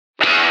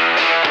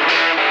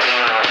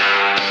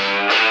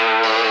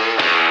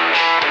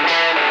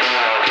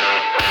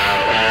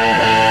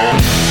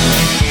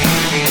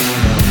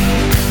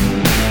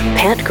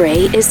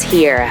Gray is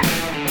here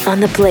on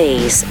the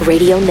Blaze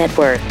Radio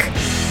Network.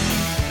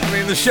 I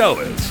mean, the show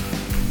is,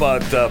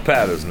 but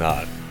Pat is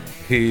not.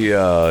 He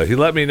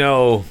let me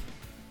know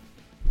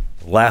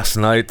last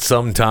night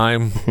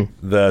sometime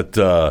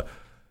that,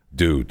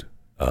 dude,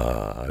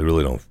 I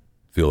really don't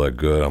feel that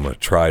good. I'm going to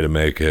try to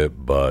make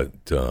it, but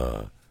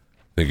I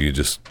think you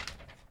just,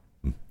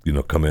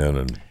 come in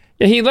and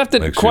yeah, he left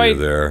it make sure quite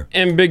you're there.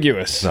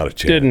 ambiguous. Not a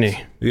chance. Didn't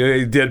he? Yeah,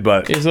 he did,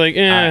 but He's like,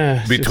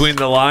 between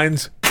the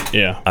lines,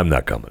 yeah. I'm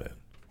not coming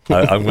in.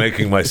 I'm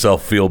making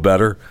myself feel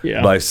better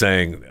by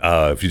saying,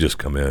 if you just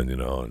come in,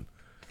 and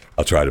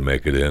I'll try to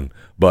make it in.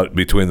 But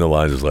between the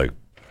lines is like,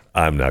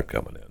 I'm not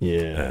coming in.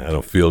 Yeah. I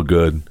don't feel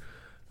good.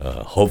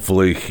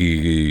 Hopefully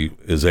he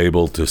is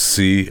able to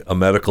see a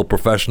medical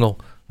professional,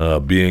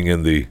 being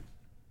in the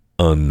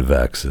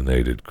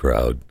unvaccinated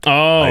crowd.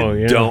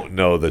 I don't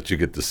know that you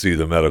get to see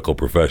the medical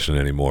profession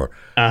anymore.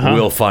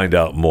 We'll find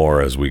out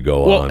more as we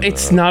go on. Well,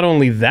 it's not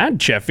only that,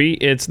 Jeffy.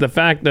 It's the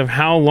fact of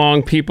how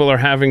long people are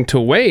having to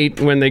wait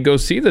when they go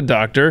see the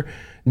doctor.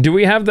 Do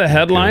we have the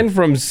headline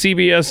from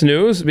CBS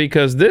News?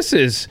 Because this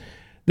is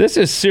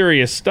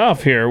serious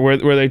stuff here,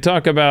 where they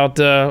talk about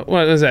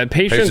what is that?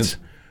 Patients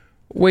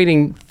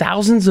waiting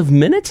thousands of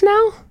minutes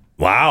now.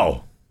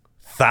 Wow.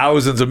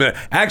 Thousands of minutes.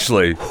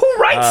 Actually, who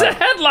writes a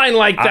headline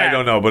like that? I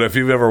don't know, but if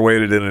you've ever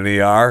waited in an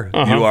ER,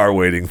 you are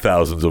waiting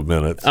thousands of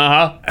minutes.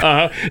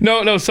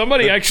 No,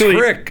 somebody actually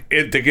trick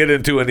it to get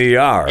into an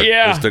ER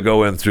is to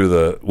go in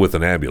with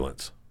an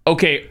ambulance.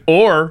 Okay,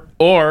 or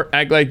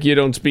act like you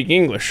don't speak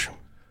English.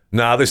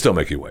 Nah, they still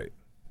make you wait.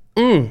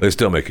 They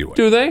still make you wait.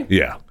 Do they?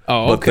 Yeah.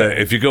 Oh, okay. But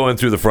if you go in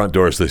through the front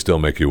doors, they still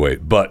make you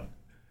wait. But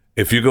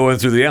if you go in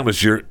through the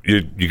ambulance,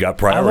 you got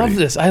priority. I love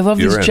this. I love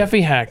these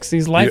Jeffy hacks,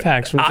 these life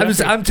hacks from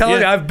Jeffy. I'm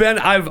telling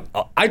you,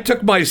 I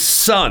took my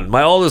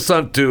oldest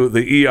son, to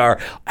the ER,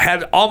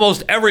 had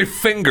almost every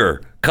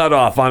finger cut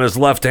off on his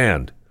left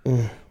hand,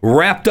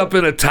 wrapped up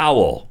in a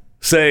towel,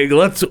 saying,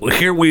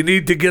 we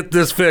need to get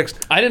this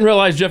fixed. I didn't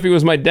realize Jeffy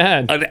was my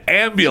dad. An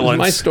ambulance.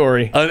 This is my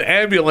story. An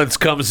ambulance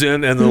comes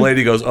in, and the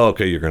lady goes,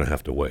 okay, you're going to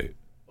have to wait.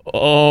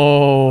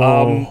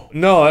 Oh.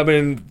 No, I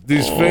mean,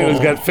 he's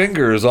got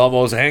fingers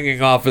almost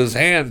hanging off his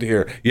hand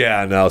here.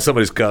 Yeah, no,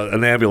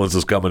 an ambulance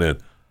is coming in.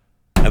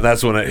 And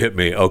that's when it hit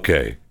me.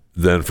 Okay,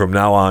 then from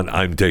now on,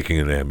 I'm taking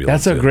an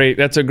ambulance.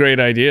 That's a great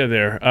idea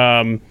there.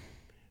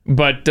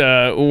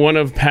 But one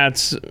of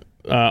Pat's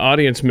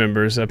audience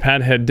members,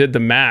 Pat did the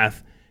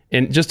math,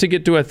 and just to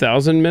get to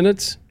 1,000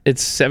 minutes,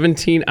 it's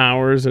 17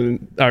 hours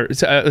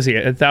let's see,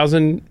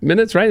 1,000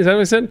 minutes, right? Is that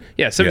what I said?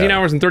 Yeah, 17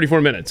 hours and 34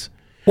 minutes.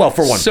 Well,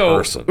 for one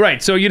person.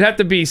 Right. So you'd have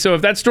to be,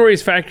 if that story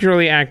is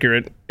factually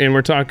accurate, and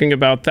we're talking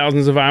about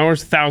thousands,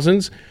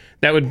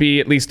 that would be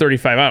at least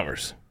 35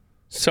 hours.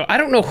 So I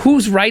don't know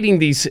who's writing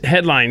these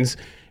headlines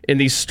and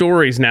these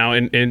stories now,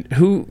 and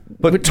who.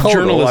 But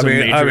total, I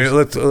mean,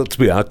 let's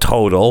be honest.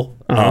 Total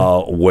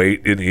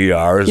wait in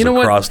ERs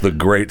across the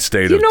great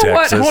state of Texas. You know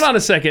what? Hold on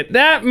a second.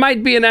 That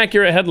might be an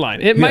accurate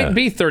headline. It might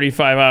be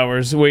 35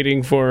 hours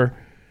waiting for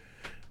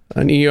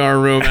an ER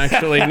room.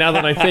 Actually, now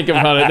that I think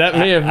about it, that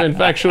may have been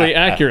factually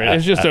accurate.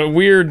 It's just a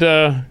weird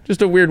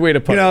way to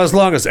put it. As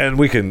long as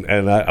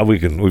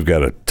we've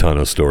got a ton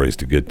of stories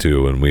to get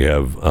to, and we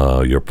have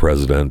your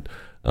president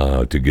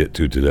to get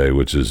to today,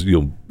 which is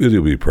you'll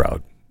be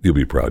proud. You'll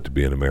be proud to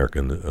be an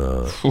American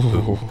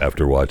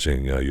after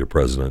watching your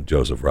president,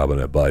 Joseph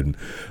Robinette Biden.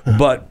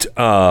 But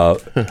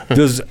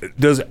does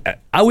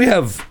we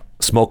have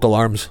smoke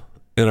alarms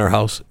in our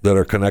house that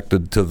are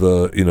connected to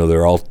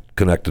they're all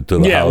connected to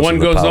the house one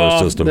and the goes power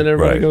off, system. Then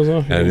everybody goes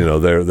off. And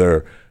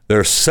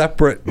they're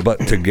separate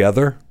but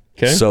together,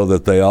 so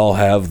that they all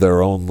have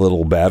their own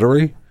little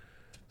battery.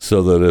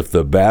 So that if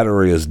the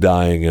battery is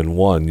dying in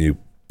one, you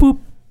boop,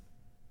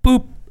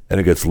 boop, and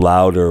it gets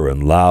louder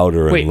and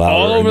louder and louder.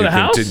 All over the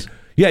house?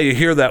 Yeah, you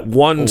hear that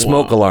one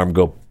smoke alarm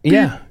go. Beep,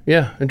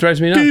 yeah, it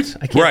drives me nuts.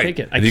 I can't take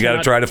it. And you got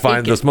to try to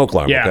find the smoke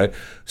alarm. Yeah. Okay,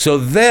 so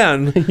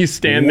then you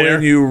stand there.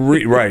 When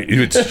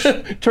you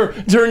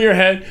turn your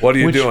head. What are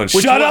you doing?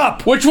 Shut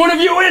up! Which one of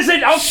you is it?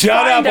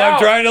 Shut up! I'm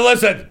trying to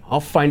listen. I'll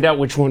find out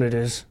which one it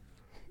is.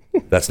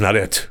 That's not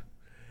it.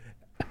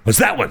 It's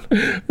that one.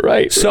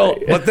 Right. So,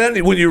 but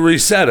then when you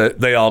reset it,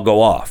 they all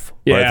go off.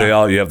 Yeah.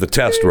 Right? You have the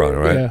test run,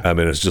 right? Yeah. I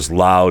mean, it's just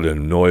loud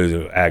and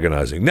noisy,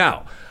 agonizing.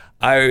 Now,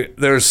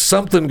 there's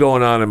something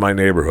going on in my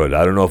neighborhood.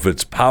 I don't know if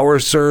it's power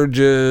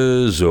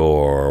surges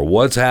or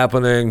what's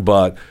happening,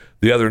 but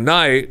the other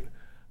night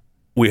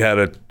we had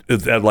at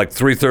like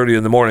 3:30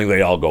 in the morning,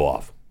 they all go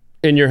off.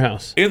 In your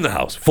house? In the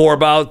house for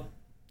about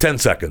 10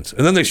 seconds.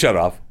 And then they shut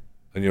off.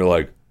 And you're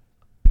like,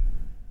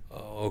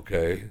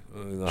 okay.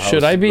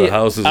 Should I be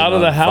out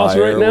of the house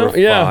right now?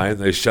 We're fine.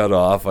 They shut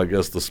off. I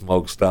guess the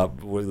smoke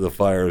stopped. The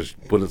fire's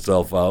put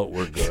itself out.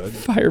 We're good.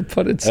 Fire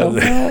put itself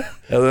out.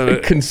 And then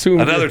it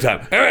consumed another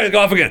time. All right, go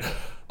off again.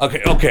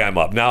 Okay, I'm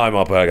up. Now I'm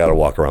up. I got to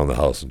walk around the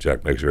house and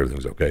check, make sure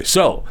everything's okay.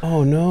 So,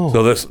 oh no.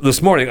 So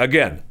this morning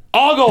again,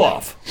 I'll go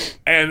off.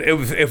 And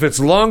if it's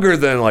longer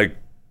than like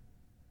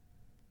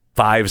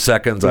 5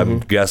 seconds, I'm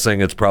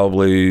guessing it's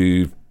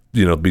probably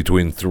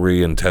between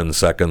 3 and 10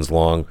 seconds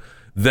long.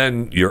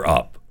 then you're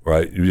up,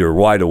 right? You're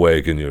wide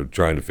awake and you're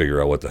trying to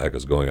figure out what the heck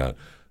is going on.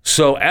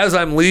 So as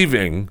I'm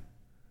leaving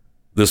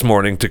this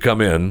morning to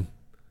come in,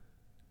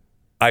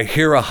 I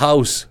hear a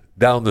house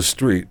down the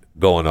street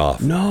going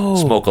off. No.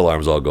 Smoke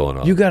alarms all going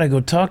off. You got to go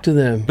talk to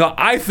them. No,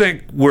 I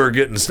think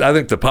I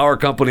think the power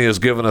company has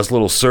given us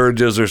little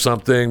surges or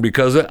something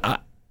because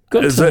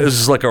is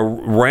this like a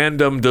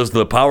random, does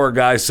the power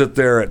guy sit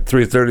there at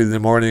 3:30 in the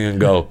morning and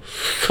go,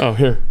 oh,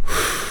 here.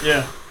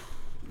 Yeah.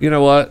 You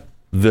know what?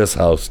 This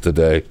house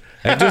today.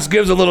 And just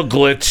gives a little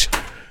glitch.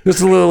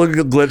 Just a little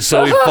glitch,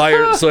 so he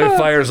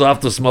fires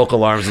off the smoke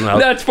alarms in the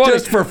house. That's funny.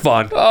 Just for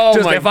fun. Oh,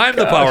 just my if I'm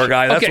the gosh. power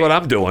guy, that's Okay. what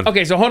I'm doing.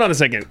 Okay, so hold on a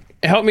second.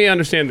 Help me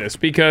understand this,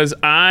 because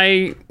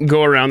I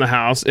go around the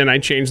house and I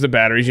change the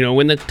batteries. You know,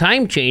 when the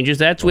time changes,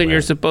 that's when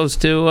you're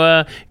supposed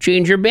to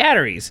change your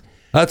batteries.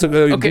 That's a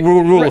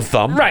rule of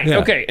thumb. Right, Yeah.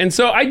 okay. And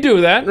so I do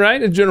that, right?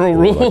 A general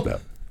rule. Like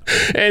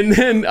that. And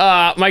then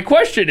my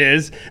question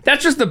is,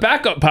 that's just the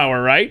backup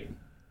power, right?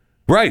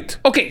 Right.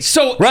 Okay,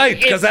 so Right,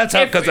 because that's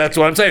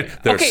what I'm saying.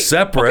 They're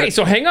separate, Okay,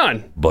 so hang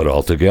on. but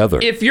all together.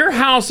 If your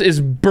house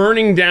is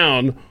burning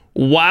down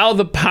while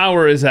the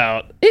power is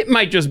out, it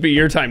might just be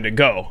your time to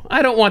go.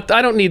 I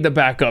don't need the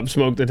backup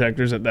smoke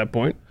detectors at that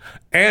point.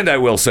 And I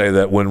will say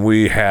that when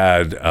we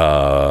had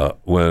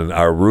when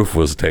our roof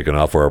was taken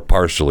off or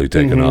partially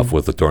taken off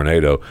with the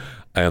tornado,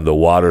 and the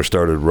water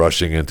started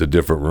rushing into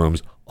different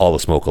rooms, all the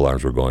smoke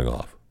alarms were going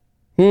off.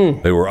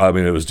 They were. I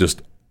mean, it was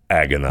just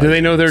agonizing. Do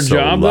they know their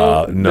job,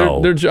 though?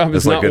 No, Their job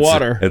is not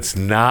water. It's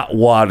not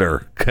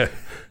water.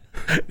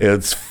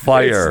 It's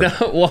fire.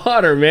 It's not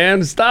water,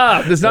 man.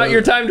 Stop. It's not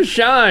your time to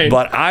shine.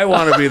 But I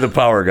want to be the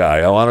power guy.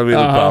 I want to be the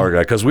power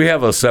guy because we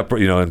have a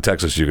separate, in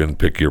Texas, you can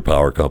pick your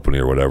power company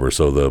or whatever.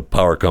 So the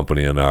power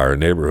company in our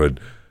neighborhood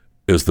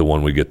is the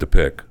one we get to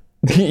pick.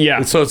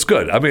 Yeah. So it's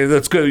good. I mean,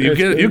 that's good. You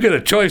get a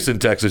choice in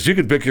Texas. You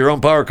can pick your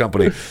own power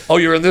company. Oh,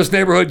 you're in this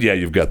neighborhood? Yeah,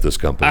 you've got this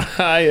company.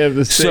 I have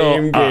the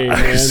same game,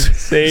 man.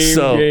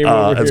 Same game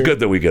over it's here. good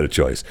that we get a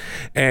choice.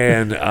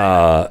 And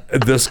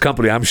this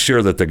company, I'm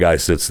sure that the guy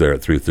sits there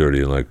at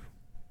 3:30 and like,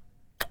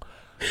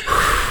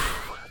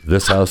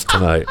 this house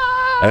tonight,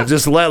 and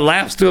just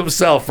laughs to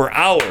himself for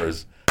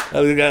hours.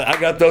 I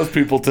got those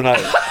people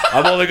tonight.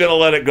 I'm only going to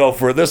let it go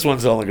for, this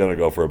one's only going to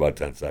go for about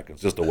 10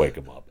 seconds just to wake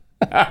him up.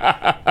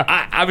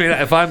 I mean,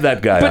 if I'm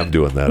that guy, I'm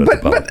doing that at the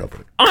power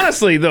company.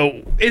 Honestly,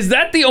 though, is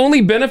that the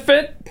only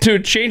benefit to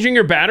changing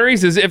your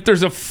batteries? Is if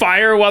there's a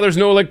fire while there's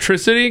no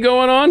electricity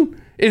going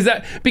on? Is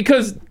that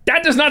because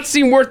that does not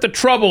seem worth the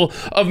trouble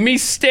of me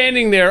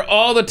standing there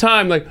all the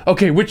time? Like,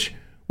 okay, which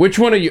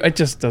one are you? It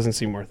just doesn't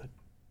seem worth it.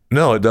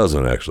 No, it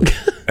doesn't actually.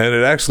 And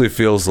it actually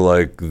feels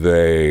like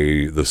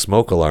the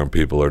smoke alarm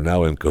people are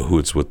now in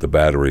cahoots with the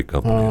battery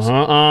companies.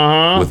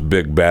 With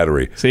Big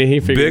Battery. See,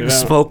 he figured Big it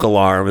out. Smoke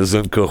Alarm is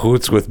in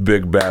cahoots with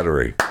Big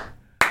Battery.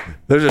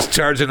 They're just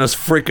charging us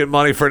freaking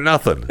money for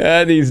nothing.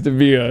 That needs to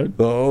be a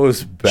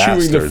Those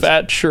bastards. chewing the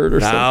fat shirt or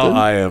Now something.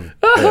 I am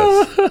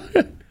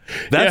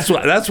pissed.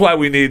 That's why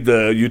we need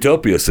the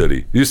Utopia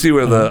City. You see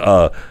where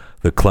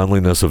the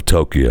cleanliness of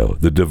Tokyo,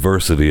 the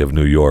diversity of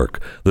New York,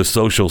 the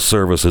social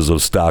services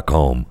of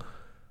Stockholm,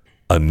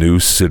 a new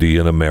city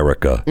in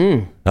America.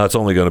 Now it's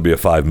only going to be a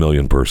 5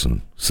 million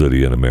person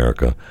city in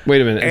America.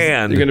 Wait a minute.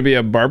 And is there going to be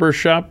a barber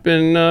shop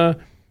in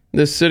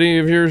this city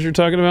of yours you're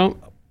talking about?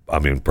 I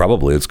mean,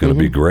 probably it's going to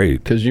be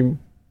great. Because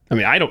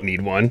I don't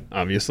need one,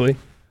 obviously.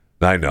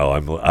 I know.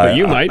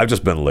 you might. I've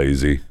just been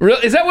lazy.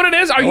 Really? Is that what it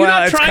is? Are you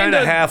not it's trying kind to?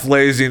 of half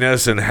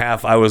laziness and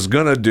half. I was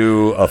gonna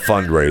do a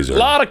fundraiser. A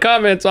lot of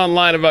comments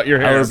online about your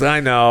hair.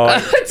 I know.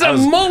 It's a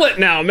mullet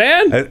now,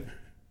 man.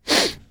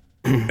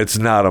 It's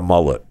not a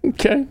mullet.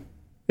 Okay.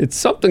 It's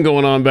something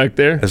going on back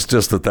there. It's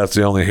just that's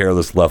the only hair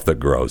that's left that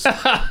grows. You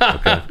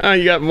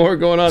got more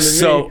going on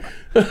than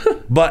me.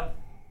 But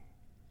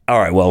all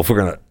right. Well, if we're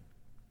gonna.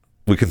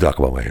 We can talk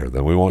about my hair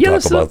then. We won't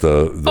talk about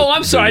the Oh,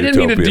 I'm sorry. I didn't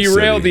mean to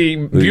derail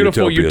the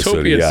beautiful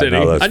Utopia City.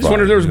 Yeah, no, I just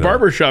wondered if there was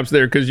barbershops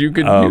there because you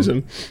could use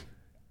them.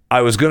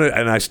 I was going to,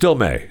 and I still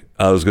may,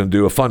 I was going to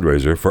do a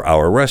fundraiser for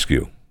Our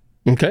Rescue.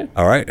 Okay.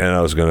 All right. And I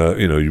was going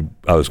to,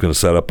 I was going to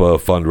set up a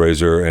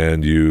fundraiser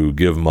and you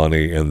give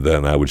money and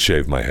then I would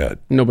shave my head.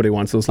 Nobody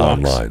wants those locks.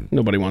 Online.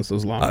 Nobody wants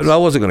those locks. I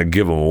wasn't going to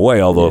give them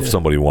away, although if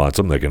somebody wants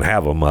them, they can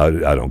have them. I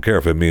don't care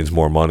if it means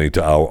more money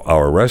to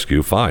Our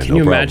Rescue. Fine. Can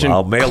you imagine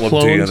I'll mail them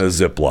to you in a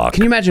Ziploc.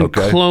 Can you imagine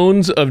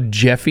clones of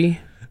Jeffy?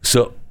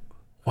 So,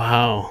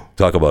 wow.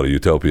 talk about a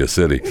Utopia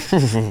City.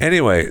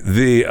 Anyway, and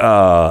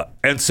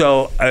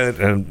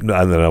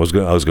then I was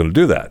going to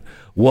do that.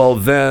 Well,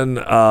 then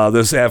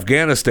this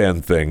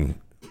Afghanistan thing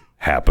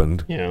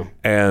happened. Yeah.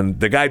 And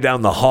the guy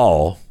down the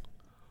hall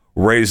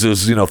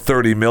raises,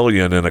 $30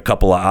 million in a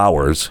couple of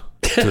hours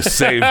to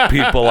save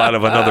people out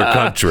of another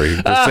country.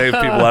 And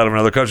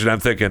I'm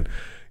thinking,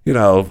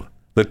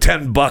 the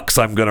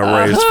 $10 I'm going to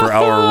raise for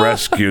Our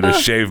Rescue to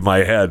shave my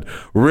head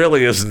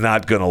really is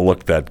not going to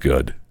look that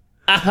good.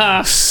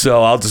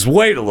 So I'll just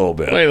wait a little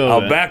bit.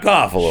 I'll back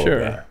off a little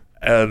bit.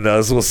 And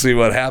so we'll see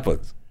what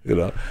happens. You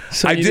know,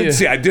 So I you did do-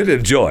 see. I did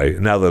enjoy.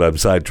 Now that I'm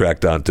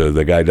sidetracked onto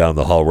the guy down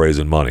the hall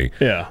raising money.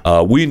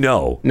 Yeah. We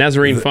know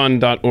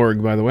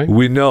NazareneFund.org, by the way.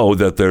 we know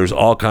that there's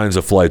all kinds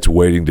of flights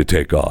waiting to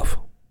take off,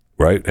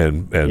 right?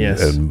 And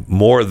Yes. and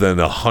more than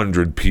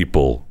 100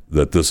 people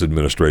that this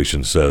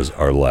administration says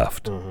are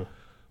left.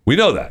 We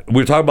know that.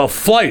 We're talking about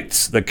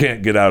flights that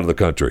can't get out of the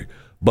country.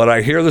 But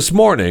I hear this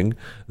morning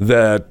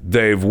that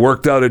they've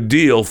worked out a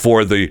deal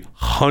for the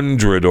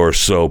 100 or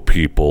so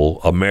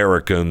people,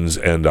 Americans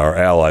and our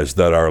allies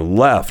that are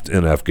left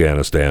in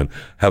Afghanistan,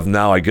 have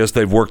now, I guess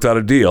they've worked out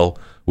a deal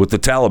with the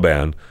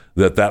Taliban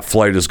that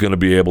flight is going to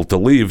be able to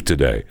leave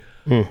today.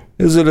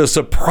 Is it a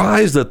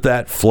surprise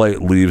that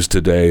flight leaves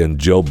today and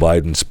Joe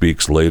Biden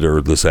speaks later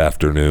this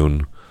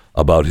afternoon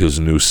about his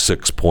new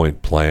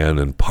 6-point plan?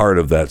 And part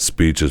of that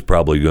speech is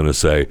probably going to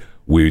say,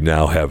 we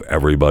now have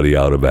everybody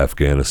out of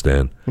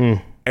Afghanistan.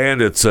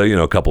 And it's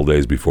a couple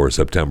days before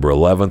September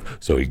 11th,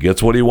 so he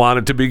gets what he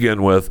wanted to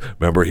begin with.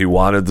 Remember, he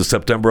wanted the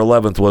September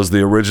 11th was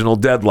the original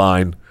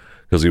deadline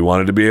because he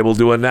wanted to be able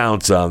to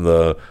announce on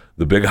the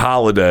big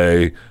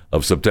holiday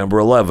of September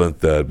 11th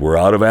that we're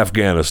out of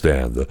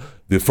Afghanistan.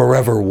 The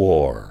forever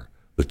war,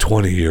 the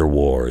 20-year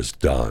war is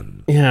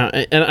done. Yeah,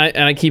 and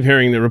I keep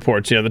hearing the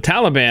reports. The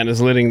Taliban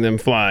is letting them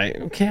fly.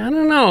 Okay, I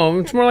don't know.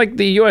 It's more like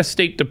the U.S.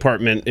 State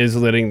Department is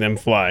letting them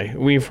fly.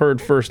 We've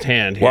heard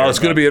firsthand here. Well, it's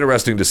going to be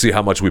interesting to see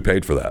how much we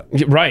paid for that.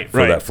 Right.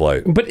 For that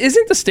flight. But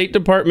isn't the State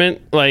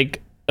Department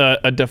like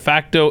a de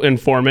facto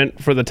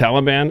informant for the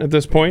Taliban at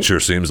this point? Sure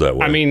seems that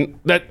way. I mean,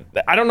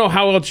 I don't know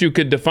how else you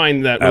could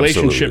define that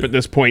relationship Absolutely. at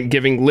this point,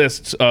 giving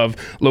lists of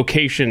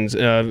locations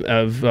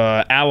of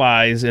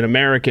allies and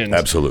Americans.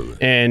 Absolutely.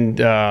 And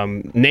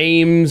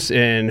names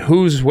and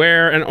who's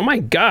where. And oh my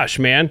gosh,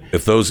 man.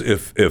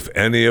 If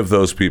any of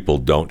those people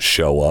don't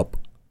show up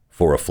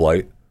for a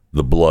flight,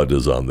 the blood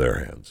is on their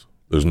hands.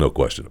 There's no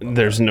question about it.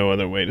 There's no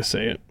other way to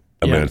say it.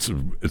 I mean,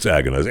 it's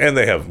agonizing. And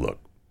they have, look,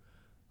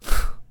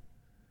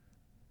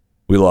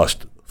 we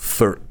lost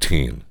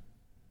 13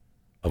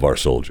 of our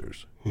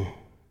soldiers.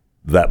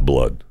 That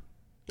blood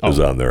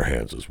is on their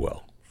hands as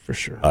well. For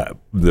sure.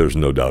 There's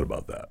no doubt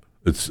about that.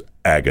 It's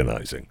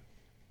agonizing.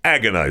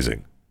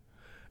 Agonizing.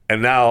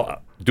 And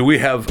now,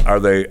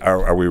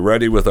 are we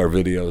ready with our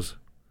videos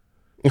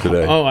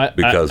today?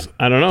 Because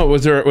I don't know.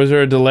 Was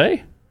there a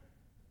delay?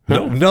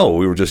 no,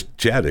 we were just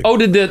chatting. Oh,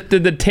 did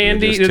the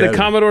Tandy, did the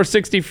Commodore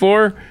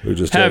 64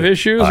 have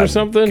issues or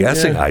something? I'm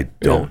guessing. Yeah. I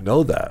don't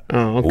know that.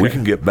 Oh, okay. We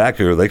can get back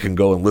here. They can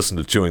go and listen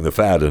to Chewing the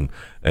Fat and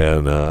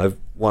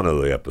one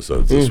of the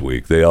episodes this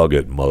week. They all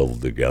get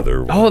muddled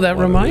together. Oh, that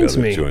one or the reminds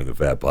other, me. Chewing the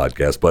Fat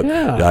podcast. But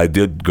Yeah. I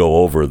did go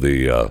over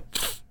the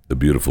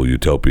beautiful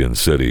utopian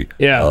city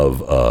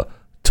of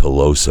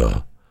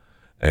Tolosa,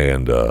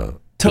 and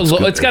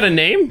It's got a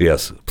name?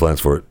 yes, plans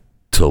for it.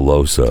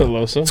 Tolosa.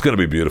 Tolosa. It's going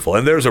to be beautiful.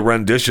 And there's a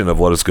rendition of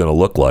what it's going to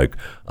look like.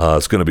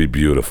 It's going to be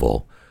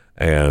beautiful.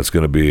 And it's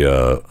going to be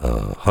a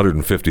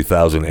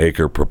 150,000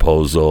 acre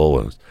proposal,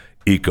 and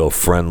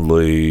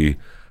eco-friendly,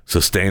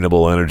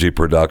 sustainable energy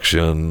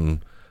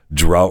production,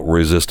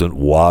 drought-resistant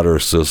water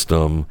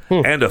system,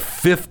 and a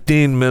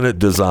 15-minute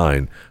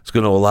design. It's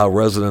going to allow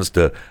residents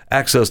to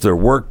access their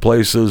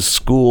workplaces,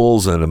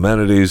 schools, and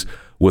amenities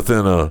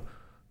within a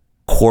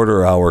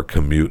quarter-hour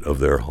commute of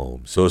their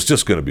home. So it's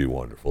just going to be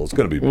wonderful. It's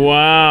going to be beautiful.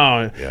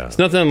 Wow. Yeah. It's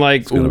nothing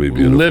like gonna be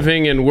beautiful.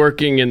 living and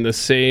working in the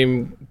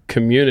same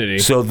community.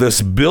 So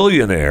this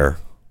billionaire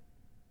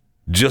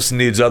just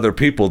needs other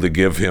people to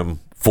give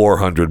him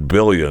 $400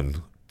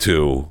 billion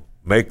to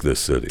make this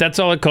city. That's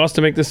all it costs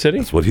to make the city?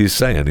 That's what he's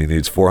saying. He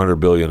needs $400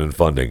 billion in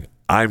funding.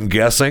 I'm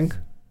guessing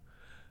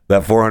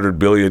that $400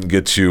 billion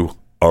gets you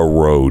a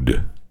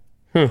road.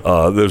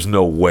 There's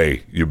no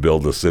way you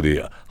build a city.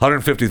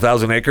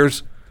 150,000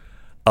 acres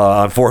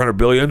on $400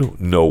 billion?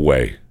 No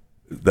way.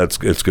 It's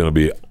going to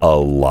be a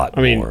lot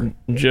more. I mean,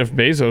 Jeff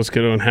Bezos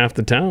could own half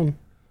the town.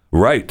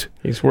 Right.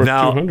 He's worth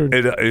now,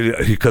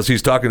 200. Because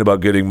he's talking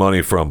about getting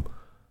money from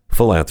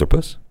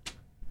philanthropists,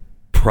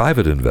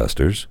 private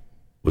investors,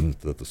 wasn't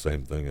that the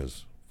same thing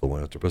as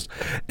philanthropists,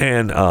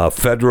 and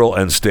federal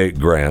and state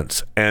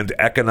grants and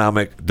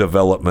economic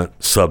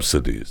development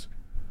subsidies.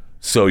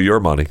 So your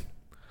money,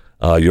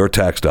 your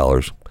tax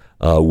dollars,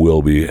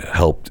 will be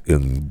helped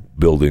in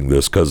building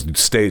this, because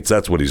states,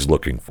 that's what he's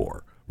looking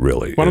for,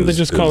 really. Why don't they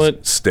just call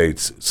it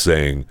states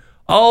saying,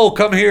 oh,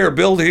 come here,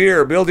 build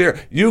here, build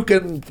here. You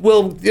don't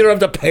have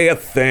to pay a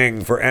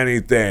thing for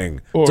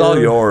anything. It's all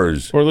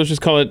yours. Or let's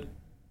just call it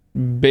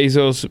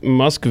Bezos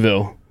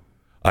Muskville.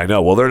 I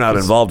know. Well, they're not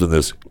involved in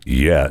this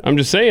yet. I'm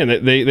just saying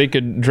that they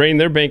could drain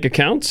their bank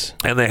accounts.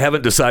 And they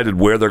haven't decided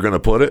where they're going to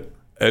put it.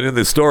 And in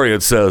the story,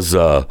 it says,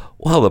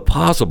 well, the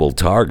possible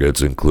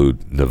targets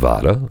include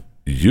Nevada,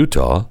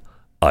 Utah,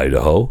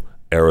 Idaho,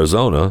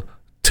 Arizona,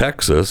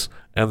 Texas,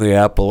 and the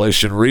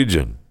Appalachian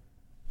region.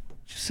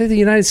 Just say the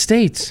United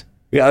States.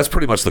 Yeah, that's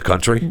pretty much the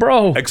country.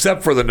 Bro.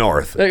 Except for the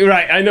north.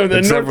 Right, I know the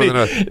Except for the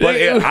North. north. But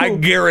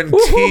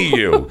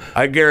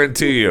I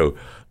guarantee you,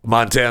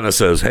 Montana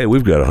says, hey,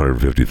 we've got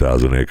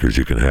 150,000 acres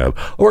you can have.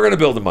 We're going to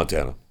build in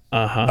Montana.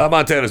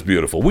 Montana's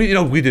beautiful. We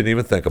didn't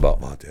even think about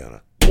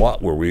Montana.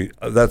 What were we?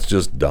 That's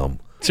just dumb.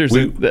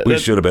 Seriously, we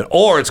should have been.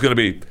 Or it's going to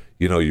be,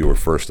 you were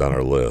first on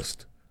our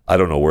list. I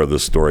don't know where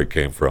this story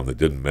came from that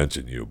didn't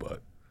mention you,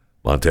 but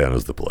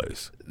Montana's the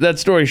place. That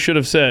story should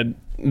have said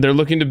they're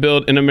looking to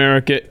build in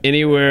America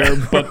anywhere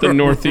but the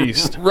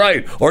Northeast.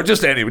 Right. Or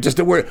just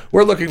anywhere.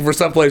 We're looking for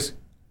someplace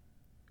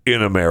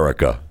in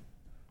America.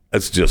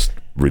 That's just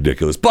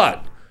ridiculous.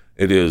 But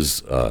it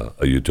is a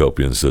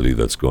utopian city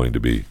that's going to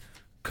be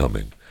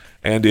coming.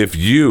 And if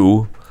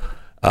you,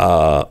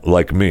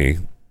 like me,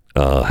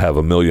 have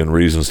a million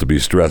reasons to be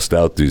stressed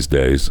out these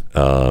days,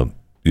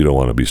 you don't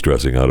want to be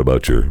stressing out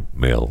about your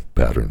male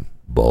pattern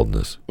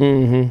baldness.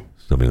 Mm-hmm.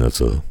 I mean,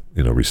 that's a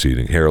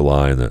receding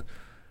hairline. It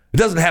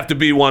doesn't have to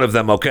be one of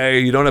them, okay?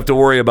 You don't have to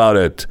worry about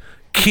it.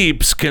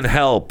 Keeps can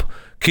help.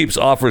 Keeps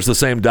offers the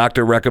same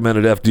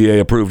doctor-recommended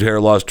FDA-approved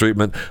hair loss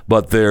treatment,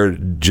 but they're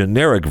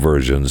generic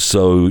versions,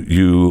 so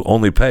you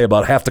only pay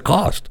about half the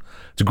cost.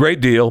 It's a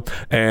great deal.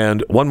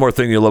 And one more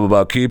thing you love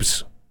about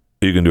Keeps,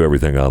 you can do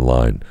everything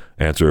online.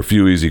 Answer a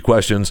few easy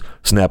questions,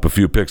 snap a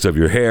few pics of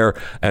your hair,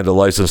 and a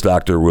licensed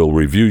doctor will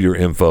review your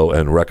info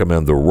and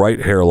recommend the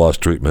right hair loss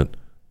treatment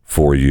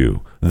for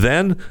you.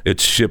 Then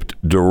it's shipped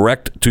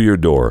direct to your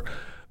door.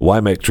 Why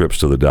make trips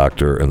to the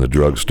doctor and the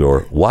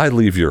drugstore? Why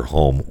leave your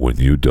home when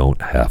you don't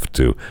have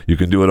to? You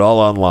can do it all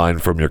online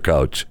from your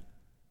couch.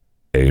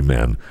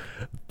 Amen.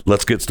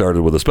 Let's get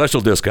started with a special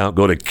discount.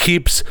 Go to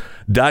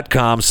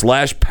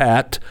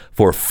keeps.com/Pat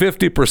for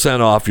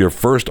 50% off your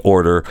first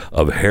order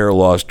of hair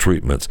loss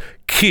treatments.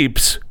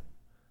 Keeps,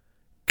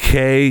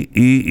 KEEPS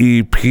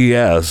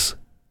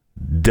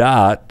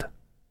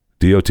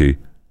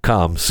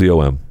 .com,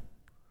 COM.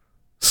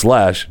 / do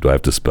I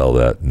have to spell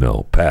that?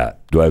 No. Pat.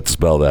 Do I have to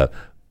spell that?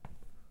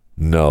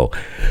 No.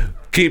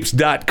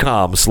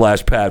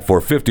 Keeps.com/Pat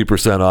for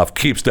 50% off.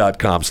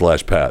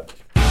 Keeps.com/Pat.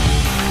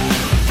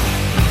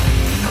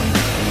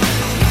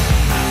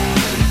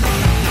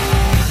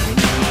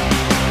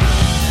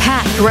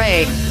 Pat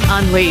Gray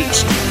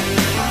Unleashed.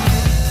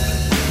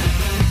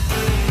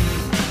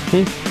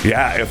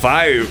 Yeah, if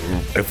I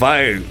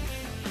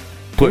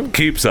put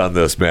Keeps on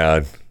this,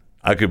 man,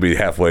 I could be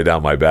halfway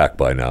down my back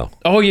by now.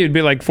 Oh, you'd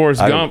be like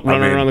Forrest Gump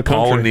running around the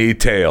country.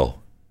 Ponytail.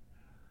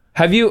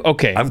 Have you?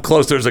 Okay. I'm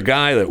close. There's a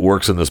guy that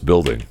works in this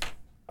building.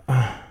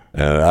 And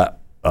I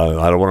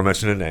don't want to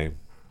mention a name.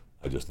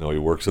 I just know he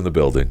works in the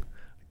building.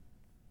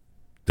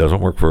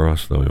 Doesn't work for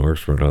us, though. He works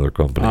for another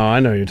company. Oh, I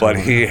know you're talking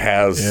about. But he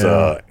has,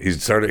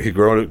 he's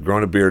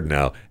grown a beard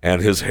now,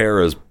 and his hair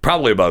is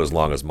probably about as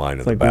long as mine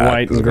in the back.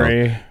 White and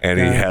gray. And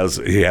he has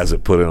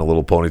it put in a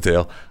little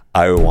ponytail.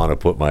 I want to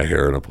put my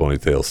hair in a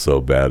ponytail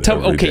so bad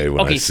every day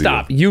when I see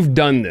stop. him. You've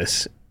done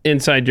this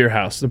inside your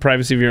house, the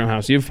privacy of your own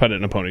house. You've put it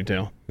in a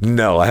ponytail.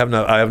 No, I have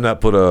not. I have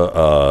not put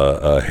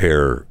a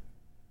hair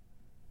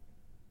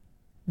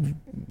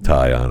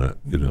tie on it.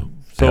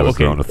 So I have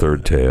grown a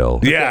third tail.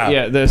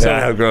 Yeah.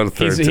 I've grown a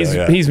third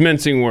tail. He's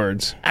mincing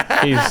words.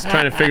 He's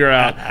trying to figure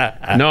out.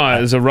 No,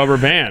 it was a rubber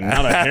band,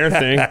 not a hair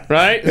thing,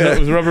 right? It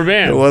was a rubber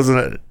band. It wasn't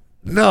it?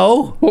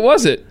 No. What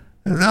was it?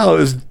 No, it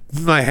was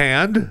my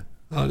hand.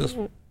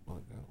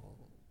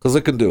 Because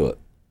it can do it.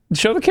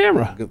 Show the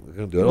camera. It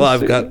can do it. Well, I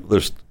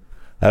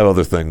have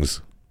other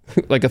things.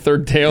 Like a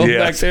third tail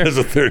back there? There's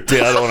a third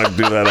tail. I don't want to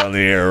do that on the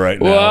air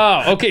right now.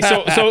 Wow. Okay,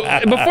 so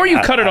before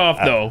you cut it off,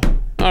 though,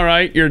 all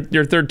right,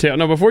 your third tail.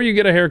 No, before you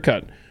get a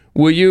haircut,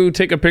 will you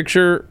take a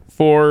picture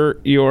for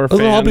your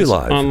fans I'll be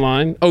live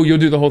online? Oh, you'll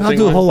do the whole thing? I'll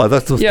do the whole live.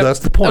 That's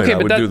the point.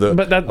 Okay,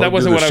 but that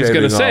wasn't what I was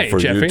going to say, for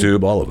Jeffy.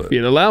 YouTube, all of it. If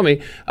you'd allow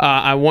me,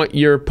 I want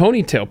your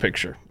ponytail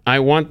picture. I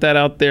want that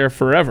out there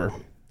forever.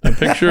 A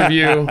picture of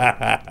you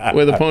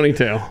with a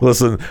ponytail.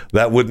 Listen,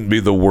 that wouldn't be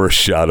the worst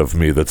shot of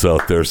me that's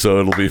out there, so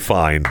it'll be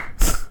fine.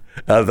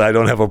 I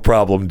don't have a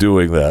problem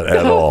doing that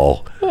at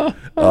all.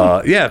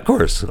 Yeah, of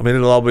course. I mean,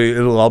 it'll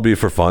all be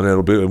for fun.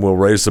 And we'll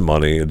raise some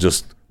money and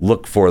just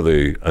look for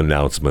the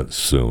announcement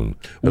soon.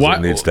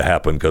 It needs to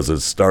happen because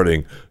it's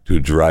starting to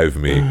drive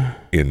me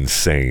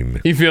insane.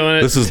 You feeling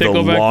it? This is the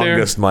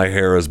longest my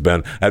hair has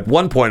been. At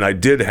one point, I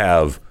did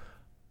have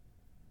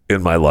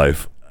in my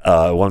life.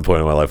 At one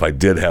point in my life, I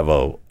did have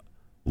a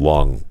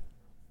long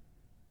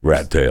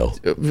rat tail.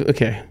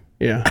 Okay,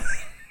 yeah.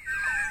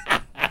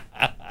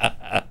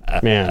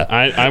 Man,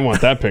 I want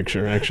that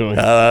picture actually.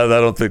 I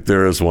don't think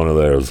there is one of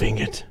those. Dang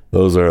it!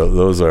 Those were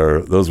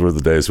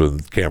the days when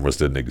cameras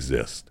didn't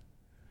exist.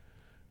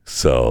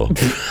 So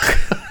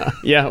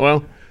yeah,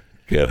 well,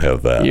 can't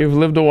have that. You've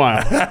lived a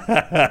while.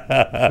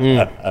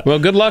 Well,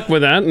 good luck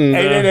with that.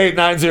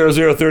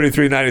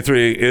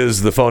 888-900-3393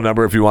 is the phone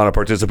number if you want to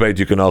participate.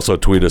 You can also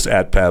tweet us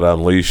at Pat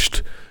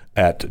Unleashed,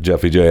 at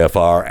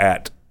JeffyJFR,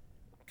 at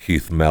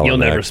Keith Malinak. You'll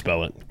never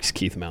spell it. It's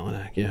Keith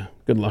Malinak. Yeah.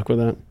 Good luck with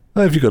that.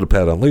 If you go to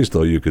Pat Unleashed,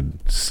 though, you could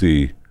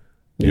see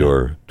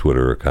your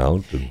Twitter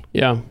account.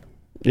 Yeah.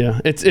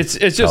 It's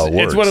just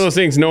it's one of those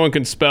things no one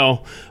can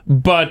spell.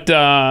 But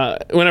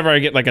whenever I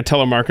get like a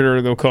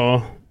telemarketer, they'll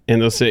call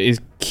and they'll say, "Is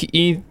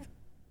Keith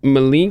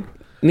Malinak?"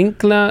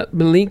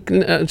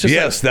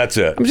 Yes, that's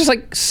it. I'm just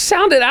like,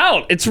 sound it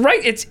out. It's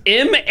right. It's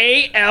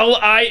Malinak.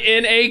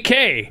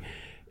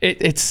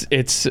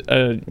 It's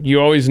you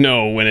always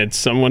know when it's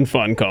someone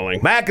fun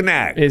calling.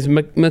 Mackinac. Is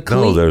McLean?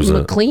 No, there's a-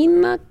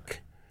 McLean.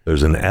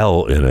 There's an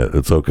L in it.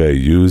 It's okay.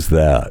 Use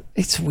that.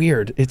 It's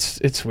weird.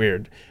 It's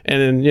weird.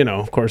 And then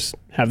of course,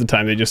 half the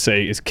time they just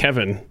say, "Is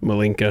Kevin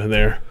Malinka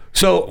there?"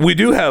 So we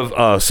do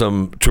have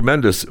some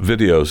tremendous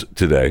videos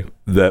today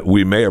that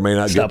we may or may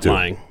not Stop get to.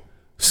 lying.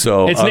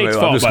 So It's Nate's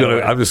fault, by the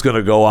way. I'm just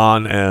gonna go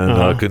on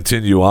and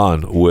continue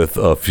on with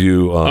a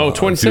few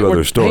 20 a few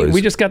other stories. Hey,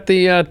 we just got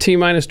the T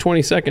minus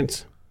 20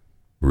 seconds.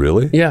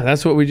 Really? Yeah,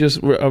 that's what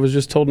I was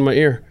just told in my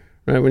ear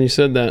right when you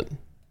said that.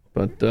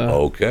 But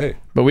Okay.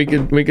 but we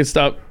could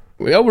stop.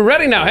 Oh, we're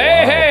ready now.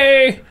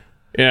 Hey.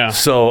 Yeah.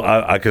 So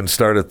I can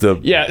start at the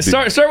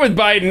Start with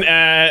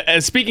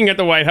Biden speaking at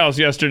the White House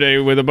yesterday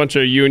with a bunch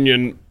of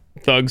union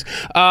thugs,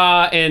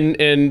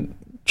 and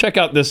check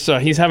out this.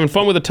 He's having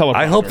fun with a teleprompter.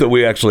 I hope that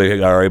we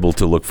actually are able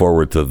to look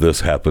forward to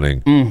this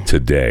happening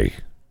today.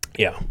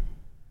 Yeah.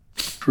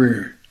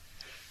 Career.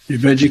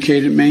 You've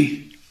educated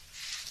me.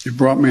 You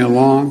brought me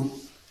along,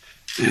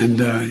 and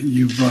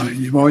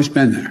you've always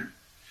been there.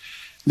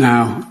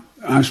 Now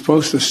I'm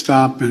supposed to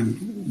stop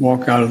and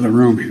walk out of the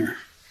room here.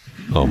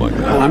 Oh my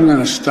God. I'm going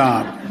to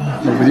stop,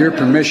 but with your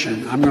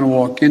permission, I'm going to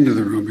walk into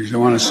the room because I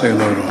want to say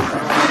hello to all.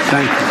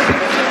 Thank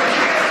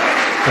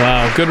you.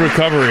 Wow. Good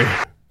recovery.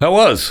 That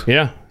was.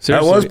 Yeah. That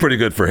Seriously. was pretty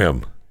good for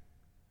him.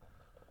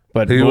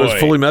 But He was boy,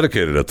 fully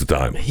medicated at the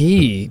time.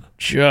 He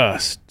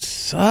just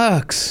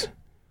sucks.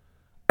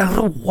 I don't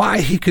know why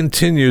he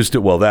continues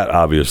to. Well, that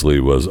obviously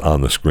was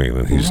on the screen,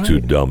 and he's too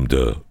dumb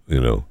to,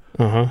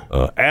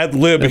 ad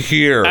lib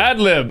here. Ad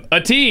lib, a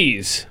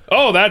tease.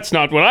 Oh, that's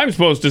not what I'm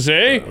supposed to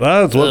say.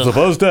 That's what's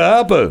supposed to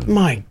happen.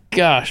 My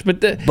gosh,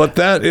 but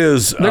That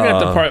is. they're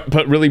gonna have to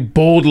put really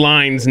bold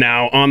lines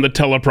now on the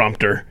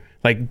teleprompter.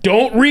 Like,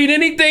 don't read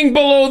anything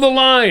below the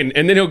line.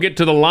 And then he'll get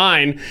to the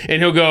line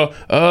and he'll go,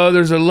 "Oh,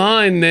 there's a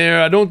line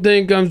there. I don't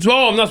think I'm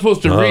not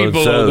supposed to read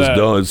below that."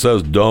 It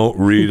says don't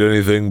read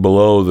anything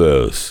below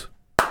this.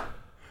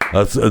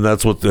 That's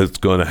what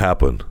going to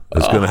happen.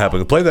 It's going to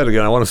happen. Play that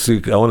again. I want to see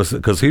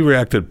because he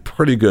reacted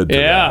pretty good to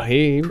Yeah, that.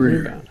 he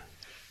Career.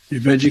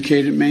 You've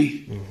educated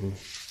me.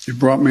 You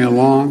brought me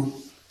along,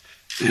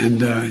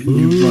 and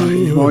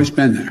you've always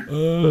been there.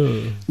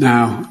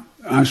 Now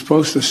I'm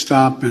supposed to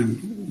stop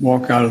and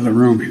walk out of the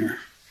room here.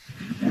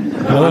 I'm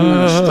going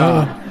to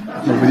stop,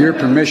 but with your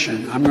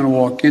permission, I'm going to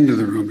walk into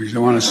the room because I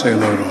want to say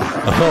hello to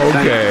all.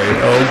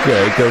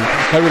 Okay, because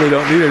I really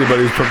don't need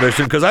anybody's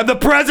permission because I'm the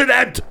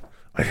president.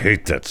 I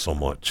hate that so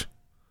much.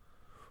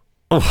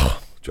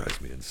 Oh, drives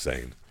me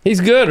insane.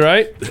 He's good,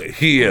 right?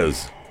 He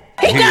is.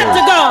 He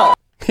got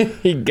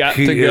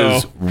to He go.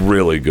 is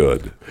really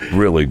good.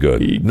 Really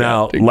good.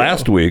 Now, to go.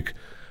 last week,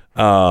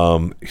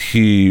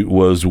 he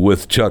was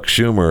with Chuck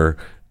Schumer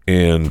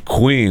in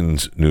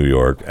Queens, New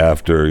York,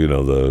 after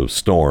the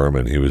storm,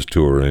 and he was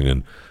touring,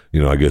 and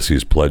I guess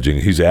he's pledging.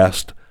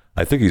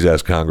 I think he's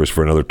asked Congress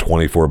for another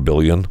 $24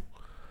 billion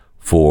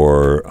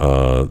for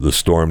the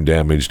storm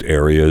damaged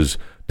areas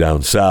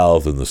down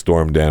south and the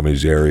storm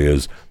damaged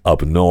areas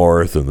up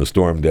north and the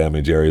storm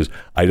damaged areas.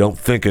 I don't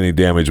think any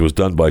damage was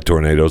done by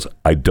tornadoes.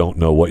 I don't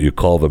know what you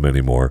call them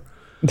anymore,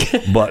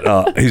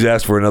 but he's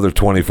asked for another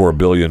 $24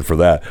 billion for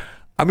that.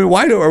 I mean,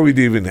 why are we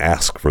to even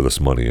ask for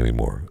this money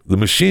anymore? The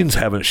machines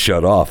haven't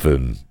shut off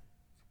in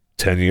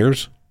 10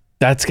 years.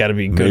 That's got to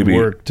be good Maybe.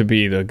 work to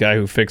be the guy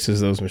who fixes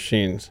those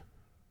machines,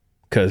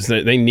 because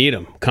they need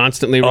them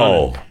constantly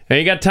running. Hey,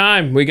 you got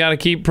time? We got to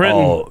keep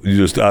printing. Oh, you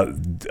just I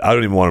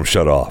don't even want them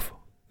shut off.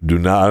 I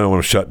don't want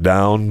them shut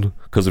down,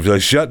 because if they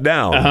shut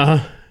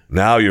down,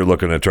 now you're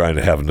looking at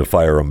having to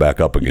fire them back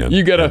up again.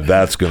 And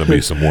that's going to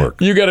be some work.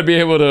 You got to be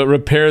able to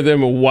repair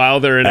them while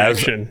they're in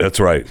action.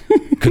 That's right.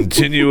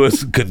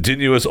 Continuous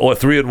oil,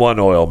 3-in-1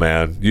 oil,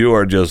 man. You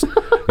are just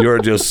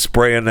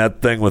spraying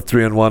that thing with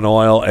 3-in-1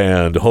 oil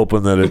and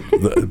hoping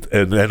that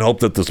and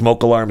hope that the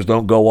smoke alarms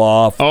don't go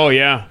off. Oh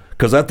yeah.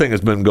 Because that thing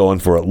has been going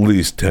for at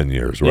least 10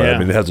 years, right? Yeah. I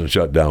mean, it hasn't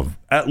shut down.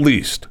 At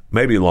least.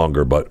 Maybe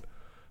longer, but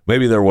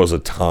maybe there was a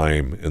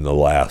time in the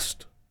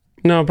last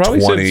No,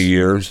 probably 20 since,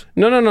 years.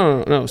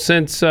 No.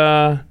 Since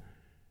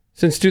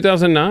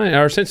 2009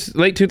 or since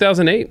late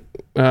 2008.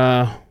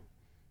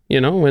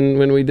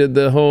 When we did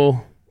the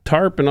whole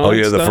TARP and all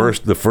that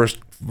stuff. the first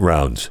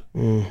rounds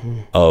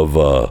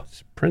of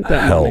Print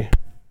that help money.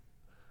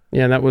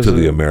 Yeah, that was to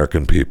the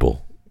American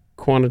people.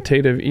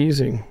 quantitative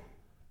easing.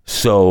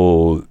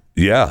 So,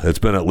 yeah, it's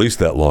been at least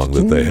that long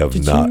that they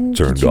have not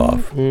turned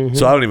off.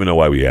 So I don't even know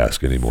why we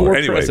ask anymore. 4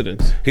 Anyway,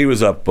 presidents. he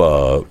was up,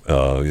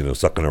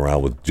 sucking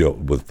around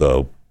with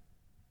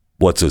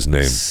what's his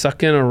name?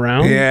 Sucking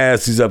around?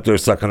 Yes, he's up there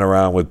sucking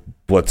around with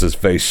what's his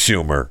face,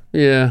 Schumer.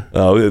 Yeah.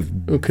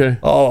 Okay.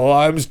 Oh,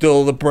 I'm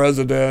still the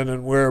president,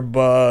 and we're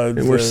buds.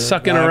 And we're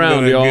sucking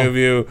around, y'all.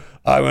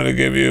 I'm going to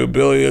give you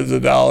billions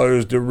of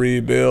dollars to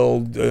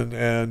rebuild,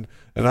 and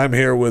I'm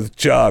here with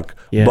Chuck.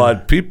 Yeah.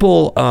 But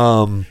people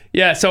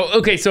Yeah, so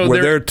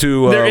were there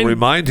to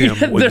remind him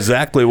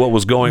exactly what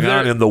was going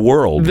on in the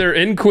world. They're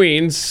in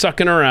Queens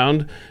sucking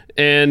around,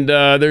 and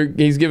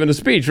he's giving a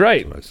speech,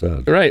 right? That's what I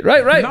said.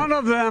 Right. None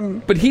of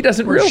them But he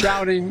doesn't were realize.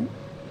 shouting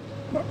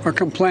or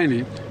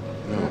complaining.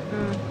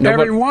 No,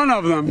 Every but- one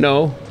of them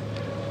No.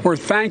 were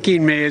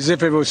thanking me as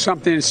if it was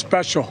something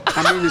special.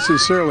 I mean it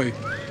sincerely,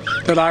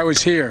 that I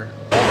was here.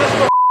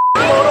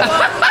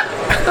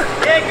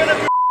 ain't gonna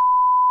be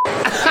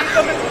leave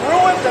them in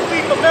ruins and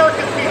leave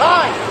Americans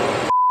behind.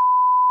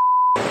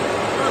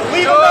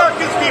 Leave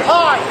Americans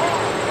behind.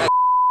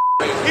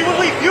 He will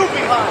leave you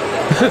behind.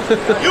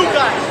 You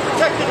guys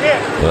protected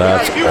him.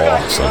 That's You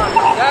guys awesome.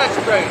 behind. That's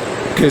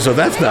great. Okay, so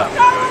that's not.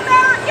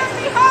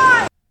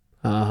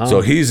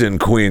 So he's in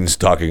Queens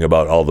talking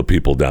about all the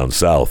people down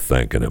south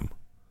thanking him,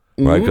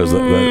 right? Because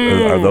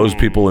are those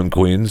people in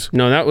Queens?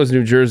 No, that was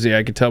New Jersey.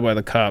 I could tell by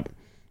the cop,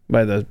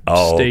 by the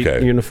state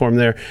okay. uniform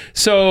there.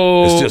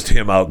 So It's just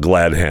him out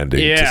glad-handing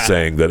to Yeah.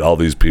 saying that all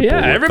these people.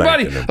 yeah, were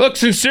everybody. thanking him. Look,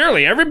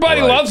 sincerely,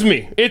 everybody Right. loves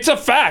me. It's a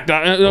fact.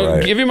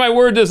 Right. Give you my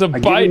word as a I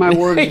Biden. give you my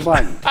word as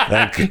Biden.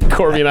 Thank you.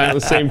 Corby and I on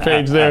the same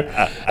page there.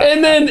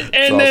 And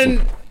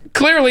then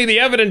clearly the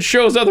evidence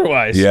shows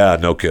otherwise. Yeah,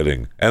 no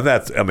kidding. And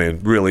that's, I mean,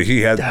 really,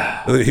 he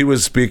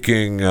was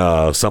speaking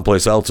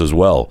someplace else as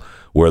well,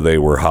 where they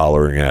were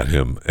hollering at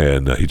him,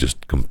 and he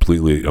just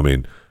completely, I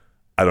mean,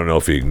 I don't know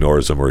if he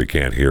ignores them or he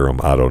can't hear them.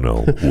 I don't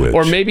know which.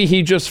 Or maybe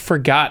he just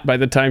forgot by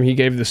the time he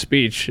gave the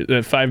speech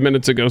that 5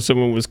 minutes ago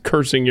someone was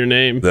cursing your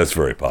name. That's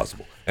very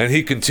possible. And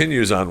he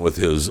continues on with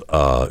his, it's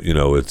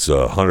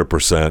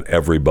 100%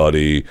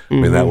 everybody. I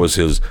mean,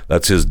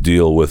 that's his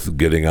deal with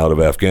getting out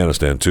of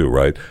Afghanistan too,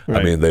 right?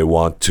 I mean, they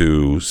want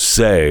to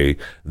say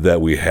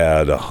that we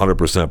had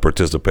 100%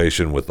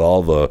 participation with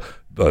all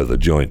the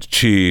Joint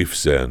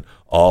Chiefs and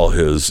all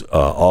his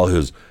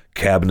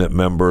cabinet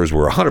members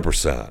were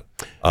 100%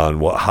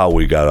 on how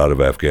we got out of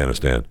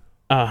Afghanistan.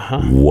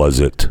 Was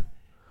it?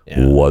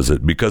 Yeah. Was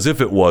it? Because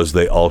if it was,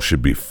 they all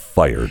should be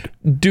fired.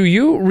 Do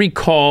you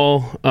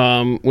recall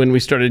when we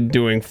started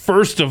doing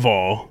First of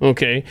All?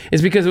 Okay,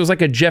 it's because it was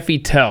like a Jeffy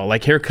tell.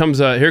 Like here comes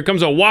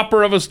a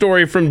whopper of a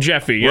story from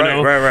Jeffy. You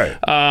know? Right.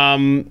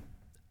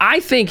 I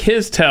think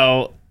his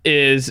tell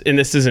is, and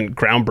this isn't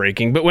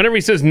groundbreaking, but whenever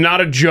he says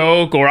 "not a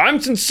joke" or "I'm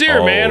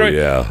sincere, man," or,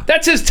 yeah.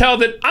 that's his tell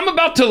that I'm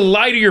about to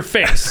lie to your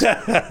face.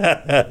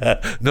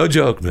 No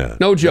joke, man.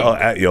 No joke.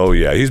 Oh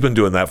yeah, he's been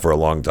doing that for a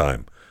long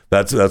time.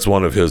 That's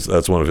one of his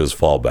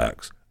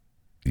fallbacks.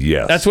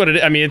 Yes, That's what it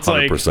is. I mean, it's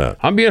 100%. like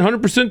I'm being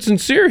 100%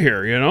 sincere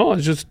here. You know,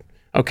 it's just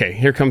okay.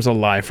 Here comes a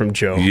lie from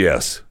Joe.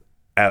 Yes,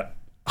 at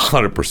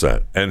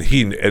 100%, and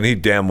he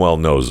damn well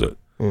knows it,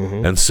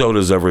 and so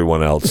does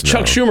everyone else.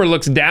 Chuck now. Schumer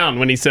looks down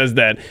when he says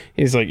that.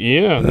 He's like,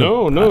 "Yeah,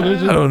 no." I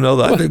don't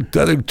know. I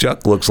think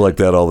Chuck looks like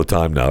that all the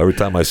time now. Every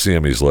time I see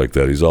him, he's like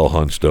that. He's all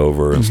hunched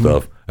over and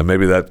stuff. And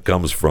maybe that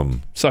comes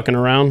from Sucking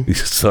around.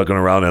 he's sucking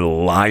around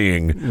and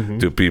lying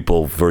to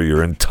people for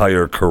your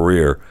entire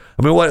career.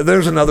 I mean,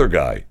 there's another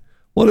guy.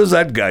 What has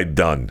that guy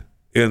done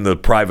in the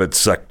private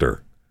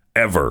sector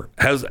ever?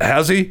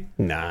 Has he?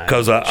 Nah.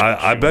 Because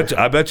I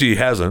bet you he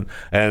hasn't.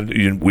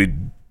 And we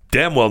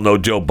damn well know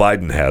Joe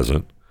Biden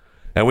hasn't,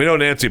 and we know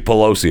Nancy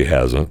Pelosi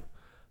hasn't.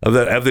 Have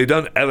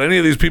any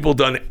of these people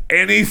done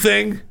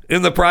anything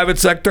in the private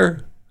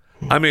sector?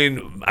 I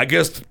mean, I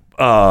guess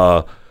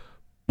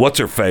what's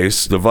her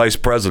face, the vice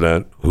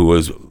president, who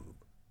has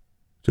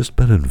just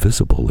been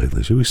invisible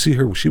lately. Should we see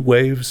her? She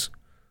waves,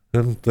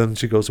 and then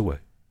she goes away.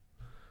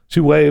 She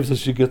waves as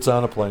she gets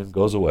on a plane,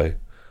 goes away.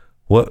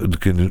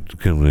 What can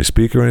we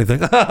speak or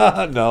anything?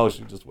 No,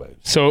 she just waves.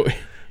 So,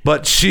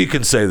 But she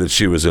can say that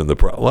she was in the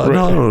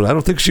no, I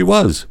don't think she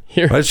was.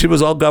 Here. Right? She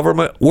was all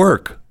government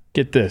work.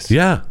 get this.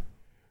 Yeah.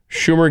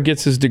 Schumer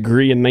gets his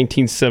degree in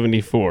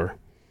 1974.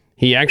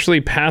 He actually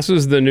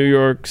passes the New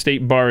York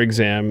State Bar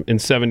exam in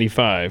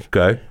 75.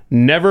 Okay.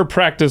 Never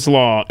practiced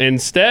law.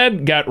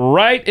 Instead, got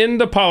right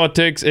into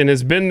politics and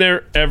has been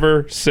there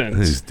ever since.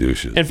 These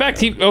douches. In fact,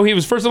 he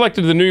was first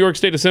elected to the New York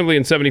State Assembly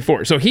in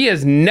 74. So he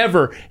has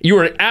never, you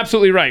are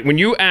absolutely right. When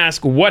you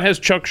ask what has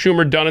Chuck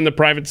Schumer done in the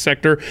private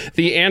sector,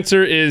 the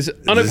answer is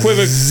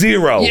unequivocal.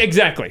 Zero. Yeah,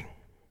 exactly.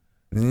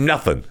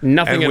 Nothing.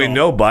 Nothing And at we all.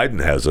 know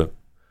Biden hasn't.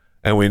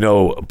 And we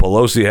know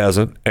Pelosi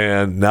hasn't.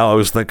 And now I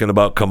was thinking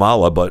about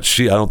Kamala, but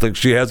I don't think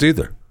she has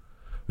either.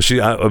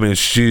 I mean,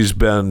 she's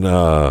been,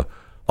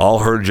 all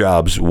her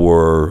jobs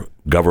were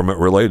government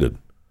related,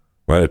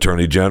 right?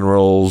 Attorney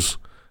generals,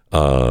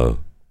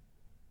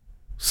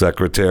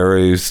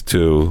 secretaries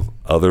to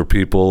other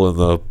people in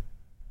the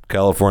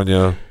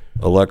California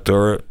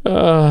electorate.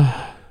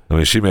 I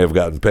mean, she may have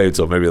gotten paid,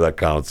 so maybe that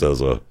counts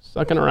as a...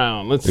 Sucking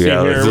around. Let's see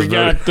Yeah, here. this We is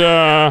got,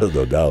 There's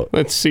no doubt.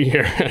 let's see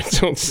here. I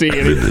don't see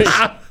anything.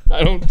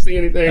 I don't see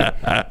anything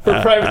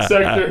for private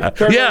sector.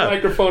 Turn the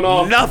microphone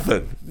off.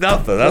 Nothing.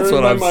 That's Turn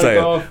what my I'm mic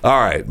saying. off. All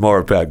right,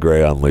 more Pat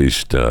Gray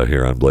Unleashed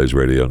here on Blaze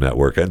Radio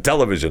Network and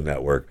Television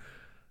Network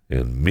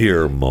in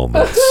mere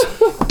moments.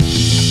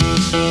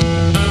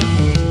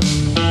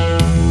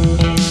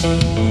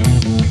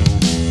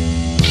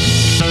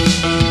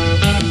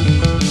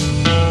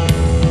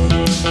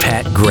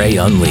 Pat Gray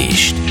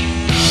Unleashed.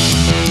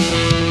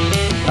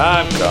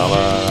 I'm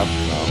coming.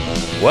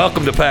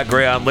 Welcome to Pat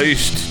Gray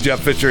Unleashed.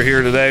 Jeff Fisher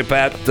here today.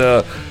 Pat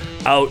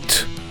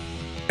out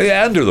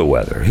under the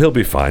weather. He'll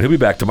be fine. He'll be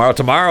back tomorrow.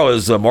 Tomorrow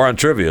is Moron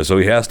Trivia, so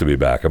he has to be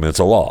back. I mean, it's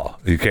a law.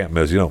 You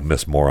don't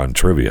miss Moron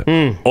Trivia.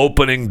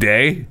 Opening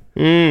day,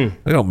 you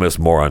don't miss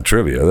Moron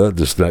Trivia.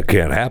 That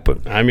can't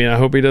happen. I mean, I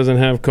hope he doesn't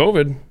have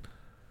COVID.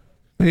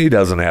 He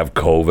doesn't have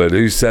COVID.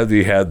 He said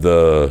he had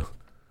the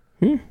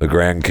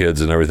grandkids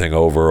and everything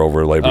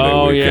over Labor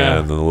Day weekend, yeah.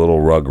 and the little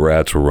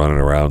rugrats were running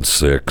around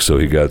sick, so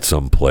he got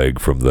some plague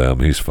from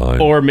them. He's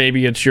fine. Or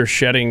maybe it's your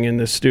shedding in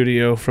the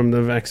studio from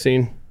the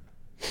vaccine.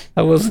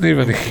 I wasn't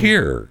even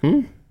here.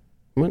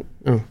 What?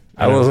 Oh.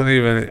 I wasn't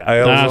even.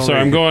 Sorry,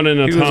 I'm going in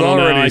a tunnel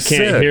now. I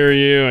can't hear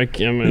you.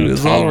 He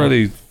was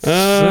already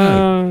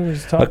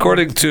sick.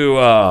 According to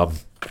a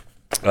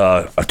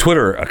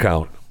Twitter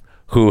account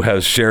who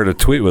has shared a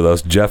tweet with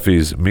us,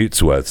 Jeffy's Meat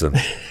Sweats, and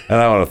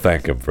I want to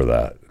thank him for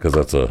that because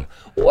that's a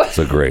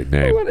great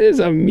name. What is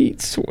a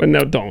meat sweat?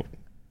 No, don't.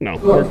 No.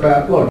 Look,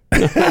 Pat, look.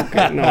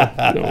 Okay, no.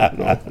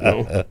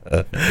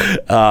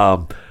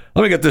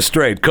 Let me get this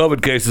straight.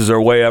 COVID cases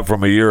are way up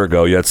from a year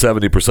ago, yet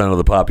 70% of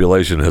the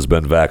population has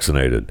been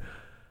vaccinated.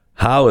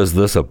 How is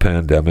this a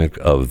pandemic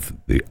of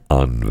the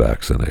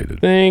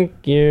unvaccinated?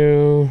 Thank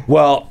you.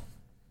 Well,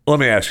 let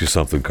me ask you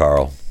something,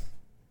 Carl.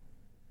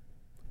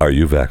 Are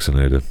you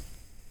vaccinated?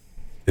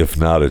 If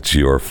not, it's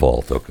your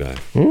fault, okay?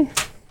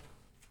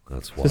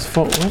 That's why. His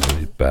fault?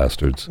 What? You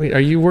bastards. Wait, are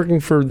you working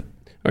for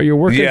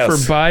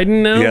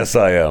Biden now? Yes,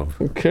 I am.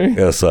 Okay.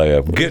 Yes, I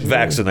am. Get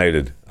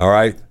vaccinated, all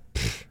right?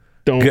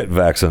 Don't. Get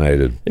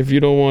vaccinated. If you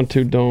don't want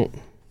to, don't.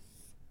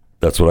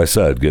 That's what I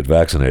said. Get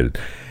vaccinated.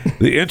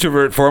 The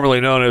introvert, formerly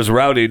known as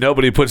Rowdy,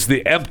 nobody puts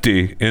the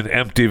empty in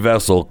empty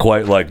vessel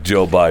quite like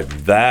Joe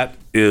Biden. That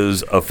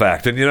is a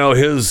fact. And,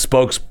 his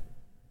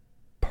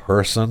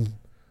spokesperson,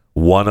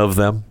 one of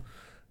them,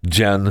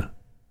 Jen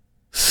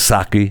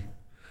Psaki,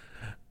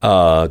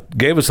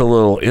 gave us a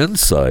little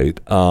insight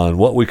on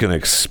what we can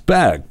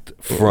expect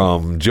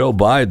from Joe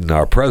Biden,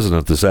 our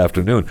president, this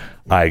afternoon.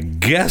 I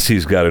guess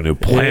he's got a new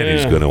plan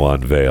he's going to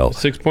unveil.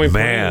 6-point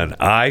plan. Man,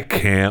 I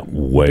can't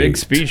wait. Big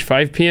speech,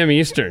 5 p.m.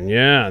 Eastern.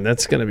 Yeah,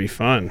 that's going to be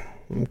fun.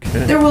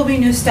 Okay. There will be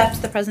new steps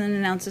the president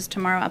announces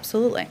tomorrow,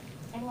 absolutely.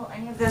 And will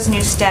any of those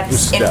new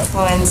steps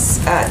influence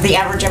the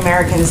average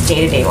American's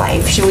day-to-day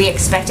life? Should we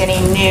expect any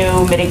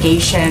new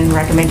mitigation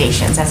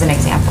recommendations, as an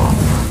example?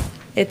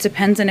 It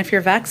depends on if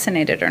you're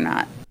vaccinated or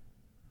not.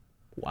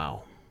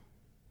 Wow.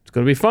 It's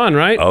going to be fun,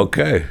 right?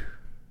 Okay.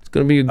 It's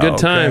going to be a good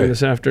time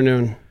this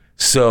afternoon.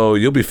 So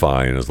you'll be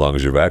fine as long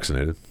as you're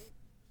vaccinated.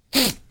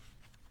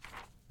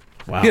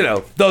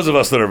 Wow. Those of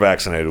us that are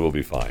vaccinated will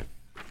be fine.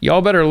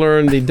 Y'all better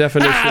learn the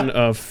definition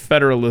of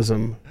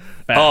federalism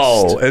fast.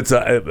 Oh, it's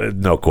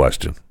no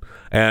question.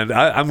 And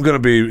it's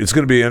going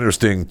to be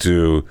interesting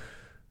to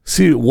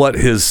see what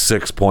his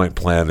 6-point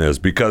plan is,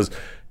 because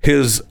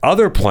his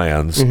other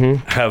plans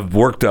have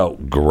worked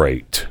out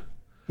great.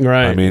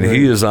 Right. I mean,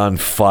 he is on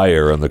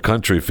fire, and the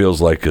country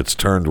feels like it's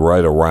turned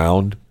right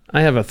around.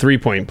 I have a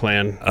 3-point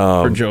plan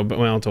for Joe, but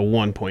it's a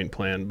 1-point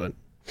plan, but.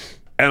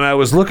 And I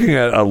was looking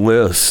at a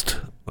list.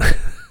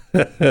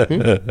 You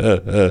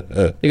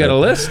got a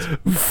list?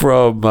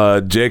 From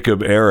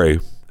Jacob Airy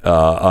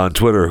on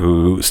Twitter,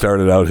 who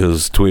started out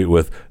his tweet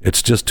with,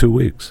 "It's just 2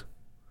 weeks.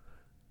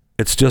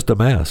 It's just a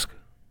mask.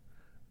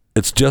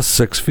 It's just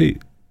 6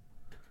 feet.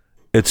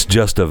 It's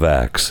just a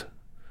vax.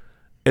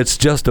 It's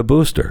just a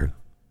booster.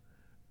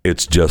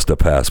 It's just a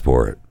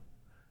passport.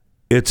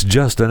 It's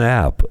just an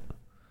app.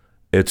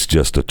 It's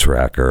just a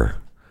tracker.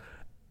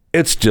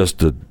 It's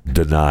just a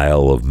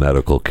denial of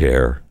medical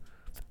care.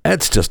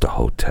 It's just a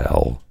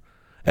hotel.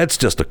 It's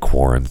just a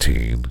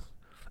quarantine.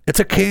 It's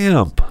a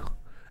camp.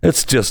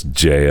 It's just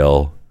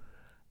jail.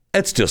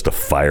 It's just a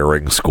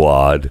firing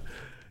squad."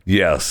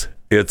 Yes,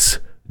 it's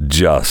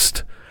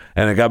just.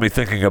 And it got me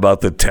thinking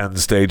about the 10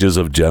 stages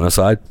of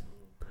genocide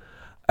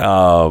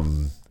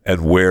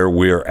and where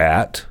we're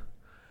at.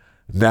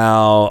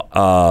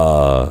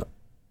 Now,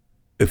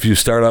 if you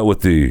start out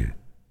with the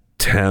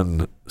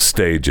 10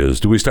 stages,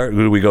 do we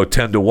go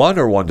 10 to 1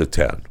 or 1 to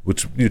 10?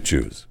 Which you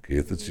choose,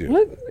 Keith. It's you.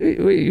 What?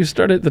 Wait, you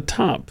start at the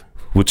top.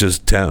 Which is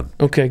 10.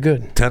 Okay,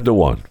 good. 10 to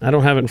 1. I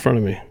don't have it in front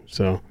of me,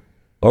 so.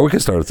 Or we can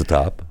start at the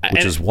top,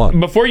 which is 1.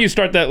 Before you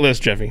start that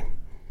list, Jeffy,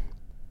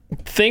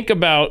 think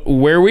about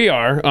where we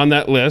are on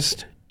that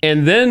list,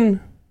 and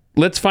then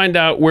let's find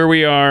out where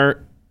we are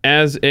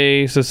as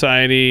a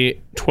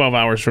society 12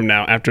 hours from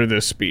now after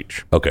this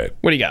speech. Okay.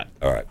 What do you got?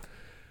 All right.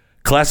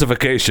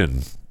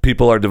 Classification.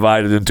 People are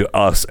divided into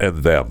us and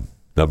them.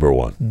 Number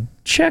 1.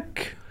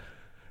 Check.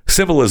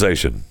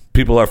 Civilization.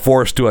 People are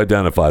forced to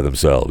identify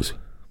themselves.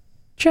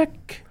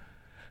 Check.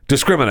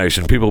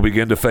 Discrimination. People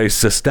begin to face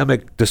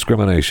systemic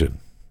discrimination.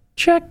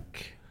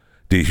 Check.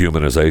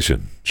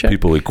 Dehumanization. Check.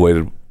 People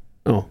equated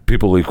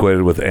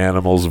with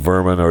animals,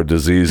 vermin, or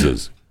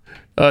diseases.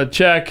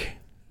 Check.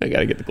 I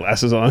got to get the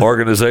glasses on.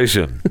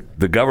 Organization.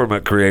 The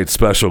government creates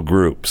special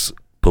groups,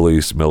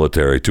 police,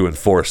 military, to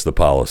enforce the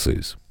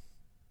policies.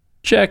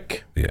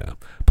 Check. Yeah.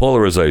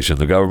 Polarization.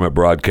 The government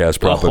broadcasts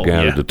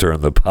propaganda to turn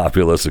the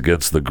populace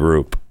against the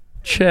group.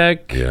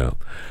 Check. Yeah.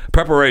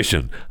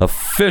 Preparation.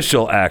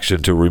 Official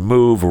action to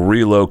remove,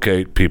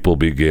 relocate people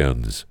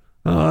begins.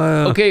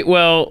 Okay,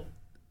 well,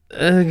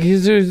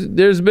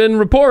 there's been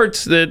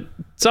reports that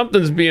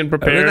something's being I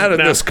prepared. mean, not in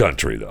now. this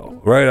country,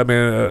 though, right? I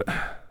mean,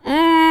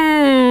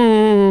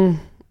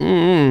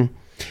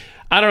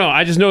 I don't know.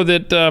 I just know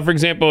that, for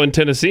example, in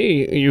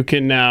Tennessee, you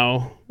can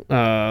now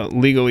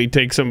legally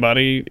take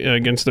somebody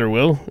against their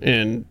will,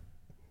 and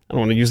I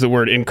don't want to use the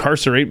word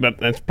incarcerate, but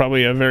that's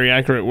probably a very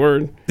accurate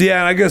word.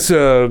 yeah, I guess,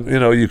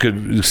 you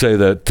could say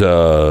that,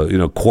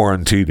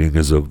 quarantining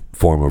is a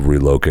form of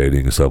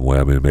relocating in some way.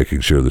 I mean, making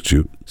sure that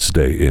you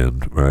stay in,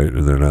 right?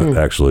 And they're not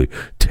actually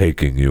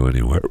taking you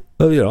anywhere.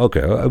 Oh, yeah,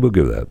 okay, I will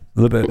give that. A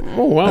little bit.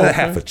 Oh, wow. Okay.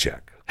 Half a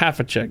check. Half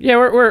a check. Yeah,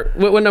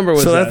 what number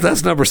was So that?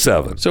 that's number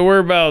 7. So we're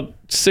about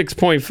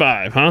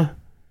 6.5, huh?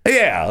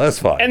 Yeah, that's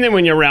fine. And then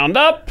when you round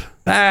up,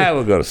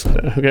 We'll go to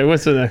 7. okay,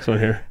 what's the next one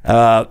here?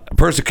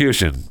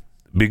 Persecution.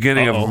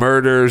 Beginning of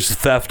murders,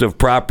 theft of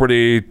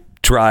property,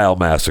 trial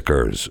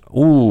massacres.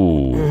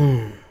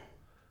 Ooh.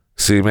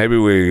 See, maybe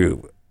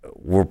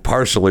we're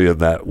partially in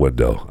that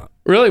window.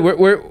 Really?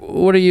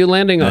 What are you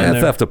landing on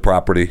there? Theft of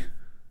property.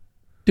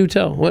 Do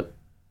tell. What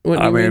do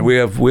I you mean, we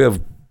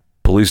have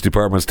police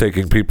departments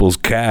taking people's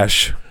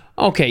cash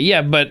Okay,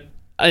 yeah, but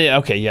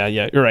okay, yeah,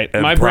 you're right.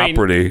 and My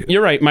property. brain.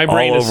 You're right. My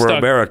brain all is over stuck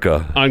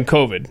America. on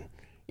COVID.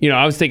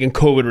 I was thinking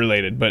COVID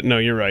related, but no,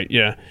 you're right.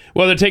 Yeah.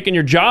 Well, they're taking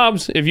your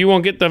jobs if you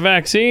won't get the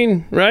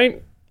vaccine,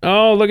 right?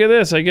 Oh, look at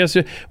this. I guess.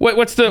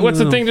 What's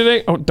the thing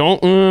today? Oh,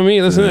 don't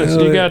me. Listen to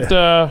this. You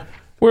got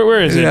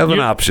where is it? You have an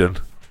option.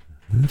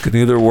 You can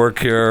either work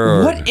here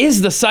or... What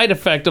is the side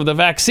effect of the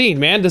vaccine,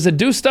 man? Does it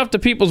do stuff to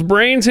people's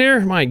brains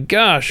here? My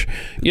gosh.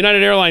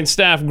 United Airlines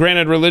staff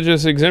granted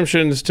religious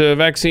exemptions to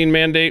vaccine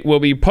mandate will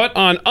be put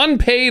on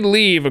unpaid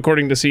leave,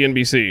 according to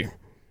CNBC.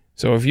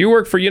 So if you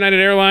work for United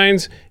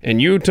Airlines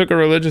and you took a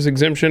religious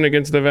exemption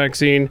against the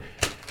vaccine,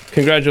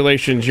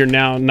 congratulations, you're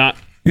now not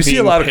You see a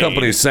being lot paid. of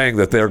companies saying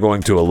that they're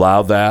going to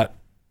allow that,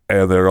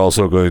 and they're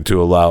also going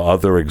to allow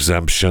other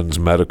exemptions,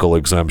 medical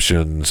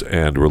exemptions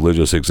and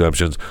religious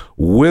exemptions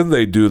when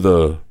they do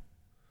the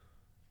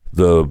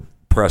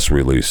press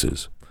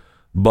releases.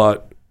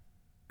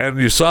 And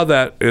you saw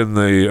that in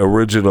the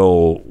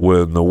original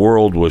when the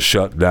world was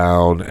shut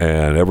down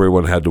and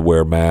everyone had to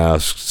wear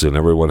masks and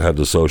everyone had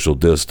to social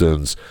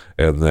distance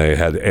and they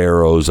had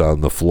arrows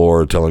on the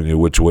floor telling you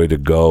which way to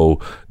go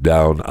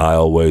down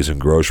aisleways in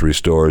grocery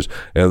stores.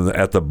 And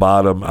at the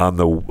bottom on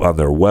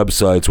their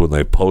websites when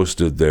they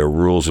posted their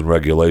rules and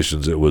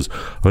regulations, it was,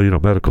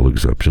 medical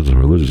exemptions and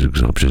religious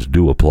exemptions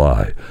do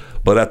apply.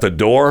 But at the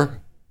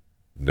door,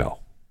 no.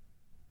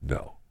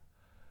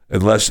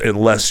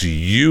 Unless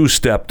you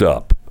stepped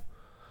up.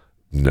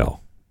 No.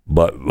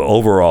 But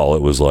overall,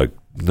 it was like,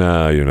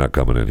 nah, you're not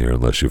coming in here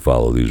unless you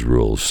follow these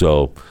rules.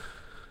 So,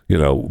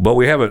 but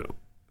we haven't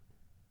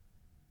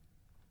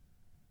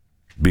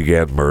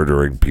began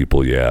murdering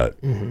people yet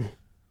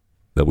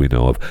that we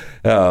know of.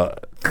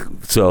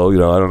 So,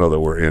 I don't know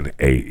that we're in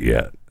 8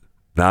 yet.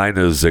 9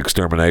 is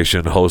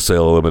extermination,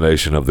 wholesale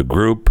elimination of the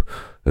group.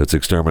 It's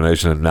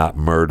extermination and not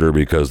murder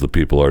because the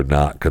people are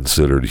not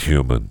considered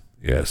human.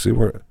 Yeah, see,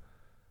 we're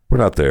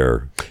not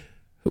there.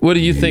 What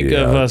do you think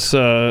of us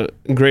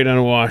great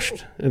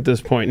unwashed at this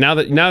point? Now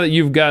that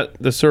you've got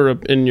the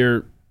syrup in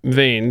your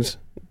veins,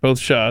 both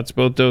shots,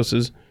 both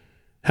doses,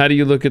 how do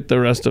you look at the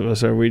rest of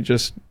us? Are we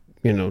just,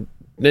 and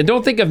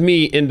don't think of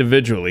me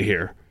individually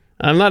here.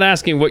 I'm not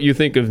asking what you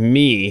think of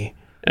me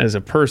as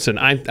a person.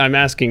 I'm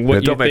asking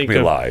what you think of... Don't make me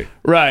lie.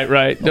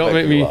 Right. Don't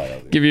make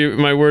me give you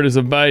my word as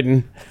a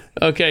Biden.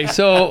 Okay,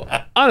 so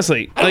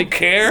honestly, I don't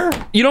care.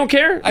 You don't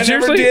care? I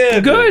Seriously?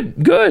 never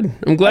did. Good.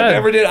 I'm glad. I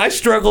never did. I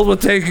struggled with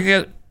taking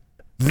it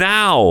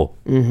now.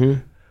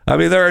 Mm-hmm. I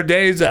mean, there are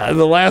days.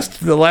 The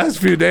last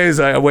few days,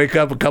 I wake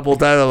up a couple of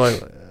times. I'm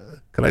like,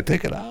 can I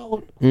take it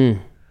out?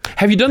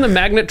 Have you done the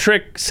magnet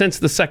trick since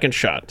the second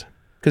shot?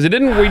 Because it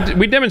didn't.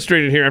 We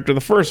demonstrated here after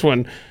the first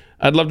one.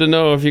 I'd love to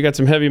know if you got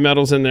some heavy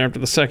metals in there after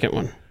the second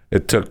one.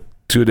 It took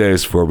 2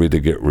 days for me to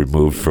get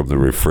removed from the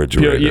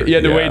refrigerator. You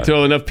had to wait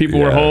till enough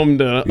people were home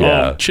to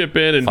all chip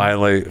in. And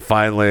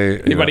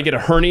finally. Anybody get a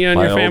hernia in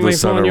your family? My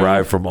oldest son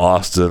arrived from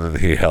Austin, and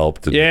he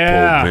helped and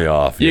pulled me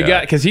off.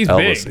 Because he's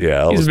big. He's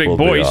a big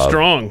boy. He's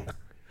strong.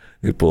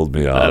 He pulled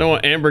me off. I don't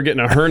want Amber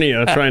getting a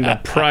hernia trying to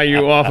pry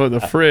you off of the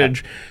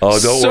fridge. Oh,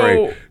 don't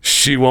worry.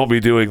 She won't be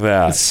doing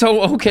that.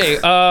 So, okay.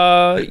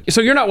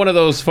 So you're not one of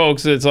those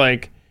folks that's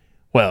like,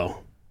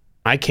 well,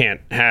 I can't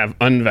have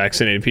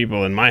unvaccinated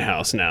people in my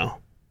house now.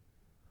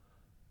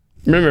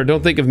 Remember,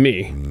 don't think of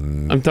me.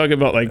 I'm talking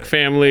about like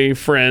family,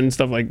 friends,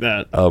 stuff like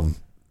that.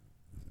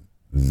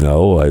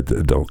 No, I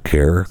don't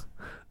care.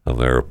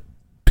 There are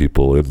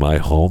people in my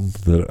home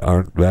that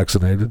aren't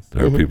vaccinated.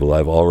 There are people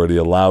I've already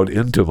allowed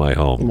into my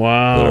home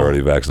that are already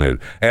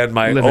vaccinated. And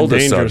my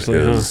oldest son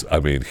is,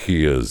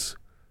 he is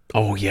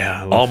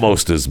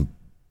almost as,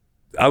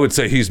 I would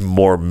say he's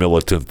more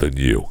militant than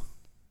you.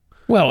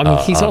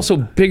 Well, he's also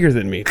bigger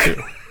than me, too.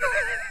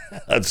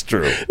 That's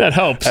true. That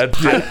helps.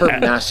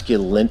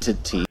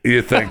 Hypermasculinity.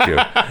 Thank you.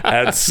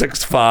 At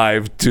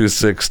 6'5",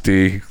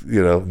 260,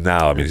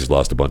 now, I mean, he's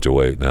lost a bunch of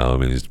weight now. I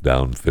mean, he's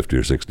down 50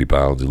 or 60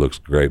 pounds. He looks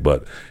great,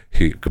 but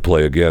he could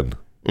play again.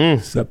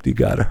 Except he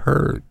got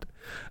hurt.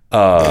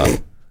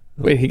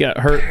 Wait, he got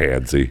hurt?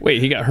 Pansy.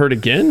 Wait, he got hurt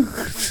again?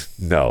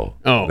 No.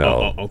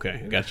 Oh,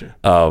 okay. Gotcha.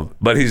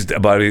 But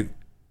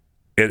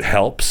it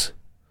helps.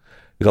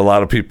 A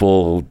lot of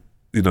people,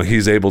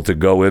 he's able to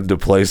go into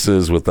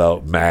places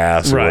without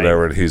masks or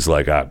whatever, and he's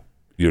like,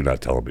 you're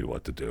not telling me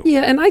what to do.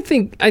 Yeah, and I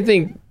think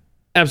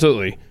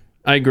absolutely,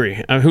 I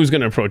agree. Who's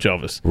going to approach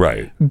Elvis?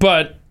 Right.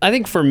 But I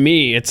think for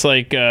me, it's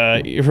like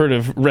you've heard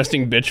of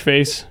resting bitch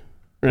face.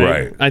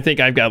 Right. I think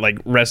I've got like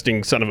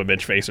resting son of a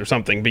bitch face or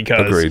something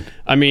because Agreed.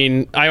 I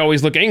mean, I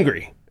always look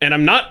angry, and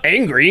I'm not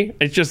angry.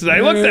 It's just that I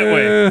look that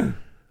way.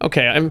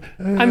 Okay,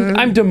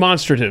 I'm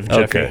demonstrative,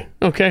 Jeffy.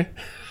 Okay.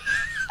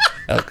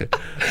 Okay.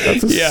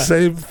 That's the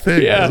same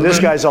thing. Yeah. This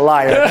guy's a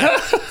liar.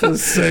 The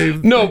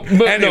same. No,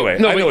 but anyway,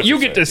 but you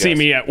get to see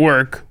me at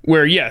work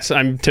where yes,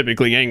 I'm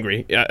typically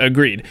angry.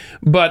 Agreed.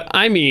 But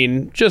I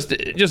mean, just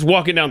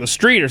walking down the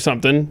street or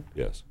something.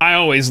 Yes. I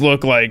always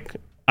look like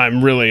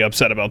I'm really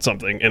upset about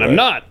something, and I'm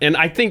not. And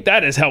I think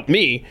that has helped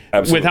me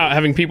without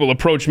having people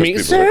approach me.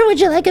 Sir, would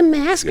you like a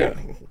mask? Yeah.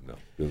 No,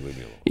 leave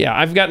me alone. Yeah,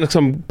 I've gotten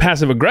some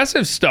passive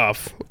aggressive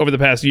stuff over the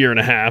past year and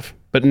a half,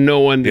 but no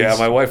one. Yeah,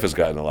 my wife has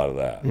gotten a lot of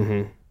that.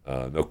 Mm-hmm.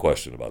 No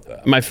question about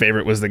that. My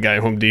favorite was the guy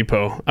at Home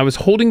Depot. I was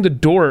holding the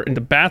door in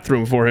the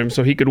bathroom for him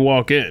so he could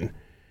walk in,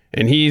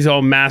 and he's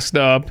all masked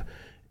up,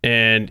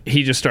 and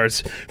he just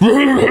starts. I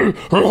mean,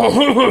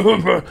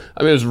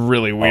 it was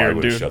really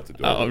weird, dude. Shut the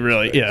door. Oh,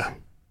 really? Yeah.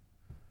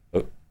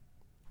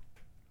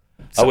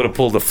 I would have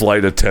pulled a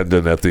flight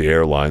attendant at the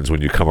airlines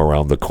when you come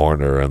around the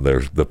corner and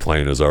the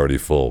plane is already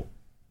full.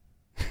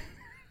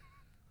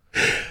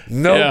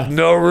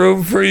 No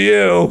room for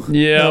you.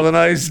 Yeah. Have a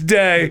nice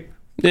day.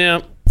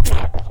 Yeah.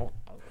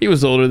 He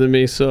was older than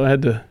me, so I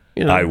had to.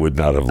 I would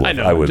not have.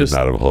 I would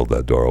not have held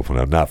that door open.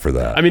 Not for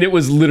that. I mean, it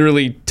was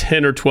literally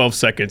 10 or 12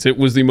 seconds. It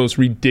was the most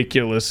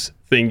ridiculous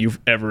thing you've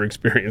ever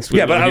experienced.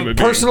 With but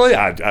personally,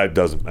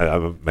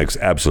 it makes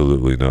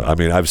absolutely no. I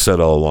mean, I've said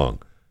all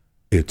along,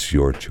 it's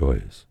your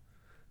choice.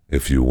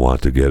 If you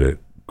want to get it,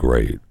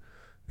 great.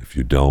 If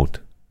you don't.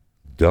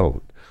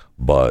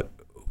 But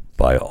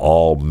by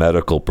all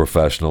medical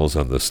professionals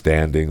and the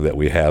standing that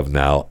we have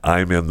now,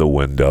 I'm in the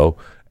window,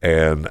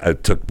 and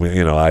it took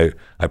me.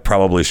 I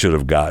probably should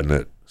have gotten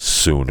it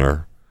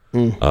sooner.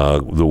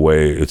 The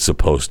way it's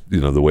supposed,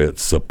 the way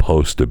it's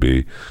supposed to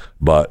be.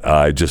 But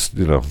I just,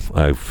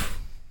 I've.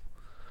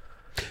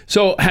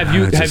 So have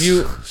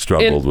you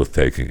struggled with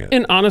taking it?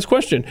 An honest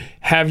question: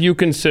 have you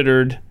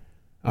considered?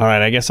 All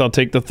right, I guess I'll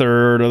take the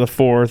third or the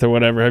fourth or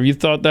whatever. Have you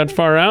thought that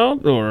far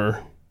out,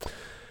 or?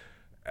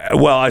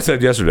 Well, I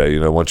said yesterday,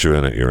 once you're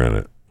in it, you're in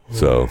it.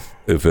 So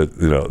if it,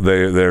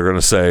 they're going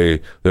to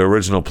say their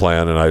original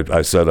plan, and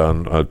I said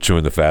on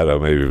Chewing the Fat, I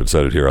maybe even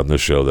said it here on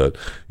this show that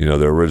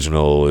the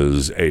original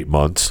is 8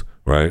 months,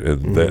 right?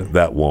 And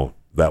that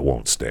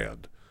won't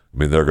stand. I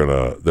mean, they're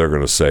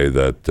gonna say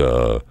that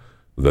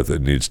that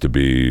it needs to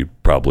be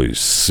probably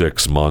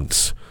 6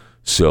 months.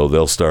 So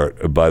they'll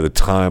start by the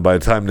time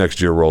next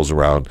year rolls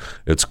around,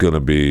 it's going to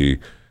be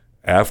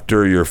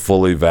after you're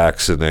fully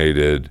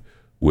vaccinated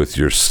with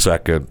your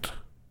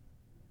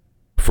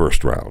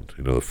first round.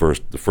 The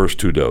first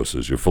 2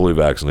 doses, you're fully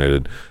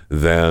vaccinated.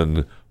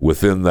 Then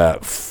within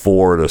that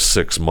 4 to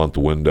 6 month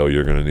window,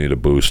 you're going to need a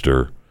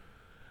booster,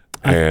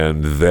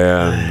 and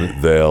then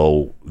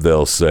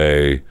they'll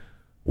say,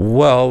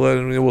 well,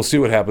 then we'll see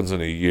what happens in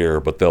a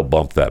year, but they'll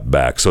bump that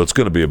back. So it's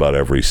going to be about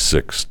every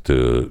 6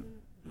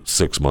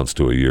 months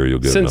to a year you'll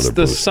get another booster. Since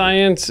the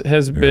science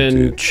has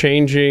been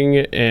changing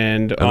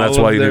and that's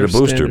why you need a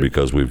booster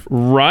because we've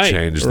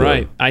changed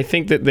Right. I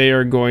think that they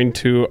are going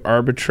to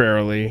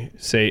arbitrarily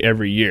say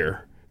every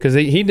year because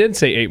he did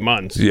say 8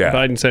 months. Yeah.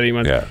 Biden said 8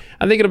 months. Yeah.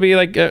 I think it'll be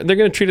like they're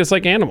going to treat us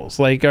like animals.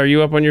 Like, are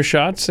you up on your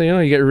shots?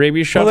 You get a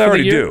rabies shot they for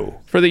already the year? do.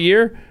 For the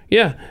year?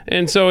 Yeah.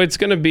 And so it's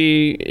going to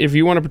be, if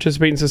you want to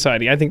participate in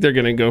society, I think they're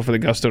going to go for the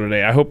gusto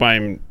today. I hope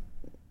I'm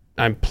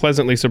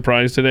pleasantly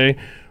surprised today.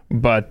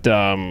 But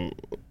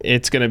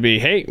it's going to be,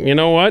 hey, you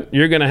know what?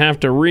 You're going to have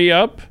to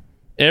re-up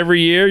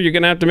every year. You're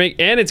going to have to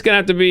and it's going to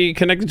have to be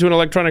connected to an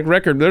electronic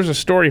record. There's a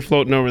story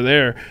floating over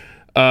there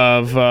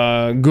of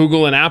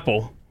Google and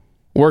Apple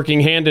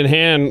working hand in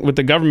hand with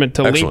the government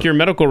to link your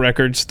medical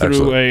records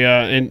through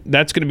and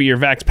that's going to be your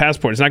Vax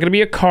passport. It's not going to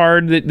be a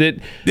card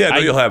that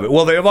you'll have it.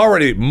 Well, they have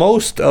already,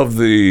 most of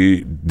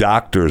the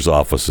doctors'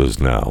 offices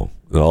now,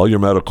 all your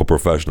medical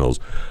professionals,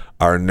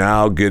 are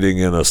now getting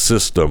in a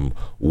system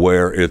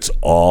where it's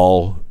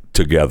all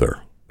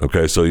together.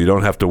 Okay, so you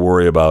don't have to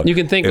worry about. You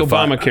can thank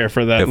Obamacare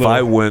for that. If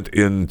I went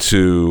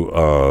into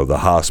the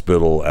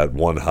hospital at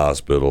one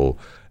hospital,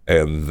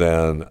 and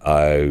then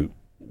I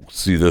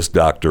see this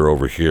doctor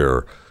over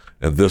here,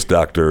 and this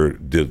doctor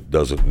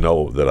doesn't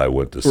know that I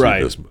went to see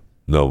this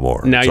no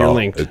more. Now you're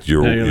linked.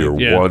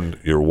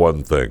 You're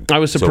one thing. I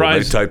was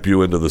surprised. So when they type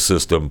you into the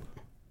system,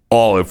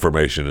 all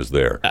information is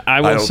there.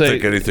 I will don't say-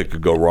 think anything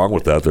could go wrong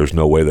with that. There's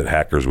no way that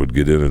hackers would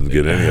get in and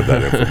get any of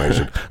that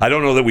information. I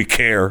don't know that we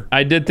care.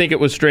 I did think it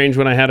was strange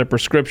when I had a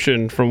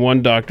prescription from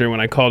one doctor. When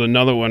I called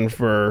another one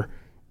for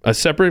a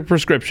separate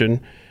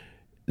prescription,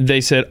 they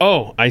said,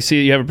 "Oh, I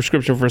see you have a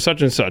prescription for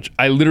such and such."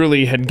 I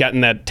literally had gotten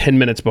that 10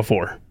 minutes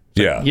before.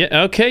 Yeah.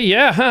 Yeah. Okay.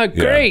 Yeah. Huh,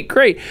 great.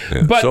 Great.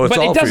 Yeah. But So it's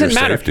all it for doesn't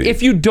your matter safety.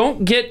 if you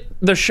don't get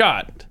the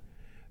shot.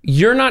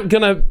 You're not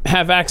going to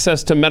have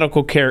access to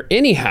medical care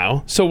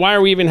anyhow. So why are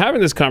we even having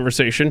this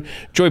conversation?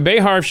 Joy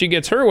Behar, if she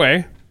gets her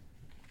way,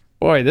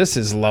 boy, this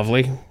is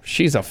lovely.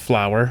 She's a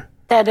flower.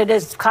 That it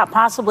is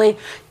possibly,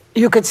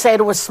 you could say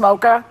to a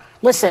smoker,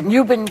 listen,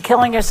 you've been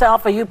killing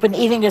yourself or you've been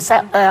eating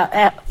yourself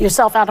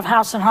out of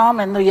house and home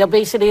and the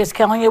obesity is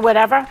killing you,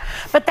 whatever.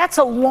 But that's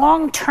a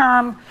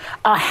long-term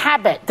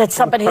habit that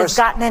somebody has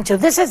gotten into.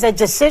 This is a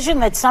decision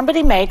that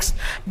somebody makes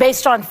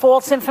based on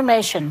false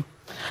information.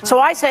 So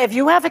I say, if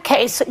you have a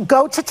case,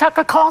 go to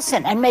Tucker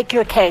Carlson and make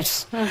your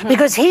case.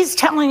 Because he's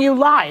telling you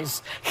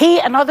lies. He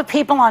and other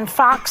people on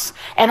Fox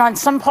and on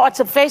some parts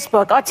of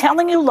Facebook are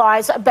telling you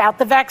lies about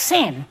the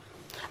vaccine.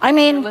 I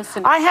mean,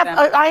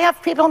 I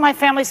have people in my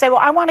family say, well,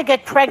 I want to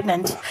get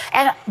pregnant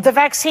and the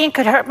vaccine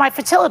could hurt my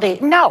fertility.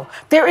 No,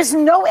 there is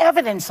no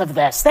evidence of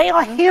this. They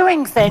are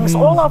hearing things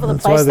all over the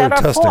place that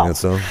are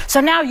false. So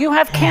now you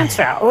have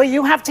cancer or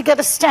you have to get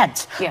a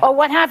stent or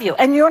what have you,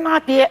 and you're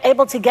not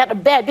able to get a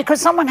bed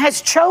because someone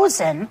has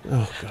chosen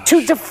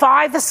to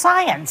defy the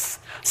science.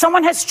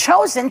 Someone has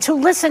chosen to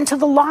listen to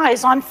the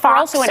lies on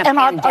Fox also in a and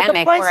on other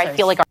pandemic places. where I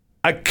feel like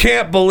I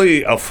can't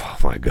believe. Oh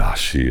my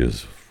gosh, she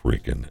is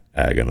freaking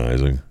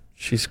agonizing.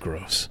 She's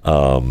gross.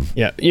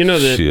 Yeah, you know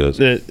that. she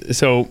is.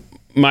 So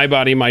my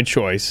body, my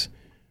choice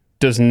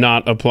does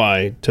not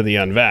apply to the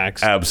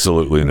unvaxxed.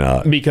 Absolutely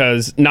not.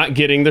 Because not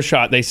getting the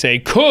shot, they say,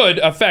 could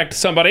affect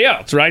somebody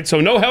else, right? So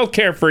no health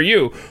care for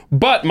you,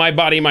 but my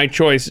body, my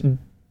choice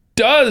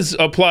does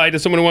apply to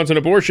someone who wants an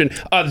abortion.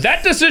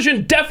 That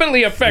decision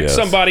definitely affects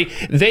somebody.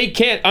 They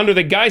can't, under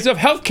the guise of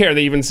health care,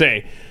 they even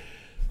say,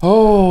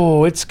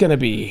 oh, it's going to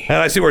be. And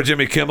I see where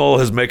Jimmy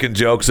Kimmel is making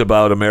jokes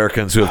about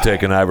Americans who have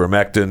taken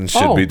ivermectin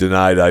should be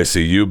denied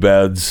ICU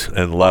beds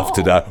and left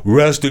to die.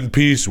 Rest in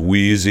peace,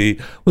 Wheezy.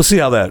 We'll see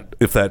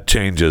if that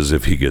changes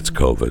if he gets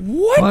COVID.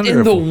 What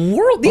in the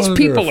world? These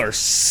people are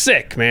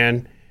sick,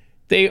 man.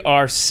 They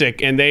are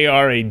sick, and they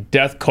are a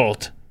death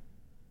cult.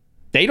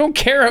 They don't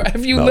care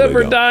if you live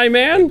or die,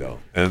 man. They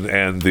don't.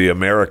 And the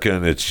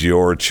American, it's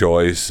your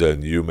choice,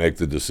 and you make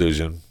the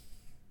decision.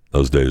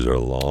 Those days are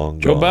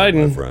long Joe gone,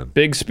 Biden, my friend.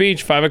 big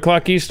speech, 5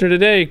 o'clock Eastern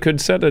today, could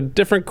set a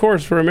different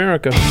course for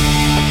America.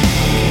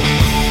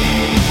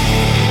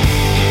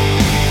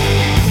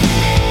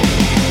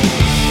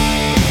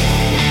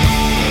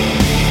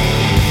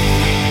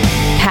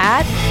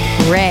 Pat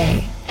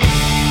Gray.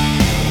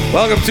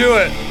 Welcome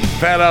to it.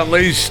 Pat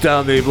Unleashed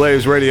on the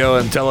Blaze Radio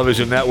and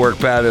Television Network.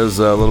 Pat is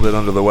a little bit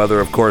under the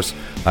weather, of course.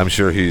 I'm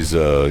sure he's,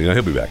 he'll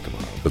be back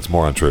tomorrow. It's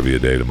more on Trivia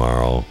Day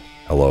tomorrow.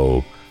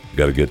 Hello.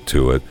 Got to get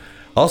to it.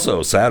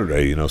 Also,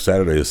 Saturday,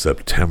 Saturday is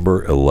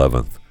September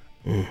 11th.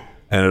 And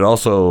it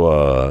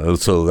also,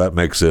 so that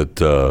makes it,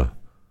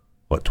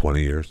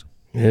 20 years?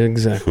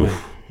 Exactly.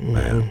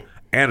 Man.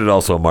 And it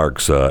also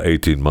marks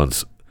 18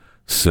 months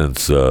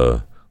since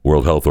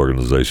World Health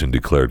Organization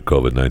declared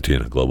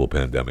COVID-19 a global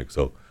pandemic.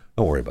 So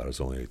don't worry about it.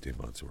 It's only 18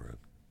 months we're in.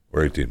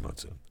 We're 18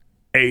 months in.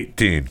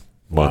 18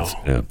 months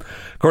in.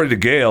 According to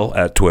Gail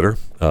at Twitter,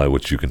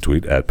 which you can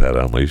tweet at Pat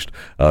Unleashed,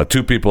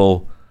 2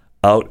 people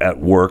out at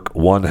work,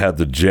 one had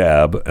the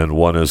jab and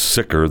one is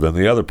sicker than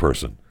the other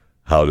person.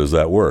 How does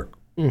that work?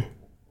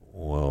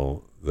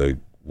 Well,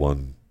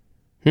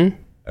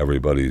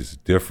 everybody's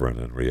different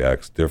and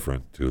reacts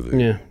different to the...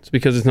 Yeah, it's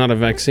because it's not a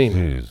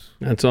vaccine.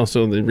 That's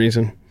also the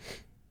reason.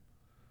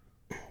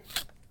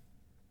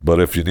 But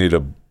if you need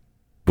a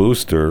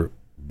booster,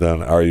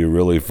 then are you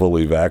really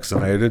fully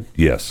vaccinated?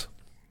 Yes.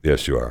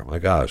 Yes, you are. My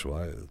gosh,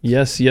 why?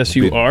 Yes,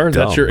 you are?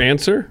 Dumb. That's your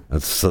answer?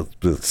 It's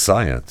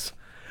science.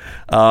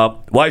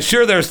 Why,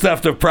 sure, there's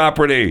theft of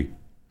property,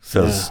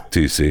 says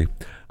TC.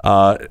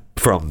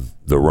 From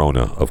the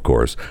Rona, of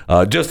course.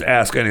 Just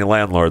ask any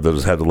landlord that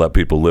has had to let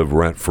people live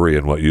rent-free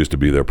in what used to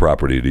be their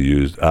property to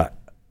use.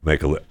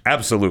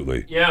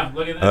 Absolutely. Yeah,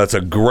 look at that. That's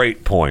a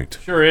great point.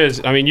 Sure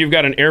is. I mean, you've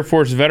got an Air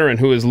Force veteran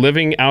who is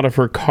living out of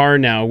her car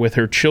now with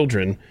her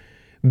children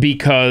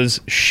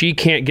because she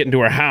can't get into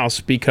her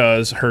house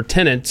because her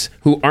tenants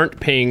who aren't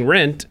paying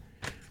rent,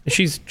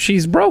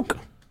 she's broke.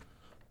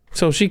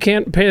 So she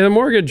can't pay the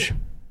mortgage.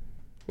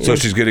 So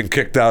she's getting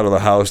kicked out of the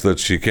house that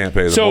she can't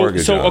pay the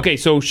mortgage on. Okay,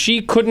 so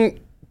she couldn't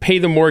pay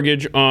the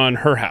mortgage on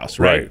her house,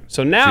 right?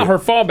 So now her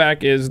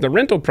fallback is the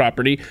rental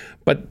property,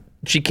 but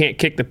she can't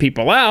kick the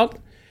people out.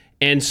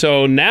 And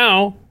so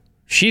now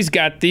she's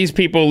got these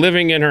people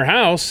living in her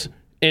house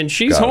and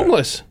she's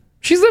homeless.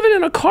 She's living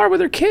in a car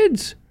with her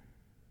kids.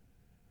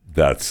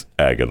 That's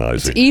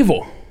agonizing. It's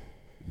evil.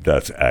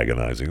 That's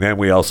agonizing. Then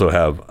we also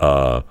have,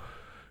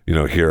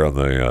 here on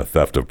the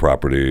theft of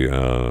property.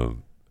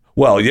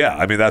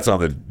 That's on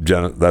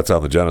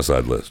the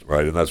genocide list,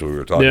 right? And that's what we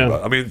were talking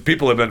about. I mean,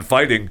 people have been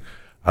fighting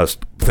I was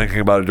thinking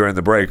about it during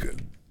the break.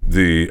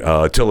 The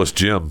Tillis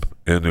Gym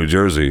in New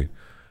Jersey,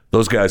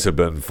 those guys have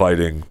been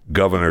fighting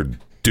Governor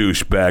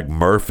douchebag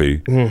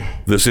Murphy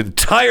this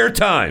entire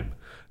time.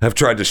 Have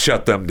tried to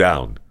shut them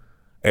down,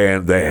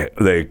 and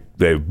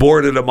they've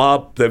boarded them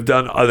up.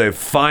 They've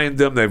fined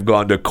them. They've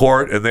gone to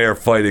court, and they are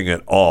fighting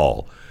it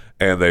all.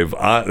 And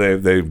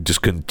they've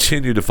just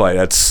continued to fight.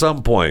 At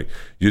some point,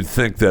 you'd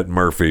think that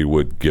Murphy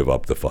would give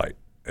up the fight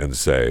and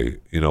say,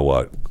 you know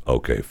what,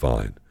 okay,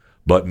 fine.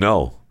 But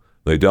no,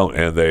 they don't.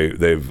 And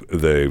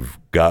they've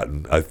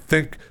gotten. I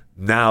think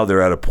now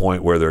they're at a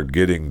point where they're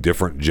getting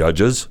different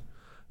judges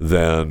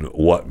than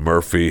what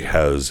Murphy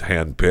has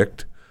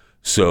handpicked.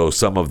 So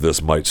some of this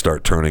might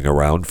start turning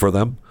around for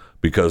them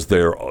because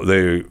they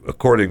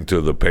according to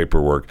the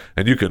paperwork,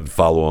 and you can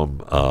follow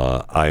them.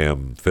 I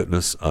Am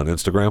Fitness on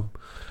Instagram.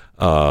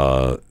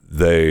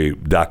 They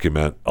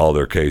document all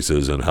their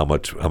cases and how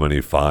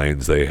many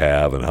fines they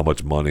have and how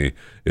much money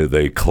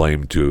they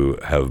claim to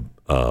have.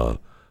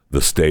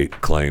 The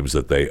state claims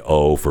that they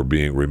owe for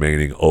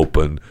remaining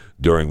open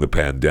during the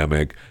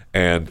pandemic.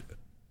 And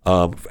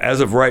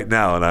as of right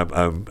now,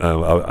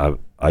 and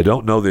I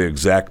don't know the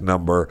exact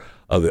number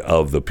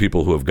of the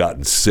people who have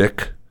gotten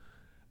sick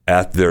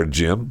at their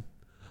gym,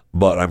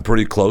 but I'm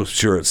pretty close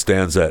sure it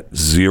stands at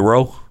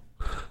 0.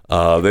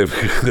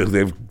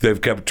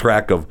 They've kept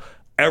track of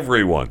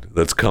everyone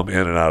that's come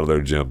in and out of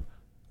their gym.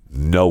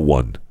 No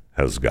one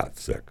has got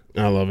sick.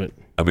 I love it.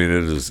 I mean,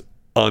 it is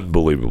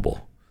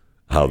unbelievable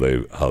how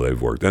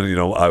they've worked.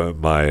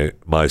 And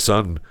my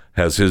son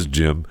has his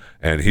gym,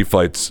 and he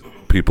fights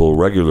people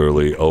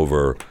regularly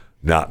over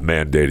not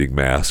mandating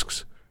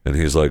masks. And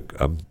he's like,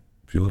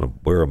 if you want to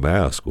wear a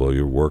mask while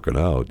you're working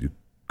out, you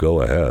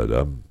go ahead.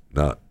 I'm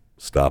not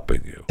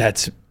stopping you.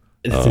 It's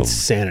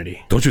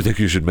insanity. Don't you think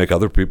you should make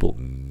other people?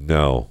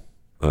 No,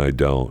 I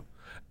don't.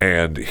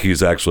 And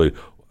he's actually,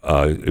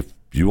 if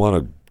you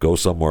want to go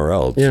somewhere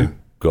else, you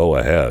go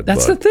ahead.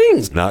 That's the thing.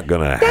 It's not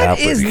going to happen here. That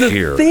is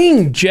the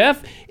thing,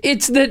 Jeff.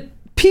 It's that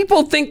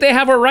people think they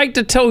have a right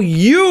to tell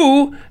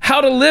you how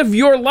to live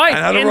your life.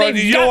 And how to run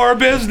your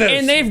business.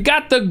 And they've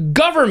got the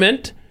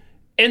government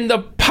and the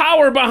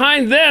power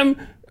behind them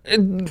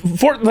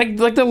for like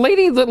the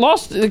lady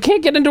that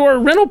can't get into her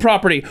rental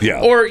property.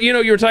 Yeah. Or, you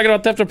were talking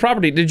about theft of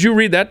property. Did you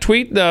read that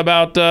tweet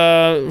about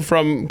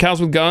from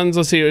Cows with Guns?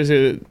 Let's see,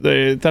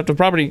 the theft of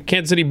property.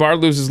 Kansas City bar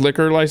loses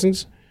liquor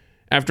license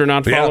after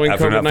not following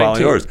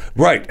COVID-19.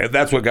 Right, and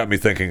that's what got me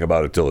thinking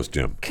about Tillis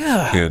Gym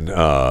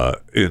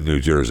in New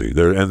Jersey.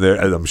 And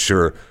I'm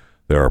sure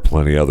there are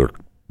plenty other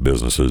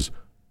businesses.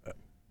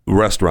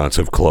 Restaurants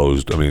have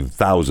closed. I mean,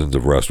 thousands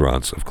of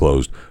restaurants have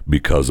closed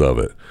because of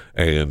it.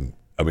 And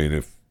I mean,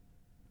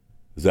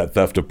 is that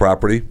theft of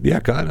property? Yeah,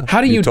 kind of.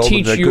 How do you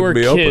teach your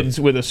kids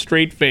with a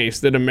straight face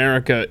that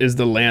America is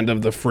the land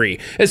of the free?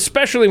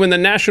 Especially when the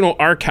National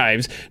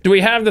Archives, do we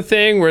have the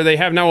thing where they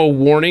have now a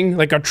warning,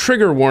 like a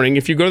trigger warning?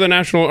 If you go to the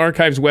National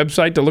Archives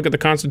website to look at the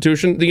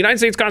Constitution, the United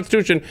States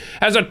Constitution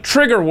has a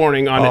trigger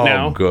warning on it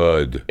now. Oh,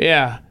 good.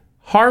 Yeah.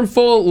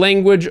 Harmful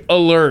language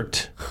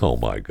alert. Oh,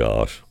 my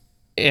gosh.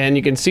 And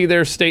you can see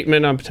their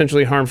statement on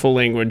potentially harmful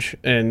language.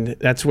 And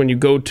that's when you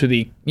go to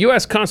the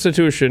U.S.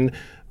 Constitution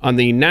on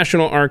the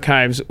National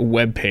Archives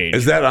webpage.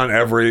 Is that on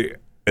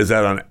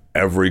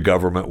every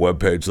government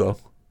webpage, though?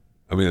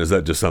 I mean, is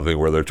that just something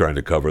where they're trying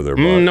to cover their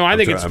butt? No, I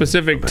think it's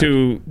specific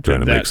to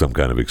trying to make some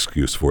kind of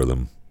excuse for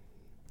them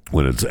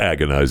when it's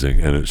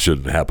agonizing and it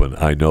shouldn't happen.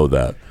 I know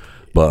that.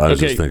 But I was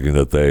just thinking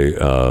that they,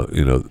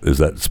 is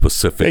that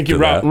specific? Thank you, to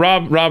Rob.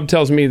 That? Rob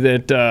tells me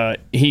that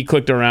he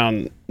clicked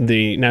around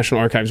the National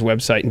Archives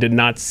website and did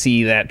not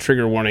see that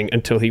trigger warning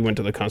until he went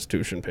to the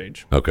Constitution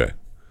page. Okay.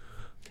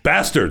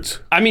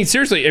 Bastards. I mean,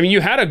 seriously. I mean,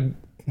 you had a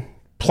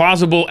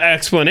plausible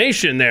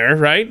explanation there,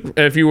 right?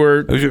 If you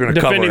were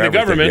defending the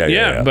government.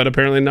 Yeah, but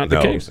apparently not the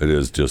case. It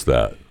is just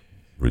that.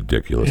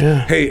 Ridiculous.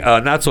 Yeah. Hey,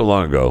 not so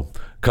long ago,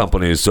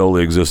 companies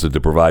solely existed to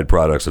provide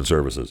products and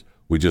services.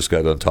 We just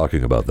got done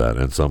talking about that,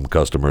 and some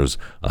customers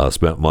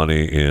spent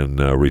money in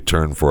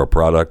return for a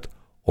product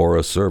or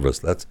a service.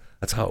 That's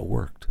how it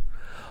worked.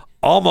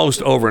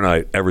 Almost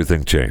overnight,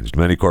 everything changed.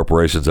 Many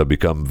corporations have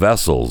become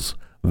vessels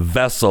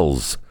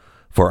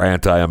for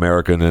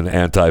anti-American and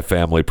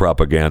anti-family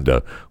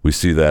propaganda. We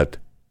see that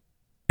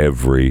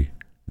every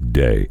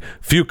day.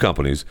 Few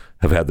companies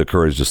have had the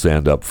courage to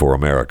stand up for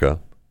America,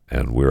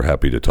 and we're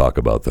happy to talk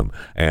about them.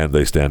 And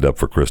they stand up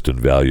for Christian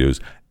values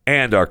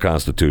and our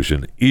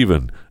Constitution,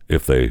 even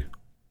if they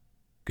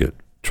get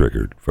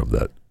triggered from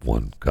that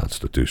one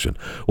Constitution.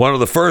 One of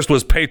the first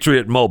was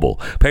Patriot Mobile.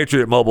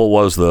 Patriot Mobile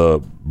was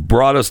the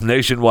broadest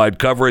nationwide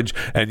coverage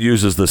and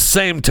uses the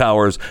same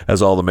towers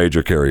as all the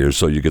major carriers,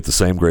 so you get the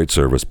same great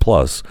service.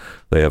 Plus,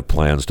 they have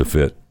plans to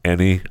fit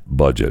any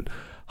budget.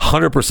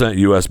 100%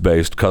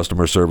 U.S.-based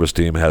customer service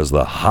team has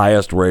the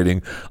highest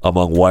rating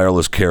among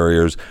wireless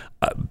carriers.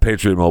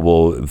 Patriot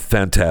Mobile,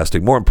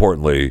 fantastic. More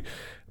importantly,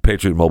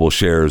 Patriot Mobile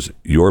shares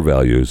your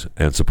values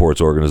and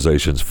supports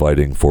organizations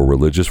fighting for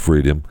religious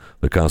freedom,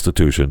 the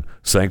Constitution,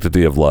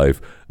 sanctity of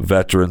life,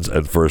 veterans,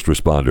 and first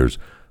responders.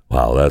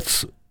 Wow,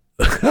 that's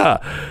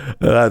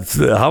That's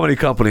how many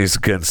companies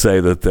can say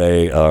that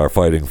they are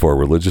fighting for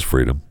religious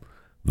freedom,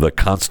 the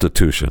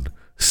Constitution,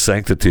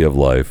 sanctity of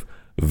life,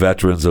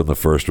 veterans, and the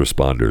first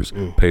responders.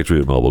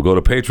 Patriot Mobile. Go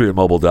to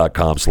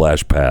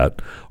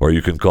patriotmobile.com/Pat, or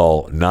you can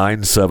call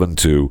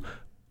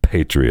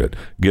 972-PATRIOT.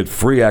 Get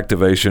free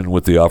activation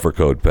with the offer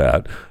code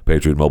PAT.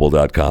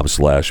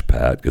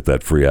 patriotmobile.com/Pat. Get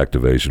that free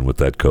activation with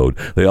that code.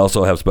 They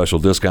also have special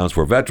discounts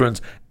for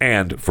veterans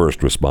and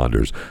first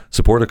responders.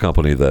 Support a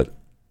company that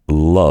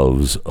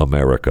loves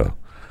America,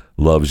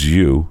 loves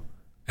you,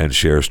 and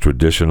shares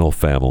traditional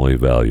family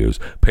values.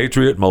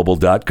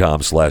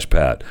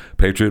 patriotmobile.com/Pat.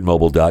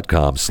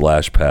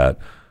 patriotmobile.com/Pat.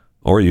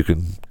 Or you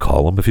can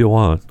call them if you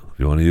want. If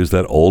you want to use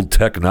that old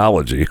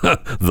technology,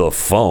 the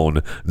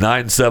phone,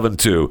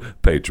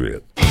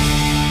 972-PATRIOT.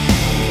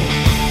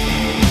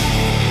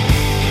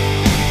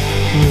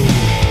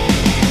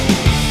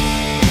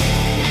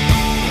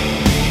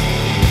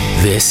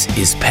 This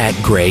is Pat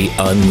Gray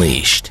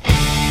Unleashed.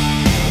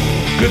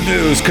 Good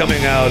news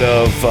coming out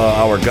of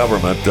our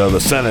government. The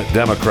Senate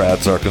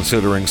Democrats are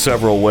considering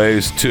several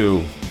ways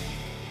to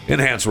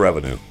enhance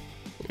revenue.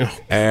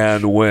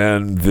 And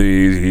when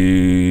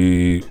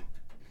the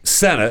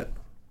Senate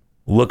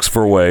looks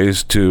for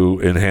ways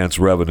to enhance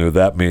revenue,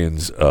 that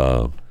means,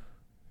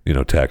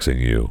 taxing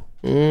you.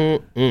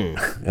 And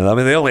I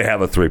mean, they only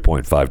have a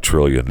 $3.5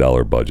 trillion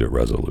budget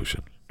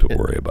resolution to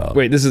worry about.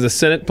 Wait, this is the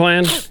Senate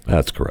plan?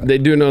 That's correct. They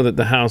do know that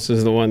the House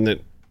is the one that,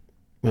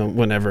 well,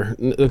 whatever.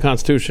 The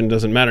Constitution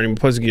doesn't matter anymore.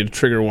 Plus, you get a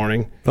trigger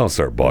warning. Don't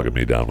start bogging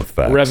me down with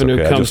facts. Revenue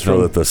okay? comes I just know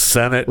from- that the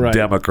Senate Right.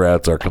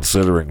 Democrats are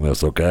considering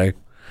this, okay?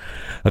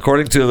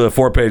 According to the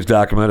 4-page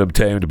document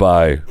obtained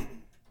by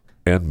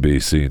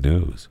NBC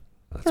News.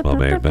 That's my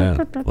main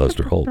man,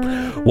 Lester Holt.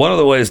 One of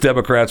the ways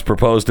Democrats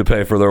propose to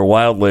pay for their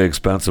wildly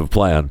expensive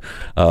plan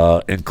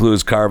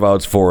includes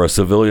carve-outs for a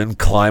civilian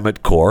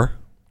climate corps.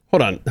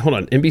 Hold on.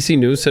 NBC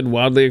News said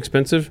wildly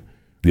expensive?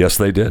 Yes,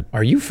 they did.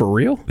 Are you for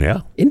real? Yeah.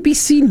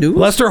 NBC News?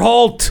 Lester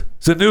Holt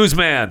is a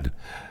newsman.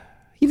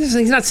 He's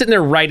not sitting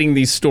there writing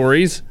these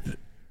stories.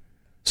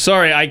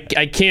 Sorry, I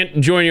can't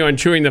join you on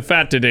Chewing the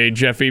Fat today,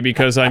 Jeffy,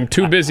 because I'm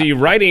too busy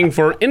writing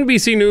for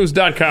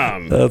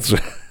NBCnews.com. That's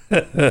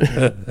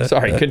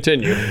Sorry,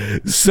 continue.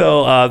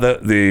 So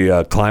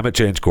the Climate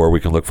Change Corps, we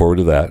can look forward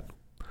to that.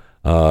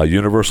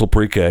 Universal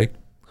Pre-K.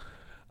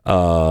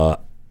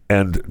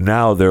 And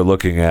now they're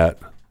looking at...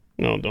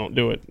 No, don't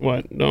do it.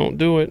 What? Don't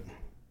do it.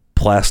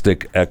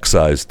 Plastic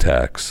excise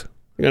tax.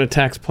 You're going to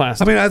tax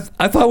plastic. I mean,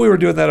 I thought we were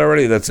doing that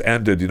already. That's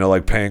ended,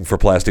 like paying for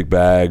plastic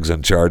bags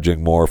and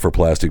charging more for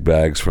plastic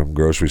bags from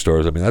grocery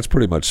stores. I mean, that's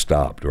pretty much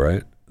stopped,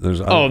 right?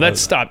 That's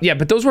stopped. Yeah,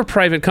 but those were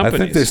private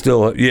companies. I think they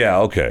still... Yeah,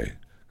 okay.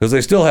 Because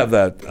they still have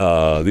that, the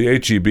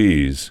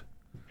HEBs,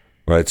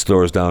 right?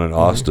 Stores down in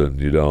Austin,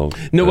 you don't...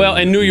 No, well,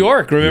 in New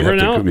York, remember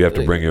now? You have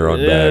to bring your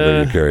own bag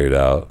or you carry it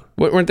out.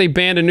 Weren't they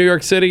banned in New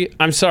York City?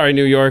 I'm sorry,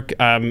 New York.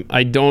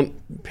 I don't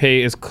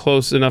pay as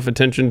close enough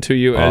attention to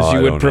you as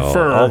you would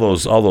prefer.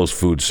 All those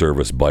food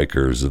service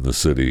bikers in the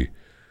city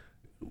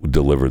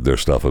delivered their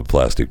stuff in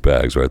plastic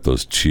bags, right? The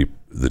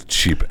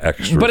cheap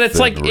extra. But it's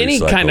like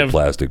any kind of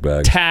plastic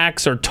bags.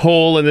 Tax or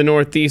toll in the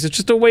Northeast. It's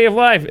just a way of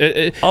life.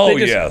 Yes.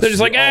 They're just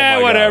like,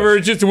 whatever. Gosh.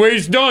 It's just the way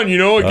it's done.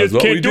 I guess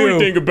can't do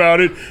anything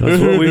about it.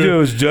 That's what we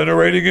do is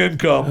generating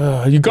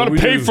income. You got to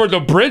pay for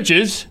the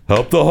bridges.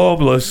 Help the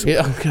homeless.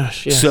 Yeah, oh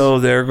gosh. Yes. So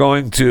they're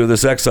going to,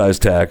 this excise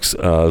tax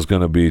is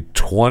going to be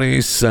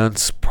 20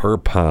 cents per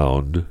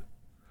pound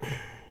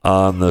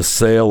on the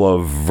sale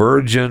of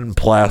virgin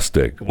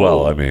plastic. Whoa,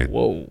 well, I mean.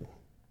 Whoa.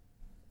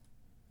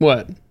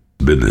 What?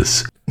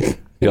 Business.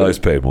 You always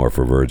pay more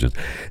for virgin.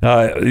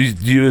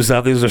 These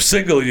are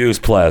single-use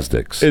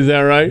plastics. Is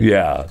that right?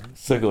 Yeah,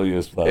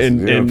 single-use plastics.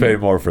 You're going to pay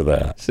more for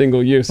that.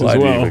 Single use as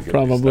well,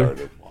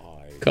 probably.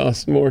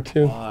 Costs more,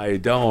 too. Why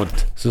don't?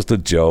 It's just a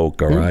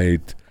joke, all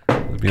right?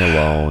 Leave me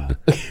alone.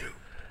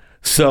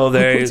 So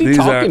these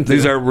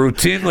are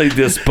routinely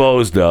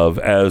disposed of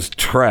as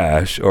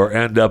trash or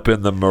end up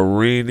in the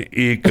marine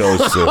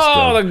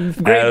ecosystem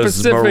the Great as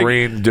Pacific,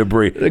 marine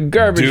debris. The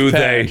garbage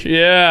patch.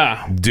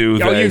 Yeah. Do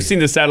they? You've seen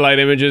the satellite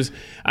images.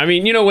 I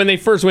mean, when they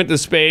first went to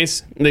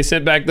space, they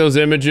sent back those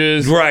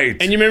images. Right.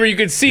 And you remember you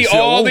could see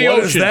all the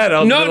oceans. What is that?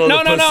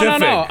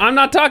 No. I'm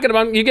not talking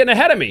about, you're getting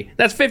ahead of me.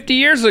 That's 50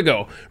 years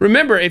ago.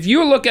 Remember, if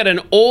you look at an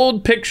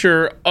old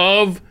picture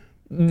of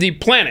the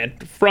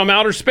planet from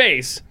outer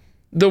space,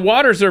 the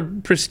waters are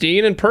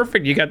pristine and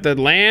perfect. You got the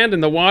land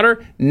and the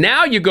water.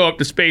 Now you go up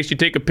to space, you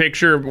take a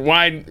picture,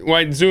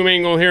 wide zoom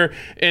angle here,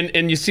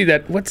 and you see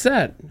that. What's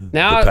that?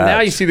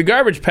 Now you see the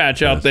garbage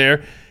patch out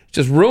there.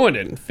 Just ruined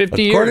it in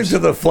 50 years. According to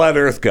the Flat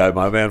Earth guy,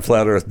 my man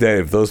Flat Earth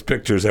Dave, those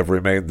pictures have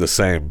remained the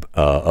same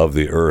of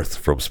the Earth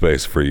from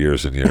space for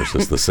years and years.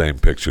 It's the same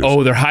pictures.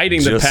 Oh, they're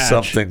hiding the patch. Just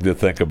something to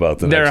think about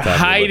the next time. They're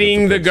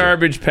hiding the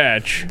garbage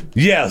patch.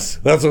 Yes,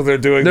 that's what they're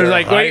doing. They're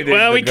like, wait,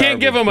 we can't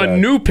give them a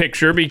new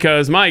picture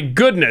because, my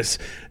goodness,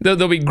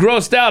 they'll be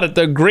grossed out at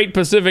the Great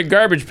Pacific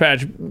Garbage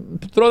Patch.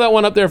 Throw that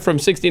one up there from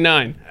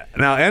 69.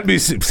 Now,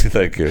 NBC,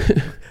 thank you.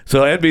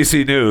 So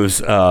NBC News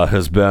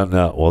has been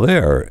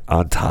they're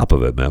on top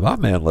of it, man. My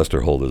man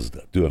Lester Holt is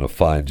doing a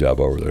fine job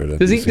over there. At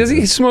Does NBC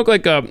he smoke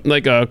like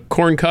a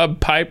corn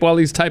cob pipe while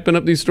he's typing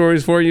up these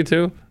stories for you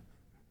too?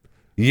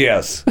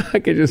 Yes,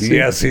 I could just see.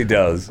 Yes, he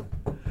does.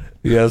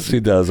 Yes, he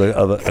does.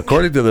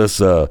 According to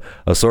this, a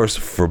source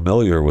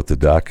familiar with the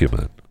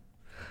document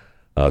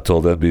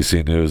told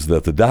NBC News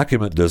that the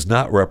document does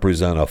not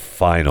represent a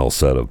final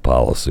set of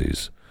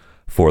policies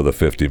for the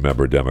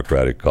 50-member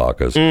Democratic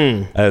caucus.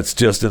 It's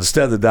just,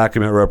 instead, the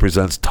document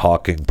represents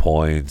talking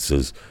points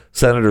as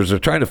senators are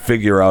trying to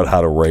figure out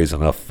how to raise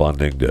enough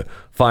funding to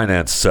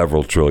finance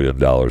several $1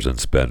 trillion in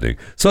spending.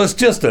 So it's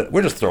just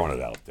we're just throwing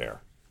it out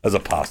there as a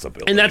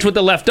possibility. And that's what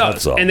the left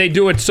does. And they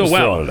do it so just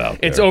well.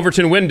 It's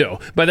Overton window.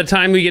 By the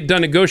time we get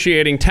done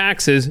negotiating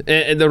taxes,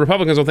 the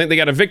Republicans will think they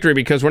got a victory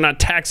because we're not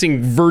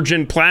taxing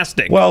virgin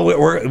plastic. Well,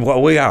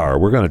 we are.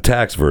 We're going to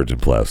tax virgin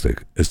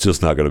plastic. It's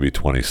just not going to be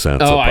 20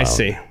 cents a pound. I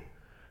see.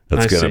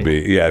 That's going to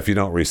be, if you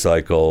don't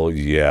recycle,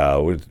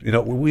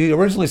 we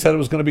originally said it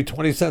was going to be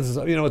 20 cents. It's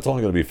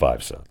only going to be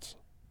 5 cents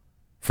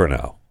for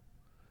now.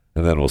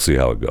 And then we'll see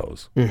how it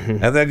goes.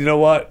 Mm-hmm. And then, you know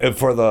what?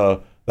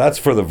 That's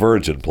for the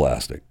virgin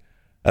plastic.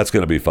 That's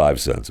going to be 5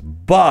 cents.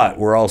 But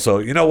we're also,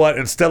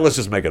 instead, let's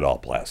just make it all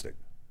plastic.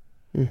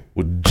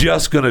 We're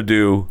just going to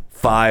do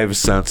 5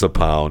 cents a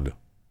pound,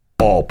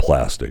 all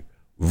plastic.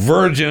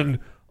 Virgin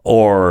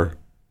or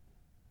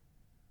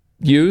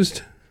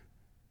used?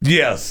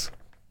 Yes.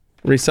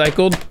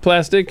 Recycled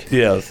plastic?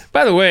 Yes.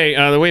 By the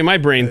way my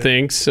brain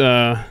thinks,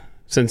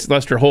 since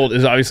Lester Holt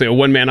is obviously a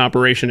one-man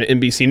operation at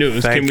NBC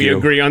News, can we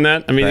agree on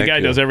that? I mean, the guy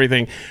does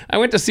everything. I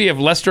went to see if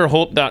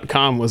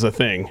LesterHolt.com was a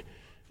thing.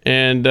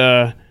 And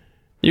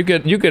you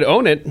could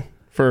own it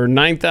for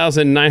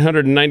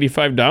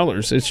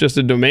 $9,995. It's just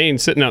a domain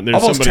sitting out there.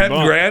 Almost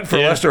 $10,000 for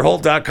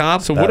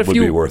LesterHolt.com? So that what if would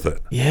be worth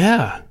it.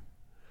 Yeah.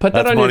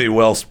 That's money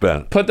well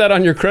spent. Put that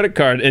on your credit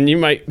card, and you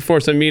might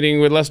force a meeting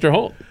with Lester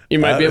Holt. You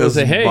might be able to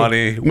say, hey,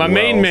 my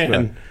main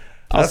man,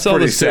 I'll sell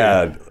this to you.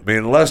 That's pretty sad. I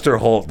mean, Lester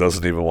Holt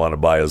doesn't even want to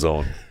buy his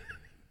own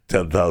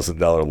 $10,000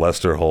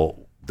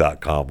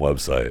 LesterHolt.com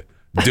website.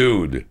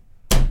 Dude,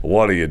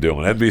 what are you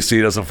doing?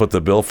 NBC doesn't foot the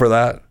bill for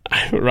that?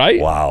 Right?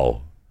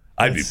 Wow.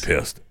 I'd be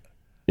pissed.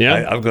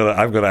 Yeah. I'm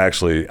gonna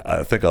actually,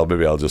 I think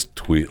I'll just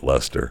tweet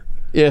Lester.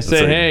 Yeah,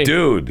 say, hey,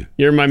 dude,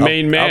 you're my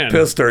main man. How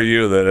pissed are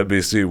you that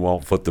NBC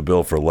won't foot the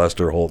bill for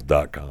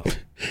LesterHolt.com?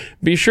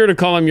 Be sure to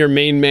call him your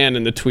main man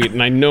in the tweet,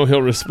 and I know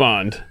he'll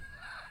respond.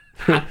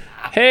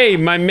 Hey,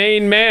 my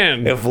main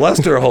man. If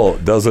Lester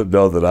Holt doesn't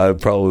know that I'm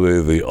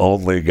probably the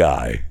only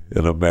guy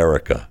in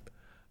America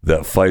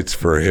that fights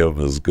for him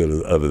as good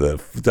as other than,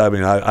 I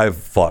mean, I've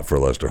fought for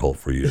Lester Holt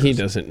for years. He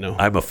doesn't know.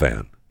 I'm a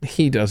fan.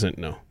 He doesn't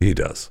know. He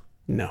does.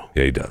 No.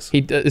 Yeah, he does. He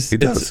does.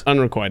 It's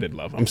unrequited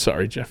love. I'm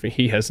sorry, Jeffy.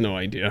 He has no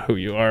idea who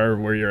you are,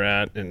 where you're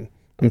at, and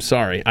I'm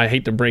sorry. I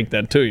hate to break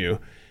that to you.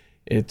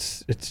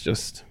 It's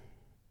just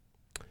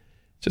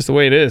the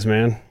way it is,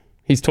 man.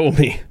 He's told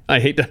me. I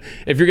hate to.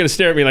 If you're gonna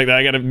stare at me like that,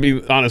 I gotta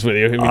be honest with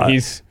you. I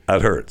mean,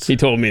 that hurts. He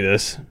told me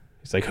this.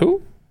 He's like,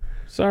 who?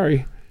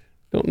 Sorry,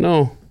 don't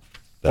know.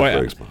 That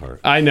breaks my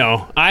heart. I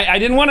know. I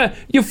didn't want to.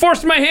 You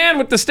forced my hand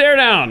with the stare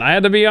down. I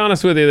had to be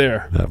honest with you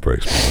there. That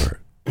breaks my heart.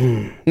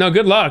 No,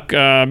 good luck.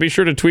 Be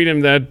sure to tweet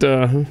him that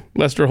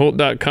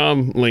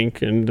LesterHolt.com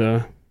link,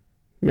 and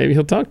maybe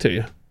he'll talk to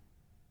you.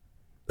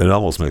 It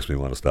almost makes me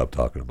want to stop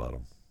talking about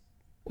him.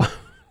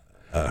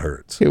 That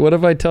hurts. Hey, what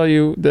if I tell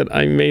you that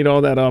I made all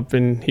that up,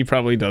 and he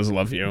probably does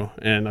love you,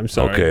 and I'm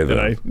sorry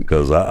that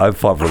because I've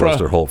fought for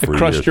Lester Holt for years.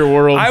 Crushed your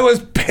world. I was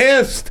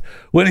pissed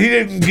when he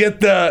didn't get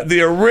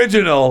the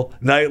original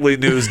nightly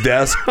news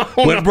desk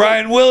when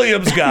Brian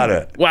Williams got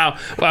it. Wow.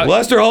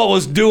 Lester Holt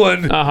was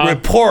doing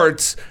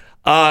reports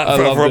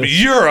from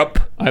Europe.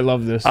 I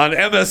love this. On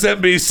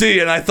MSNBC,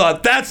 and I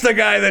thought, that's the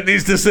guy that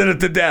needs to sit at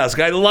the desk.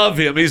 I love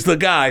him. He's the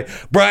guy.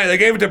 Brian, they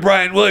gave it to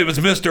Brian Williams,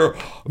 Mr.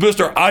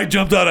 I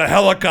jumped out of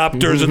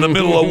helicopters in the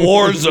middle of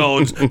war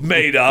zones,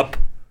 made up.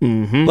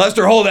 Mm-hmm.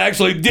 Lester Holt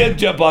actually did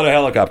jump out of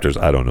helicopters.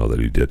 I don't know that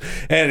he did.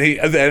 And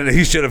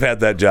he should have had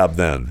that job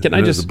then.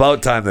 It's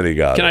about time that he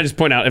got it. Can I just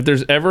point out, if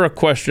there's ever a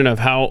question of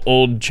how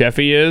old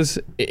Jeffy is,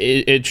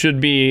 it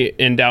should be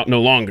in doubt no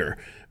longer.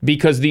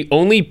 Because the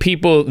only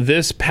people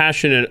this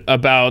passionate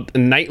about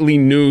nightly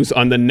news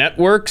on the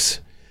networks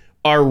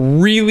are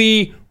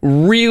really,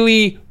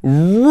 really,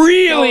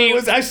 really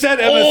I said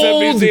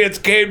MSNBC, it's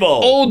cable.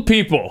 Old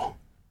people.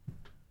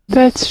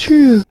 That's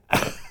true.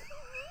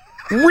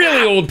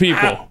 Really old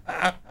people.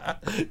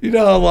 You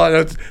know how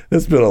long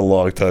it's been a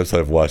long time since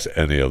I've watched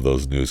any of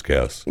those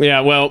newscasts. Yeah,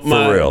 well,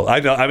 for real.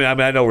 I know.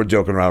 I know we're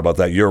joking around about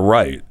that. You're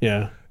right.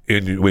 Yeah.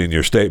 In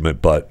your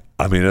statement, but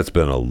I mean it's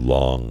been a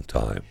long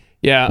time.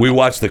 Yeah. We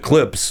watched the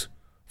clips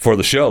for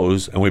the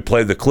shows, and we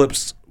played the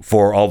clips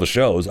for all the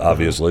shows,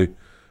 obviously. Uh-huh.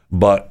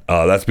 But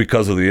that's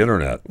because of the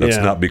internet. That's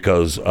not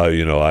because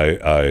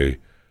I'm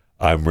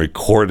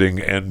recording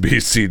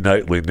NBC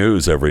nightly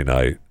news every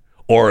night,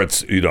 or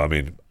it's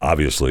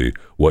obviously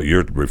what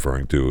you're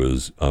referring to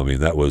is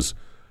that was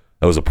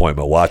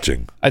appointment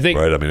watching. I think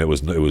right. I mean it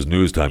was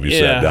news time. You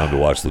sat down to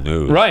watch the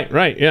news.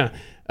 Right. Yeah.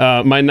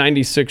 My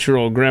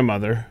 96-year-old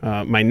grandmother,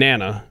 my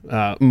Nana,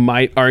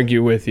 might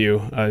argue with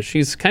you.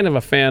 She's kind of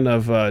a fan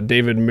of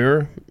David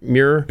Muir.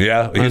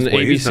 Yeah, on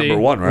ABC. He's number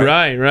one,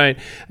 right? Right.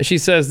 She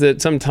says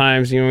that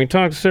sometimes, when he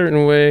talks a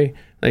certain way,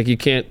 like you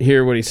can't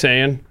hear what he's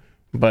saying,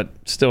 but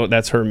still,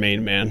 that's her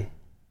main man.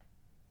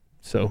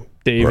 So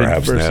David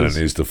Perhaps versus... Nana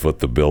needs to foot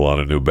the bill on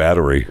a new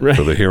battery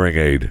for the hearing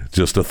aid.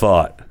 Just a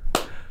thought.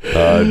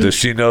 Does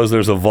she knows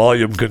there's a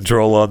volume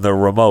control on the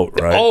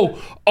remote, right?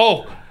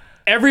 Oh.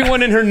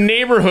 Everyone in her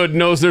neighborhood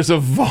knows there's a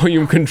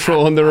volume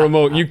control on the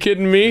remote. You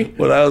kidding me?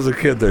 When I was a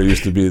kid, there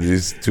used to be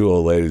these two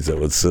old ladies that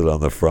would sit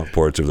on the front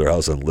porch of their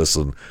house and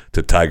listen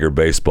to Tiger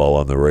baseball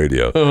on the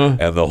radio.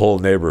 And the whole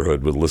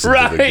neighborhood would listen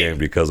to the game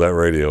because that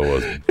radio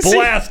was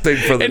blasting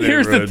for the and neighborhood.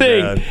 Here's the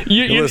thing. Man.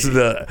 You listen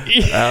to,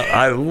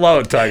 I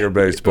love Tiger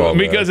baseball.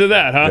 Because of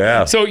that, huh?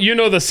 Yeah. So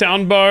the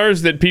sound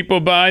bars that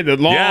people buy, the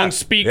long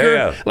speaker?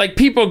 Yeah. Like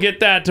people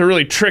get that to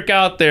really trick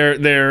out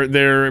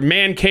their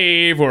man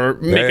cave or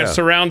make a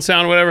surround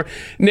sound, whatever.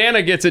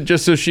 Nana gets it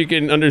just so she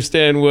can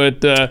understand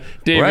what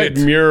David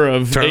Muir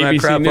of Turn ABC that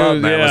crap News. up,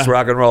 man. Let's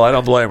rock and roll. I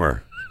don't blame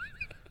her.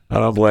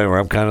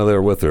 I'm kind of there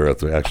with her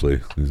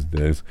actually these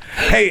days.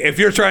 Hey, if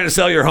you're trying to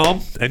sell your home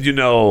and you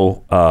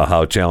know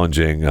how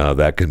challenging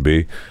that can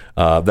be,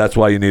 that's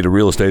why you need a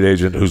real estate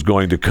agent who's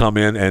going to come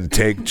in and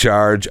take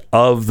charge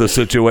of the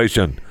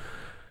situation.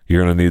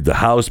 You're going to need the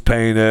house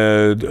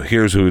painted.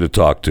 Here's who to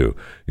talk to.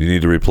 You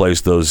need to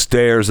replace those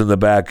stairs in the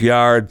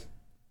backyard.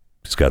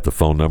 He's got the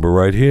phone number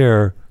right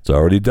here. It's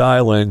already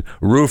dialing.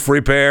 Roof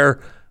repair.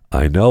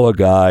 I know a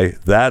guy.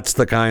 That's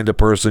the kind of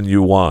person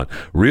you want.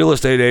 Real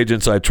Estate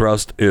Agents I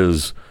Trust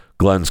is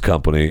Glenn's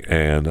company,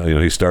 and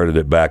he started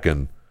it back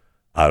in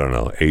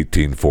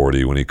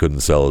 1840 when he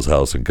couldn't sell his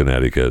house in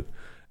Connecticut,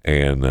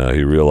 and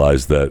he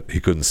realized that he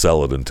couldn't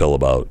sell it until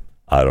about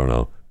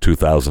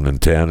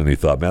 2010, and he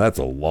thought, man, that's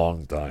a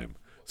long time.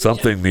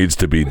 Something needs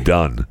to be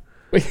done.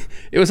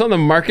 It was on the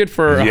market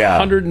for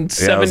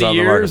 170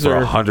 years, or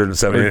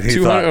 170 or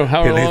 200, or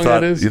however long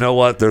that is. You know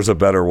what? There's a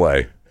better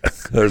way.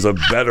 There's a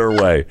better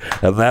way.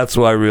 And that's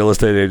why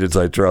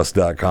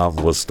realestateagentsitrust.com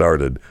was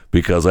started,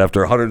 because after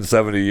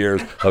 170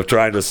 years of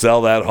trying to sell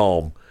that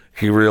home,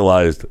 he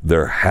realized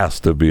there has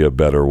to be a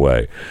better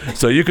way.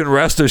 So you can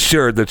rest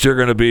assured that you're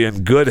going to be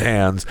in good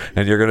hands,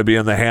 and you're going to be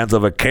in the hands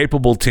of a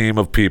capable team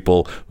of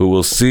people who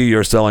will see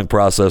your selling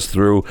process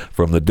through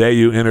from the day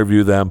you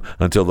interview them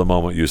until the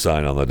moment you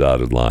sign on the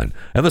dotted line.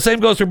 And the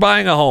same goes for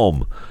buying a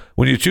home.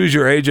 When you choose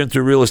your agent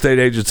through Real Estate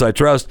Agents I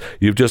Trust,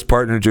 you've just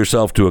partnered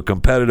yourself to a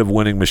competitive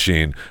winning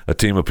machine, a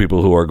team of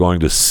people who are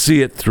going to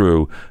see it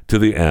through to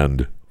the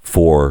end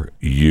for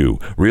you.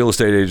 Real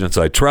Estate Agents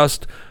I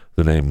Trust,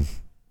 the name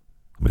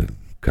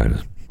kind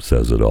of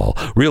says it all.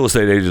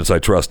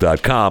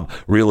 realestateagentsitrust.com.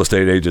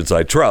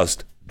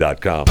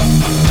 realestateagentsitrust.com.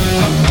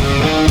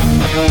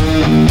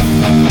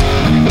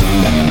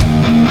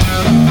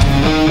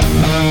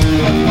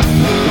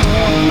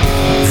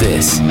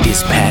 This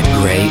is Pat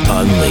Gray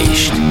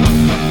Unleashed.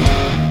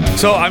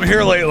 So I'm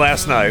here late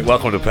last night.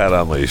 Welcome to Pat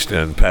Unleashed.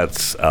 And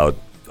Pat's out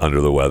under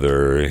the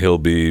weather. He'll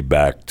be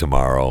back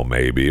tomorrow,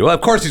 maybe. Well,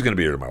 of course he's going to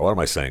be here tomorrow. What am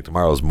I saying?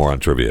 Tomorrow's More on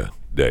Trivia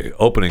Day.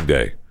 Opening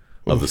day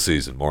of the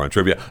season. More on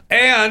Trivia.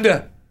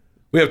 And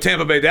we have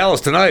Tampa Bay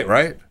Dallas tonight,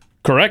 right?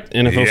 Correct.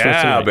 NFL starts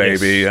tonight. Yeah,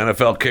 baby. Yes.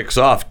 NFL kicks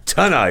off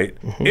tonight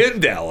in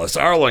Dallas,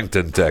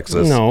 Arlington,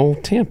 Texas. No,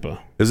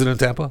 Tampa. Is it in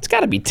Tampa? It's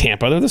got to be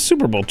Tampa. They're the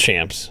Super Bowl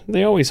champs.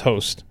 They always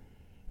host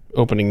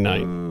opening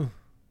night.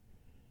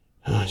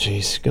 Oh,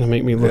 jeez. Going to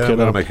make me look it up. I'm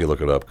going to make you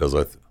look it up because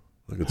I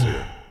could see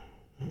it.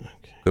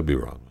 Okay. Could be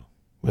wrong.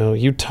 Well,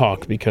 you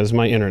talk because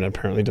my internet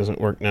apparently doesn't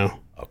work now.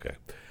 Okay.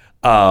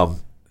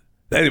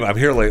 Anyway, I'm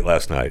here late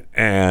last night,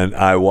 and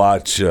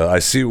I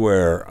see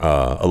where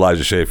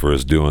Elijah Schaefer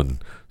is doing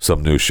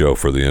some new show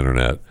for the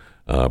internet,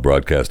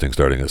 broadcasting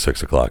starting at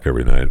 6 o'clock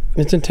every night.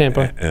 It's in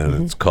Tampa.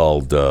 And it's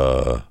called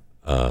You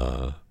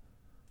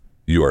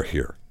Are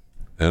Here.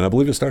 And I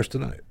believe it starts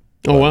tonight.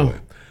 Oh, wow.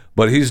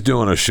 But he's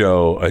doing a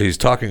show. He's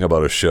talking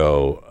about a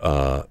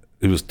show.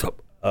 It was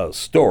a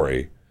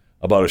story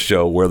about a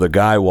show where the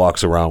guy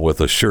walks around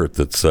with a shirt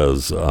that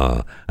says,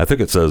 I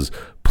think it says,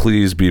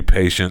 "Please be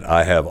patient,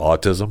 I have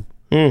autism."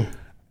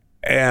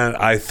 And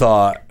I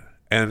thought,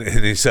 and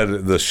he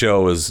said the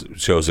show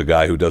shows a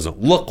guy who doesn't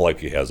look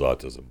like he has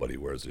autism, but he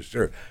wears his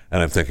shirt.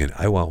 And I'm thinking,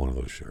 I want one of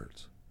those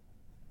shirts.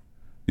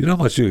 You know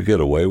how much you could get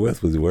away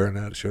with wearing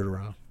that shirt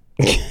around?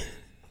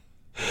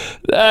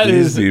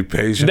 Please be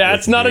patient.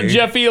 That's not a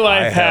Jeffy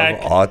life hack.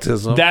 I have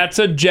autism. That's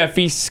a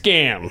Jeffy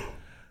scam.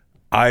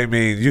 I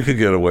mean, you could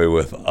get away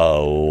with a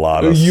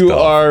lot of stuff. You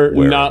are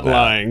not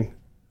lying.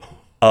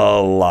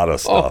 A lot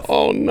of stuff.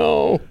 Oh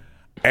no.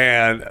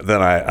 And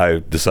then I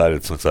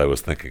decided, since I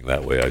was thinking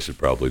that way, I should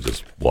probably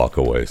just walk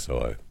away. So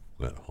I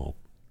went home,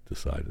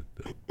 decided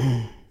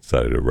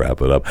to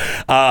wrap it up.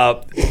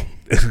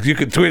 You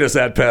can tweet us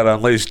at Pat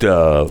Unleashed.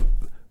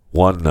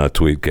 One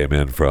tweet came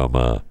in from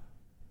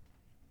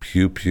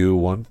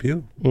Pew1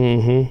 Pew.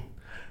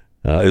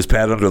 Mm-hmm. Is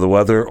Pat under the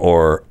weather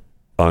or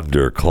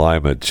under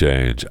climate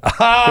change?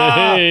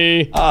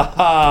 Hey.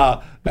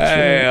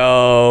 Hey,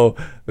 oh.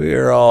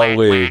 Here all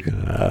week.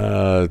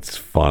 It's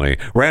funny.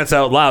 Rants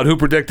out loud. Who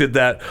predicted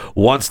that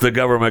once the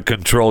government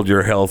controlled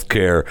your health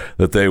care,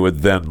 that they would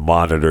then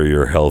monitor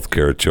your health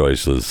care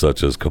choices,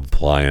 such as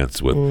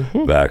compliance with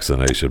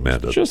vaccination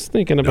mandates? Just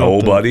thinking about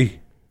nobody.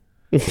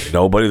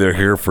 Nobody. They're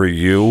here for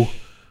you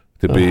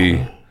to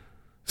be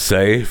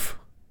safe,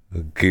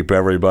 keep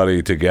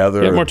everybody together.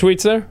 You have more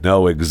tweets there?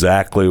 Know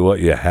exactly what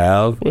you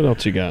have. What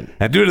else you got?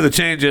 And due to the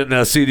change in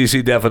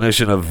CDC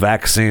definition of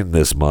vaccine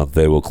this month,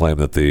 they will claim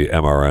that the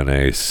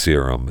mRNA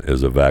serum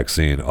is a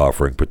vaccine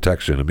offering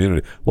protection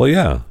immunity. Well,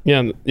 yeah.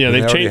 Yeah.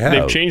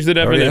 They've changed the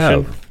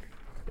definition.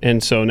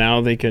 And so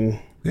now they can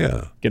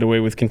get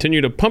away with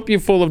continue to pump you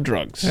full of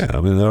drugs. Yeah,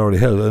 I mean, they already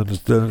have.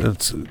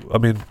 It's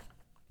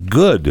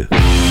good.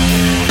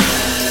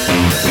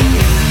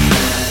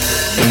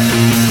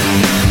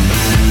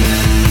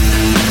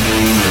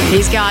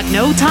 He's got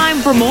no time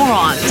for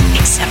morons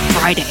except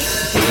Friday.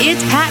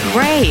 It's Pat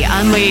Gray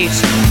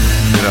Unleashed.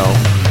 You know,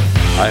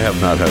 I have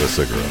not had a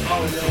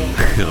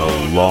cigarette in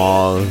a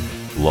long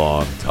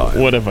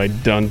time. What have I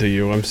done to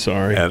you? I'm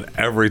sorry. And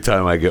every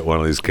time I get one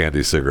of these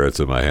candy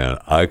cigarettes in my hand,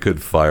 I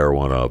could fire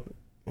one up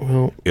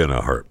in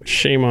a heartbeat.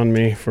 Shame on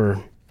me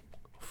for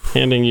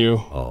handing you.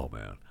 Oh,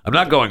 man. I'm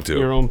not going to.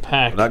 Your own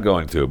pack. I'm not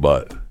going to,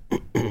 but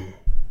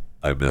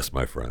I miss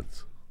my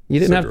friends. You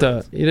didn't have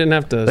to.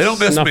 They don't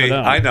miss me.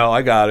 I know.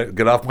 I got it.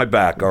 Get off my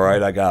back. All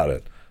right, I got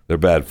it. They're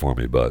bad for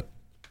me, but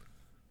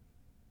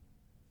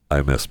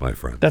I miss my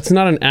friends. That's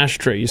not an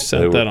ashtray you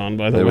set that on,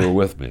 by the way. They were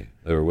with me.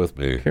 They were with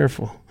me.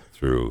 Careful.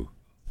 Through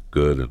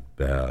good and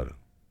bad.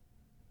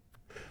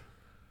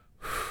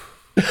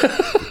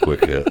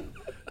 Quick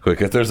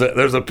hit. There's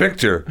a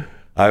picture.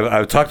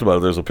 I've talked about it.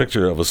 There's a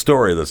picture of a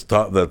story that's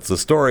the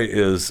story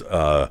is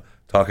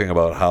talking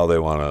about how they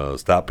want to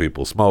stop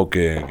people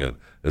smoking, and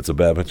it's a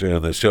bad picture,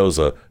 and it shows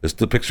it's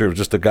the picture of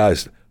just a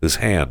guy's his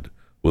hand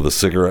with a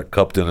cigarette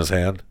cupped in his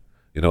hand.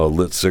 You know, a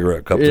lit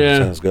cigarette cupped in his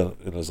hand. He's got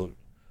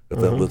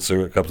that lit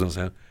cigarette cupped in his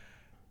hand,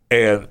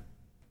 and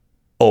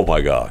oh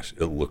my gosh,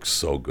 it looks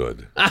so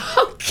good.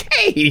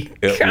 Okay,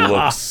 it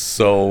looks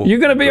so. You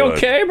gonna be good.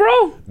 Okay,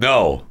 bro?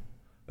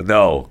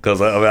 No,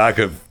 because I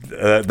could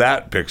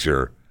that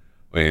picture.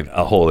 I mean,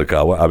 holy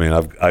cow! I mean,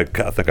 I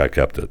think I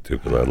kept it too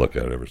because I look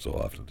at it every so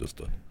often just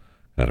to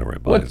kind of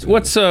remind me.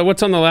 What's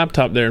on the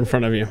laptop there in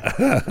front of you,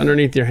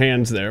 underneath your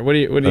hands there? What do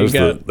you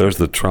got? There's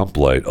the Trump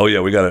light. Oh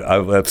yeah, we got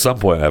it. At some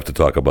point, I have to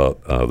talk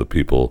about the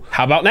people.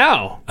 How about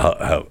now?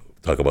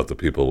 Talk about the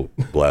people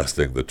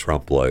blasting the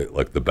Trump light,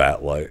 like the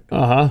bat light.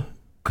 Kind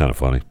of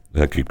funny.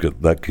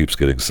 That keeps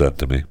getting sent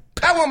to me.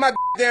 I want my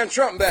damn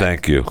Trump back.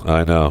 Thank you.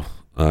 I know.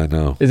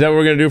 Is that what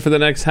we're going to do for the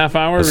next half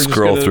hour?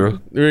 Scroll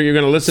through. You're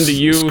going to listen to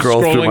you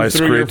scrolling through my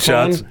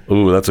screenshots?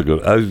 Ooh, that's a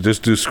good. I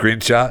just do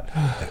screenshot.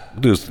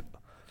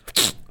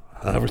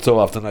 Every so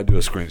often I do a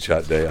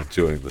screenshot day. I'm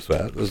chewing this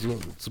fat. There's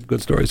some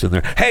good stories in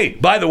there. Hey,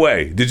 by the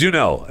way, did you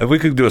know, if we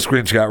could do a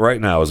screenshot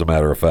right now, as a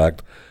matter of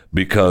fact,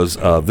 because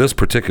this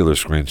particular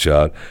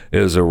screenshot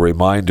is a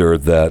reminder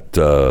that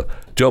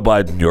Joe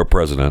Biden, your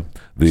president,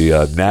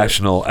 the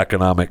National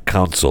Economic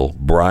Council,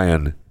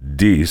 Brian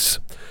Deese,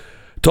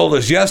 told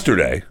us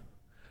yesterday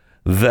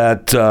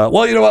that,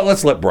 well, you know what?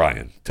 Let's let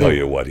Brian tell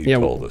you what he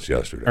told us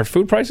yesterday. Are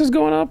food prices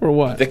going up or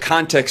what? The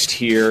context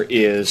here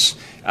is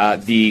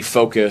the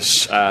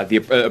focus,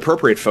 the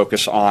appropriate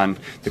focus on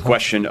the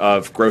question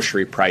of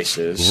grocery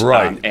prices,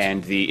 right,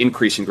 and the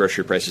increase in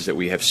grocery prices that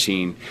we have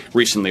seen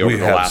recently over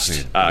the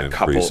last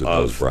couple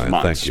of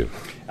months. Thank you.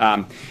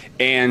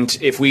 And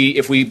if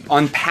we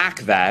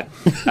unpack that.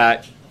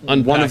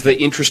 One of the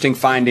interesting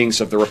findings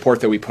of the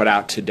report that we put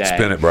out today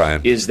Spin it, Brian.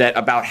 is that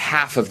about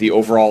half of the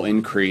overall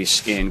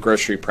increase in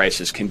grocery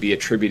prices can be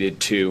attributed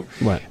to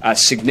a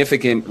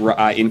significant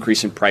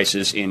increase in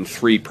prices in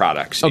three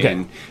products,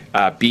 in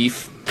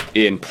beef,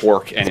 in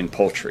pork, and in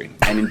poultry.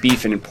 And in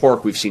beef and in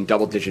pork, we've seen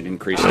double-digit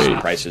increases in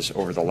prices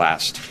over the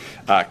last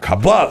couple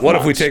of months. But what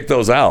if we take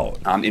those out?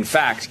 In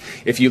fact,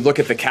 if you look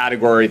at the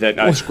category that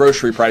is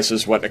grocery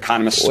prices, what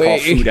economists call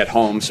food at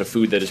home, so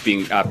food that is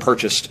being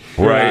purchased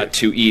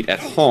to eat at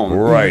home.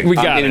 Right.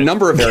 In a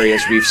number of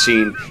areas, we've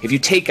seen, if you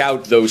take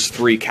out those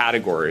three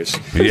categories,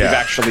 we've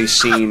actually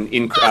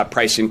seen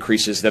price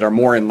increases that are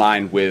more in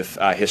line with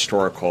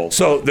historical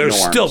So there's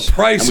norms. still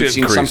price and we've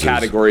increases. seen some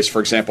categories, for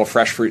example,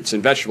 fresh fruits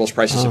and vegetables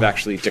prices have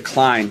actually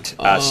declined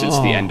since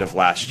the end of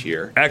last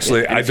year.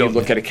 Actually, and if you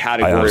look at a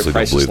category of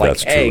prices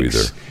like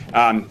eggs,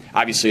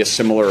 obviously a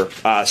similar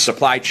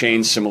supply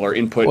chain, similar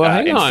input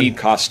and feed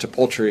costs to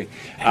poultry.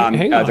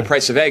 The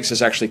price of eggs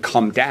has actually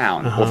come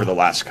down over the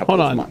last couple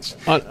of months.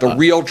 The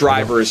real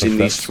drivers in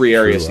these three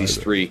areas, these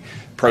three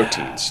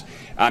proteins.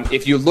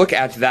 If you look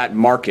at that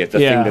market, the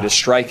thing that is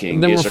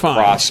striking is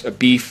across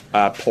beef,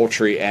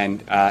 poultry,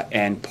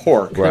 and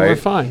pork. We're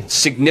fine.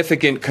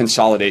 Significant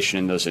consolidation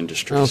in those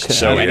industries.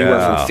 So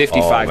anywhere from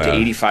 55 to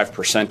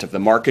 85% of the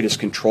market is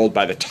controlled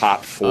by the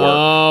top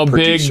four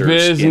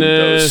producers in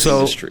those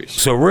industries.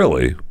 So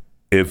really,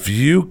 if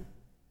you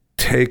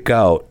take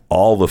out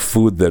all the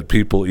food that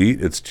people eat,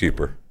 it's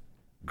cheaper.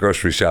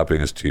 Grocery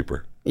shopping is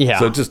cheaper. Yeah.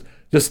 So just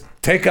Just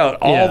take out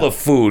all the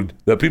food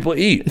that people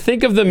eat.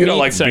 Think of the meat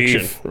like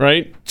section, beef,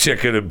 right?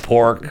 Chicken and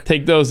pork.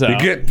 Take those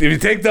out. If you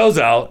take those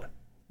out,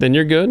 then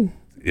you're good.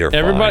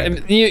 Everybody,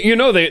 fine. You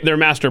know their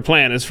master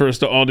plan is for us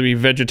to all to be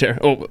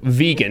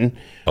vegan.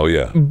 Oh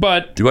yeah.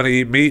 But do you want to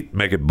eat meat?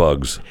 Make it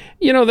bugs.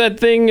 You know that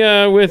thing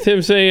with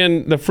him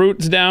saying the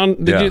fruit's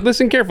down? Did you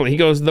listen carefully? He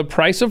goes, the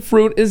price of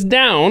fruit is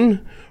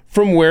down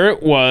from where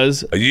it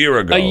was a year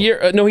ago.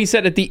 No, he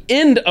said at the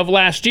end of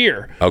last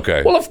year.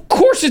 Okay. Well, of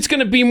course it's going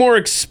to be more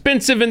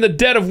expensive in the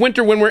dead of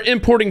winter when we're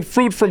importing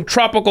fruit from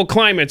tropical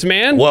climates,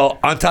 man. Well,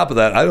 on top of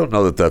that, I don't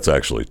know that that's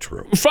actually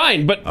true.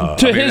 Fine, but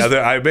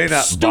I may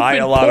not buy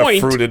a lot of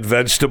fruit and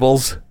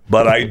vegetables,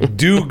 but I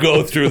do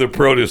go through the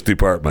produce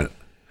department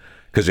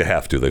because you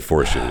have to. They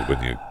force you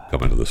when you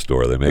come into the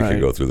store. They make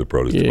you go through the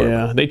produce department.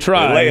 Yeah, they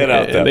try. They lay it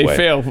out that way. They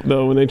fail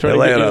though when they try. They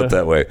lay it out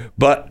that way,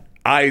 but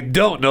I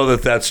don't know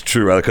that that's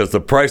true because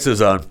the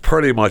prices on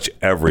pretty much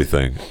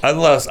everything,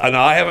 unless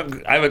I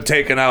haven't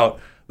taken out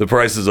the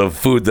prices of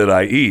food that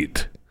I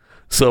eat.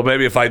 So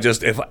maybe if I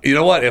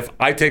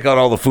take out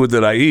all the food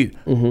that I eat,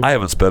 I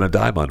haven't spent a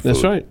dime on food.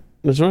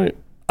 That's right.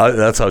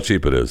 That's how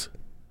cheap it is.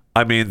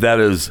 I mean,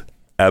 that is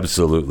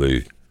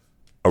absolutely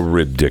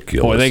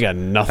ridiculous. Boy, they got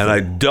nothing. And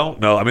I don't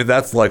know. I mean,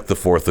 that's like the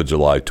 4th of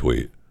July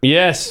tweet.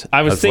 Yes,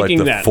 I was thinking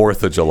like the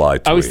 4th of July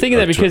tweet. I was thinking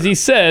that because he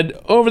said,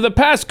 over the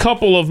past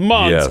couple of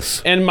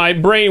months, and my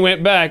brain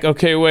went back,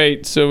 okay,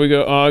 wait, so we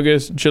go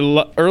August,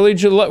 July, early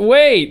July.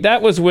 Wait,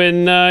 that was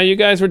when you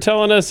guys were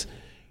telling us,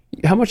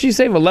 how much did you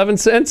save, 11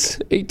 cents,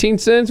 18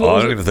 cents? I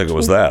don't even think it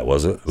was that,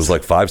 was it? It was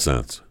like 5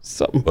 cents.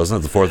 Something.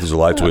 Wasn't it the 4th of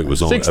July tweet?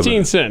 Was only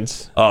 16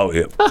 cents. Oh,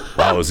 yeah.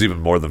 Wow, it was even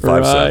more than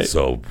 5 cents.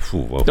 So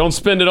don't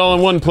spend it all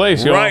in one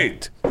place, y'all.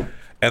 Right.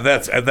 And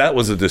that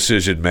was a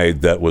decision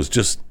made that was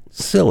just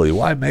silly.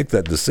 Why make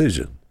that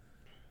decision?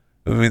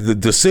 I mean, the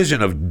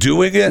decision of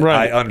doing it,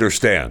 I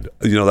understand.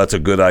 That's a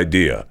good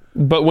idea.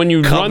 But when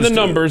you run the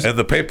numbers... And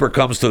the paper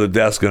comes to the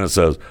desk and it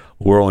says,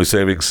 we're only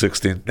saving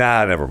 16.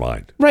 Nah, never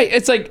mind. Right.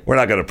 It's like... We're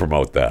not going to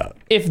promote that.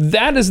 If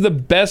that is the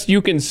best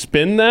you can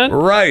spin that...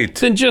 Right.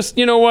 Then just,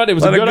 you know what? It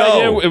was a good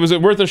idea. It was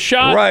worth a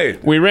shot.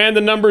 Right. We ran the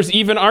numbers,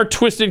 even our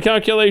twisted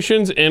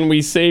calculations, and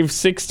we saved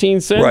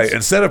 16 cents. Right.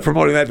 Instead of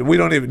promoting that,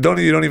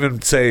 you don't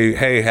even say,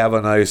 hey, have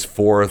a nice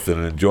 4th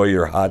and enjoy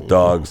your hot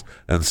dogs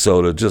and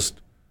soda.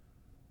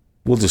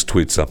 We'll just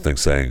tweet something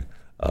saying,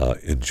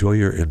 enjoy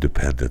your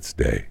Independence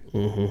Day,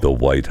 the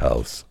White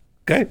House.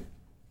 Okay?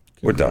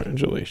 We're done.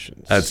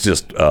 Congratulations. That's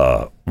just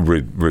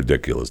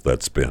ridiculous,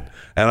 that spin.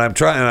 And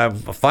I'm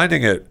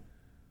finding it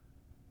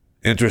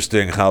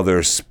interesting how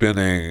they're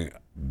spinning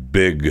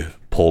big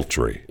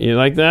poultry. You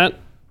like that?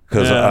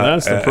 Because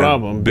that's the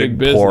problem. Big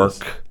business.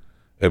 Pork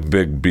and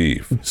big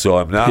beef. So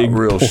I'm not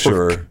real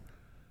sure.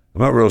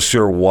 I'm not real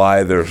sure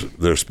why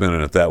they're spinning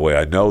it that way.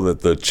 I know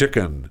that the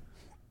chicken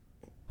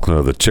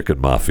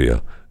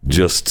mafia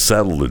just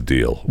settled a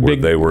deal where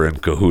they were in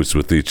cahoots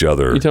with each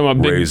other,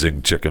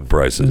 raising chicken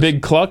prices.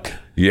 Big Cluck?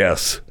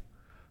 Yes,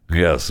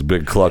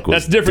 Big Cluck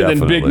was. That's different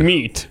than Big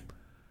Meat,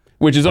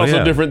 which is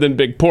also different than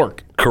Big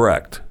Pork.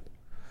 Correct,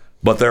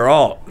 but they're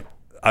all.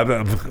 I'm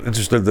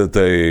interested that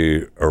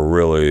they are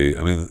really.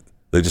 I mean,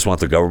 they just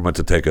want the government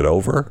to take it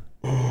over.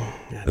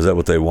 Is that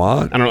what they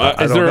want? I don't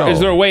know. Is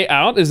there a way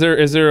out? Is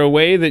there a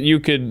way that you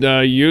could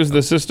use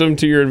the system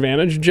to your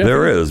advantage, Jeff?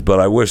 There is, but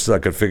I wish I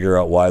could figure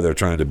out why they're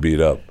trying to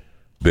beat up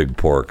Big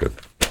Pork and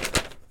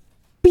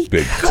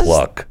Big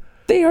Cluck.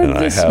 They are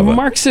this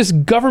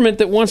Marxist government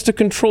that wants to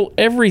control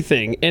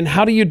everything. And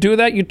how do you do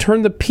that? You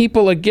turn the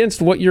people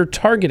against what you're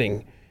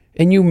targeting,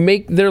 and you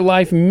make their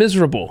life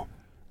miserable.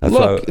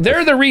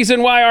 They're the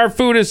reason why our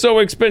food is so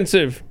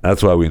expensive.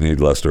 That's why we need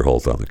Lester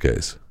Holt on the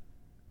case.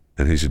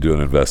 And he should do an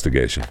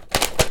investigation.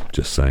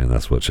 Just saying,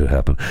 that's what should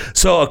happen.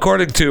 So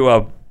according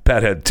to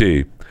Pathead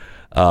T,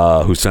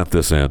 who sent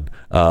this in,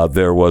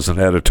 there was an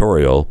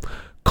editorial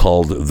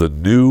called The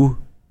New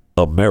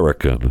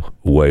American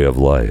Way of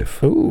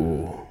Life.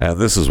 Ooh. And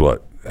this is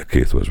what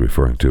Keith was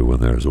referring to when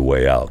there's a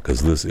way out,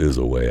 because this is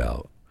a way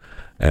out.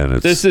 And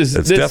it's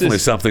definitely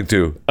something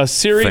to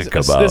think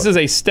about. This is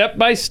a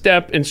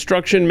step-by-step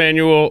instruction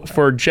manual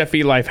for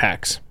Jeffy life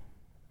hacks.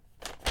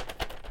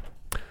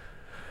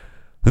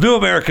 The New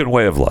American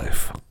Way of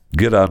Life.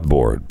 Get on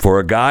board. For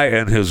a guy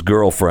and his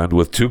girlfriend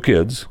with 2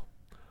 kids,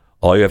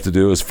 all you have to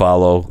do is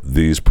follow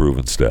these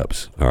proven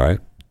steps. All right?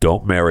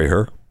 Don't marry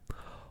her.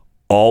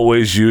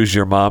 Always use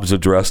your mom's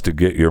address to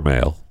get your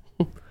mail.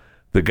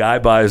 The guy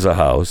buys a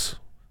house.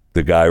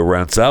 The guy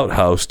rents out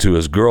house to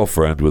his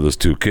girlfriend with his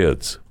 2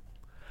 kids.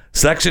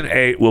 Section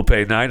 8 will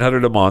pay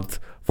 $900 a month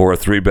for a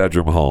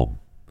 3-bedroom home.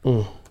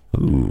 Ooh,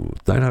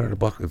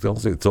 $900.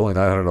 It's only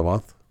 $900 a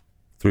month.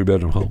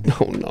 3-bedroom home.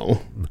 Oh,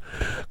 no.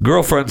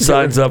 Girlfriend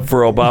signs up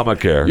for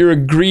Obamacare. You're a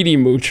greedy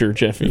moocher,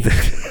 Jeffy.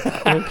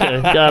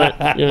 Okay, got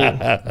it.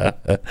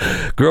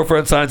 Yeah.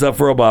 Girlfriend signs up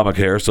for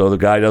Obamacare, so the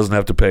guy doesn't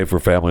have to pay for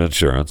family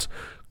insurance.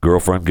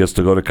 Girlfriend gets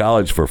to go to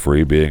college for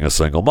free, being a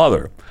single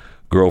mother.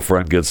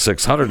 Girlfriend gets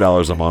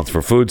 $600 a month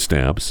for food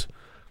stamps.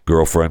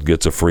 Girlfriend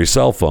gets a free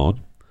cell phone.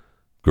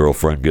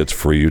 Girlfriend gets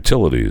free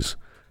utilities.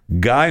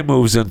 Guy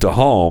moves into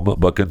home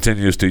but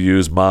continues to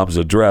use mom's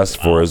address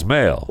for his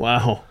mail.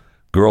 Wow.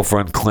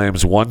 Girlfriend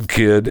claims one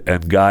kid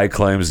and guy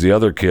claims the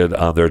other kid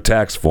on their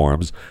tax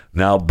forms.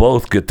 Now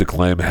both get to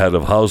claim head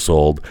of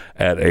household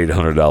at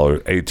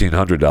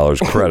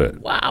 $1,800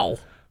 credit. Wow.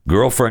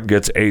 Girlfriend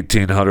gets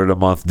 $1,800 a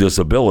month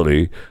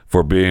disability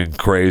for being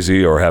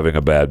crazy or having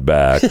a bad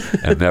back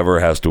and never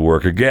has to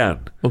work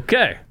again.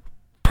 Okay.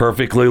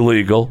 Perfectly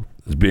legal.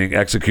 Is being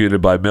executed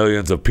by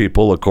millions of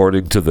people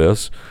according to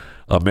this.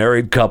 A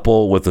married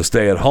couple with a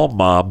stay-at-home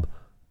mom.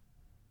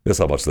 Guess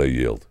how much they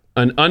yield?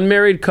 An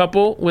unmarried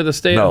couple with a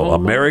stay-at-home mom? No, a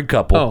married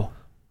couple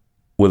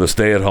with a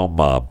stay-at-home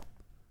mom.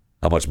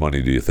 How much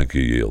money do you think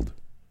you yield?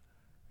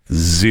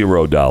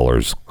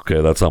 $0. Okay,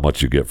 that's how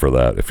much you get for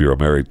that if you're a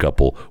married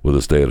couple with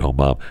a stay-at-home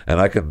mom. And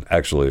I can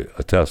actually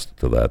attest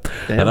to that.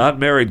 Damn. An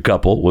unmarried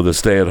couple with a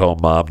stay-at-home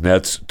mom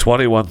nets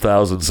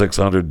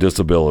 $21,600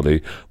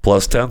 disability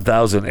plus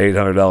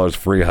 $10,800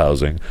 free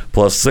housing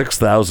plus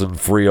 $6,000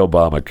 free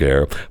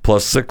Obamacare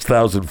plus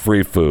 $6,000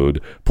 free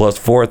food plus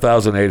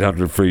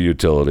 $4,800 free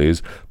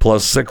utilities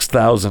plus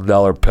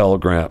 $6,000 Pell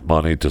Grant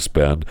money to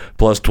spend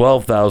plus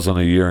 $12,000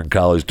 a year in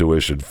college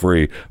tuition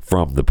free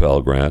from the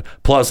Pell Grant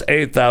plus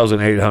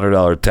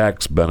 $8,800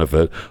 tax benefit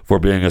for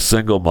being a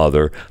single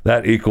mother.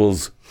 That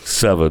equals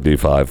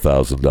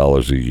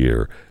 $75,000 a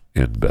year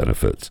in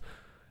benefits.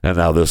 And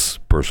now this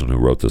person who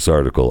wrote this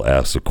article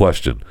asks a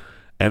question.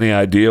 Any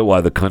idea why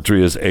the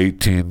country is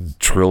 $18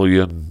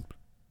 trillion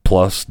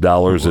plus in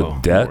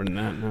debt? More than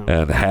that, no.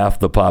 And half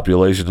the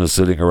population is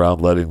sitting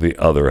around letting the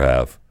other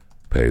half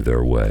pay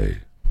their way?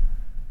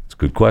 It's a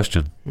good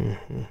question.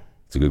 Mm-hmm.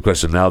 It's a good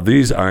question. Now,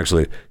 these are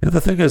actually, the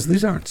thing is,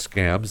 these aren't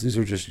scams. These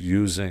are just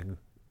using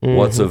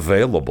what's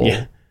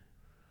available.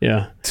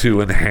 Yeah.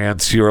 To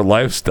enhance your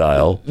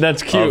lifestyle.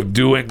 That's cute. Of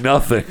doing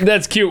nothing.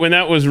 That's cute. When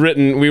that was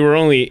written, we were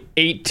only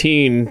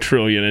 18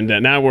 trillion in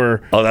debt. Now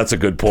we're that's a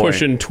good point.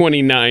 Pushing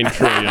 29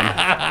 trillion.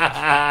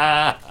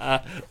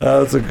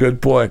 That's a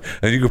good point.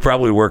 And you could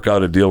probably work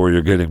out a deal where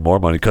you're getting more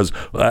money because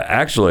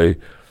actually,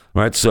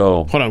 right?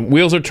 So hold on,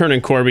 wheels are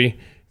turning, Corby.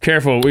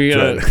 Careful, we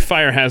got a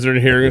fire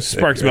hazard here.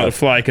 Spark's about to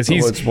fly because how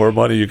much more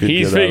money you can get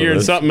he's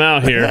figuring something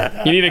out here.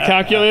 You need a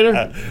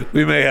calculator?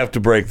 We may have to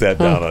break that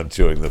down on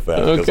chewing the fat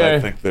because I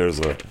think there's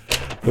a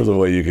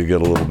way you could get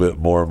a little bit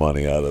more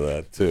money out of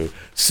that too.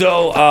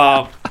 So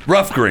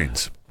rough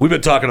greens. We've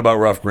been talking about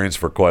rough greens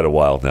for quite a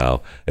while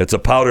now. It's a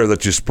powder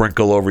that you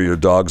sprinkle over your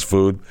dog's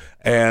food,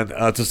 and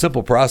it's a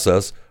simple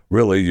process.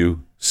 Really,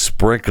 you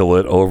sprinkle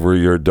it over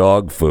your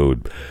dog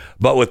food.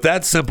 But with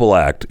that simple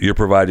act, you're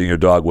providing your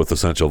dog with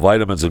essential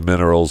vitamins and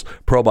minerals,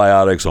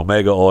 probiotics,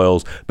 omega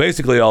oils,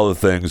 basically all the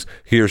things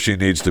he or she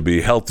needs to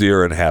be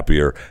healthier and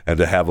happier and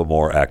to have a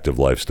more active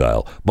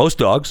lifestyle. Most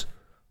dogs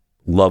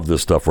love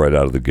this stuff right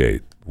out of the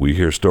gate. We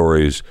hear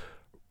stories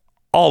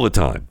all the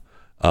time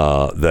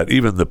that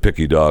even the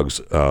picky dogs,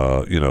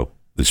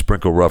 they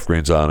sprinkle rough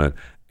greens on it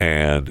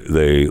and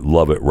they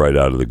love it right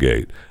out of the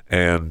gate.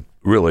 And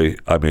really,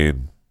 I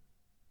mean,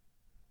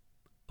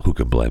 who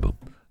can blame them?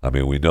 I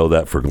mean, we know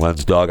that for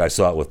Glenn's dog. I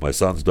saw it with my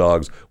son's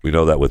dogs. We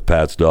know that with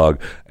Pat's dog.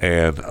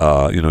 And,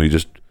 you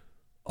just,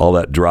 all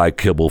that dry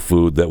kibble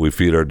food that we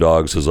feed our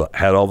dogs has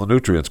had all the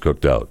nutrients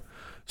cooked out.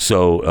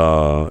 So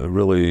it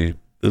really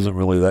isn't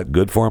really that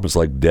good for them. It's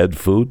like dead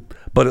food,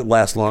 but it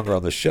lasts longer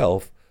on the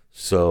shelf.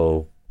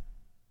 So,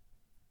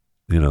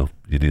 you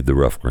need the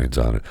rough greens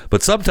on it.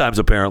 But sometimes,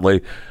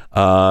 apparently,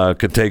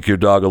 can take your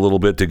dog a little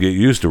bit to get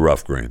used to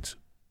rough greens.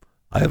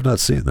 I have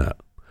not seen that,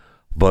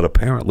 but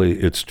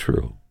apparently it's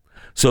true.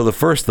 So the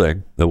first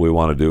thing that we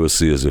want to do is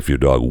see if your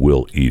dog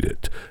will eat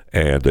it.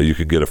 And you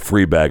can get a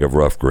free bag of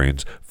rough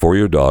greens for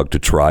your dog to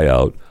try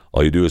out.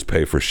 All you do is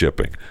pay for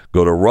shipping.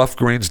 Go to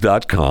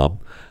roughgreens.com.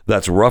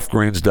 That's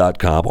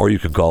roughgreens.com. Or you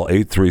can call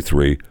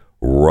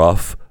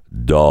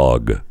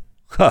 833-ROUGH-DOG.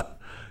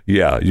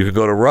 Yeah, you can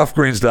go to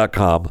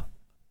roughgreens.com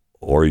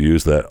or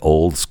use that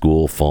old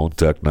school phone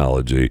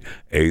technology,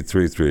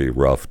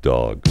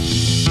 833-ROUGH-DOG.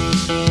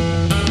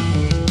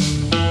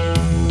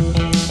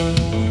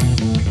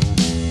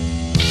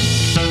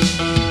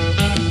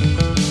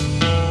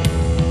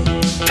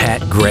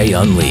 Pat Gray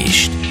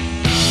Unleashed.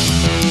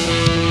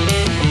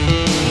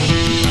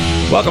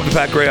 Welcome to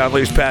Pat Gray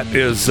Unleashed. Pat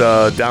is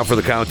down for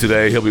the count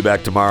today. He'll be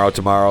back tomorrow.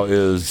 Tomorrow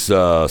is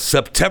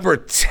September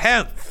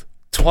 10th,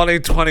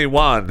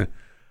 2021.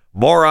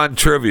 Moron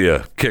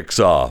Trivia kicks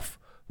off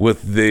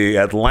with the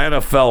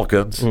Atlanta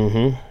Falcons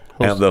and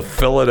the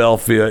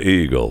Philadelphia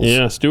Eagles.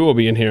 Yeah, Stu will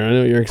be in here. I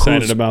know you're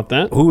excited about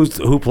that. Who's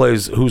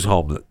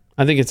home?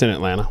 I think it's in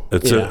Atlanta.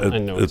 It's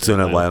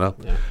in Atlanta.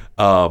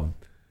 Yeah.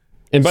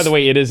 And by the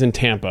way, it is in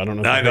Tampa. I don't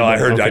know. I know.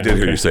 I did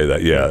hear you say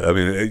that. Yeah. I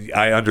mean,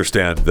 I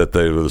understand that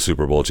they were the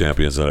Super Bowl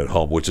champions and at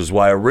home, which is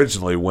why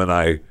originally when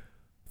I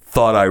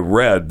thought I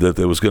read that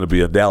it was going to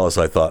be in Dallas,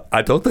 I thought,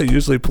 don't they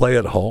usually play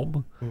at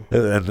home?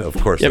 And of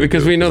course, yeah,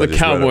 because we know the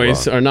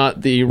Cowboys are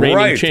not the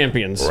reigning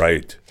champions,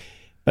 right?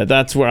 But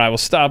that's where I will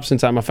stop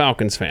since I'm a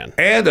Falcons fan.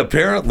 And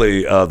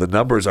apparently, the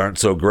numbers aren't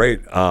so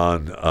great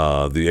on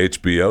the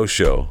HBO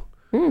show.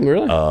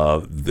 Really?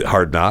 The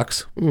Hard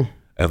Knocks.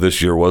 and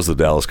this year was the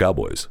Dallas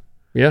Cowboys.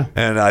 Yeah.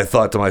 And I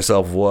thought to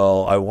myself,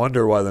 well, I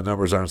wonder why the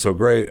numbers aren't so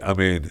great. I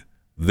mean,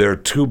 their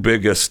two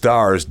biggest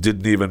stars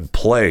didn't even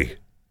play.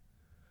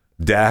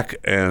 Dak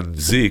and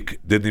Zeke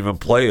didn't even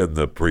play in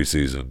the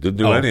preseason. Didn't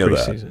do any of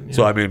that. Yeah.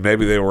 So, I mean,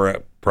 maybe they were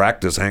at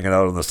practice hanging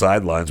out on the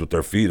sidelines with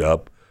their feet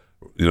up.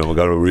 You know, I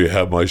got to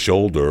rehab my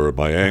shoulder and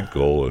my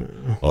ankle,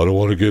 and I don't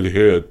want to get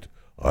hit.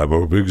 I'm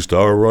a big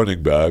star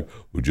running back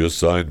who just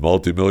signed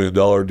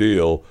multi-million-dollar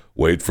deal.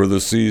 Wait for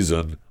the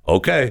season.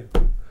 Okay,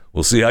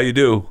 we'll see how you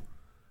do.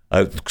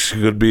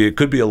 It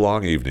could be a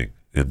long evening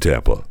in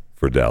Tampa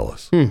for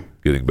Dallas,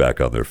 getting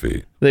back on their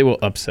feet. They will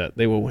upset.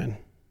 They will win.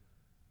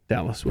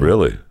 Dallas will.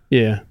 Really?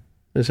 Yeah.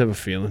 I just have a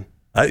feeling.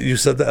 You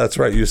said that. That's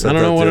right. You said that.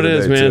 I don't know what it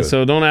is, man. Too.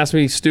 So don't ask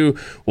me, Stu.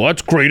 Well,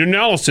 that's great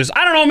analysis.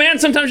 I don't know, man.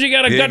 Sometimes you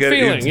got a gut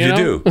feeling. You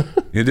know?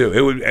 You do.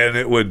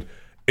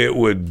 It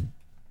would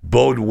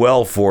bode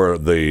well for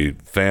the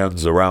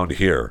fans around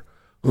here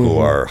who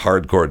are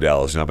hardcore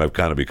Dallas. You know, I've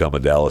kind of become a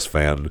Dallas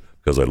fan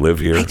because I live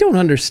here. I don't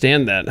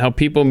understand that. How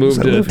people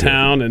move to a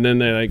town and then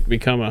they like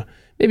become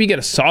maybe you get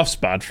a soft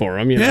spot for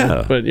them. You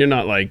know? But you're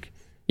not like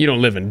you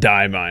don't live and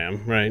die by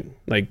them, right?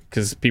 Like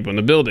because people in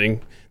the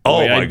building. The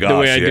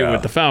way I do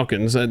with the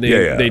Falcons,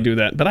 they do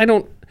that. But I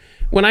don't.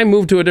 When I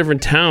move to a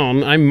different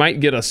town, I might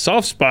get a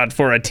soft spot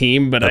for a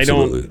team, but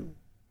Absolutely. I don't.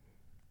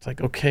 It's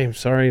like, okay, I'm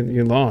sorry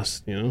you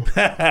lost. You know,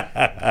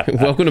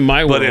 welcome to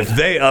my world. But if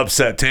they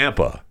upset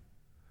Tampa,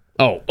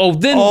 then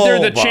they're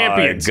the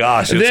champions.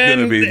 Gosh, it's going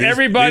to be these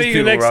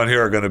people around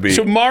here are going to be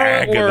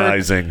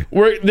agonizing.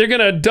 They're going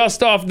to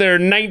dust off their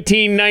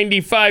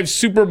 1995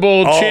 Super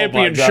Bowl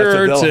champion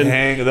shirts they'll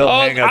hang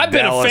I've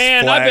been a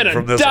fan. I've been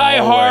a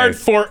diehard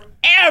forever.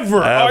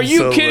 Absolutely. Are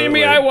you kidding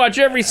me? I watch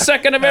every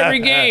second of every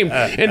game.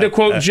 And to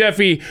quote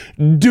Jeffy,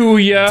 do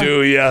ya?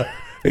 Do ya?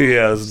 He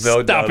has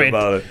no doubt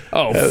about it.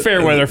 Oh,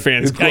 fair weather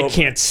fans. I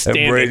can't stand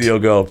it. And Brady will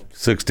go,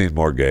 16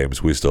 more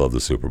games. We still have the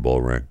Super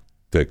Bowl ring.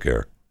 Take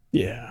care.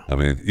 Yeah. I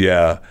mean,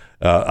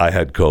 I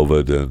had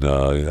COVID, and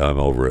I'm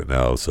over it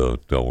now, so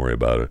don't worry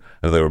about it.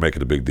 And they were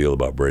making a big deal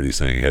about Brady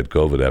saying he had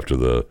COVID after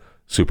the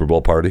Super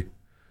Bowl party.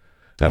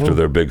 After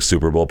their big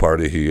Super Bowl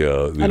party,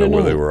 where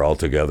they were all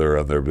together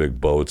on their big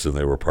boats and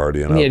they were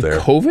partying out there. He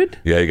had COVID?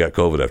 Yeah, he got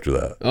COVID after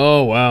that.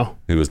 Oh, wow.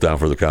 He was down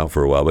for the count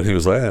for a while, but he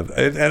was like,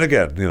 and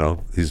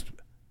again, he's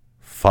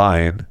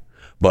fine,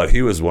 but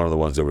he was one of the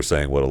ones that were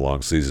saying what a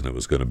long season it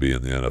was going to be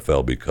in the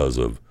NFL because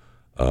of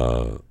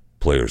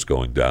players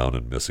going down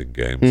and missing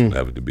games and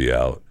having to be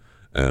out,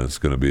 and it's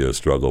going to be a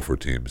struggle for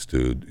teams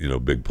to,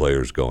 big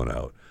players going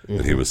out.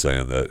 And he was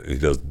saying that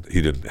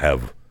he didn't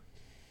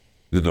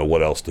know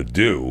what else to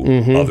do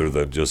other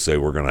than just say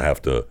we're going to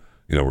have to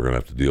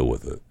deal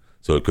with it.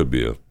 So it could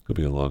be a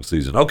long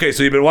season. Okay,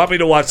 so you've been wanting me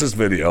to watch this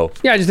video.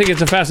 Yeah, I just think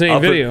it's a fascinating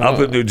video. Up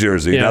in New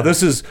Jersey. Yeah. Now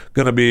this is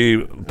going to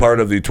be part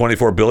of the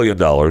 $24 billion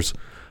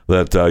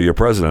that your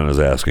president is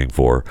asking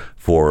for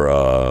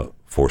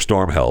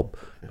storm help.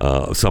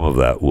 Some of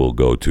that will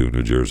go to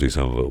New Jersey.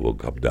 Some of it will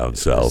come down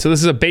south. So this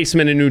is a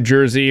basement in New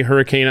Jersey.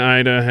 Hurricane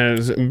Ida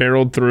has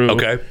barreled through.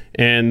 Okay.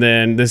 And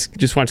then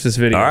just watch this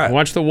video. All right.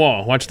 Watch the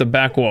wall. Watch the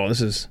back wall.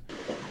 This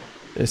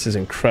is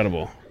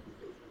incredible.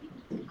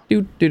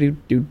 Do.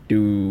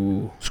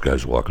 This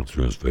guy's walking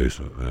through his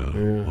basement, man.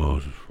 Yeah. Oh,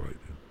 this is frightening.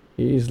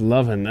 He's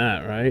loving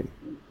that, right?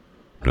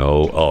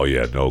 No. Oh,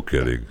 yeah, no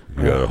kidding.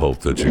 You got to hope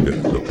that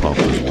the pump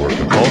is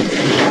working.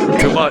 Oh,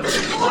 too much.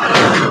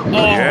 Oh.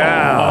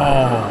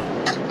 Yeah.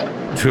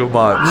 Too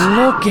much.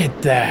 Look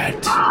at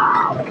that.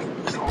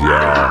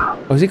 Yeah.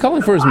 Oh, is he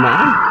calling for his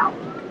mom?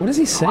 What is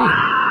he saying?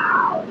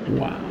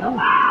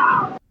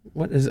 Wow.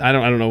 What is? I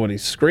don't know what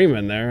he's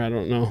screaming there. I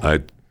don't know.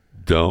 I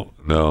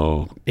don't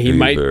know. He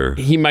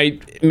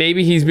might.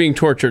 Maybe he's being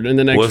tortured in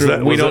the next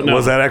room. We don't know.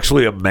 Was that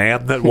actually a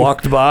man that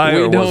walked by,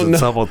 or was it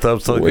something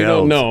else? We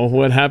don't know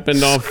what happened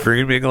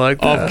screaming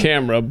like that off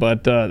camera,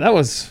 but that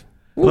was.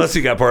 Unless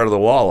he got part of the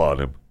wall on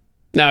him.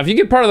 Now, if you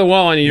get part of the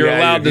wall on you, you're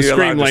allowed to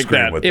scream like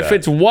that. If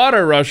it's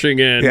water rushing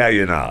in,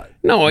 you're not.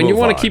 No, and you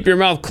want to keep your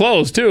mouth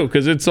closed too,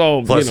 because it's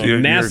all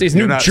nasty. It's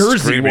New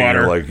Jersey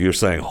water. Like you're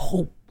saying,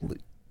 holy.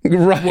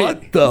 Right.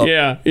 What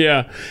the?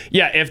 Yeah.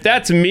 If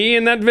that's me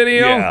in that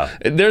video,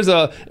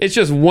 it's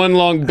just one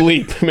long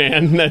bleep,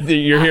 man, that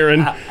you're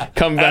hearing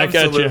come back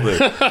at you.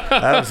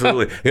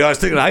 Absolutely. I was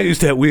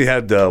thinking, we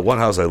had one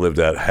house I lived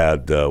at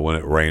had, when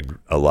it rained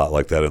a lot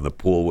like that, and the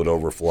pool would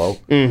overflow,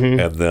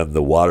 and then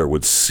the water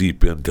would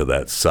seep into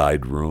that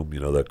side room,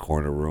 that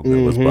corner room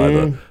that was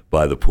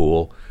by the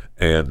pool,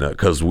 and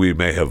because we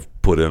may have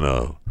put in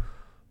a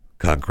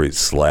concrete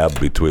slab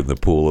between the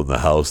pool and the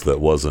house that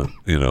wasn't,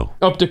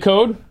 up to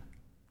code,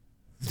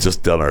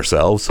 just done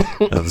ourselves,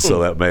 and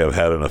so that may have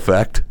had an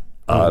effect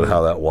on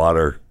how that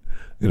water,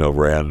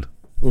 ran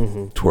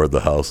toward the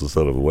house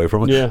instead of away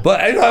from it. Yeah.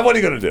 But what are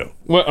you going to do?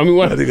 What are you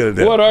going to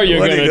do? What are you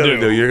going to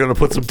do? You're going to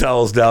put some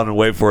towels down and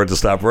wait for it to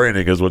stop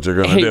raining is what you're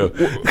going to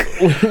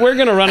do. We're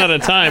going to run out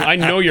of time. I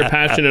know you're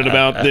passionate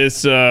about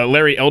this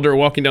Larry Elder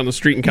walking down the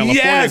street in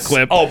California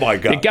clip. Oh, my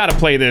God. You got to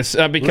play this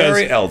because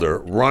Larry Elder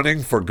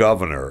running for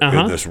governor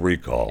in this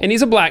recall. And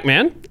he's a black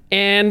man.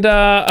 And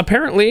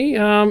apparently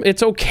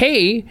it's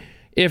okay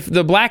if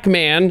the black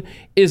man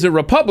is a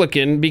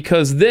Republican,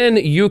 because then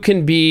you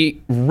can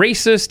be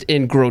racist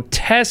and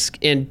grotesque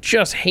and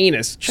just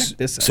heinous. Check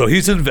this out. So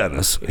he's in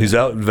Venice. He's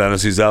out in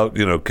Venice. He's out,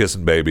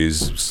 kissing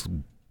babies,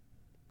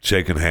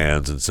 shaking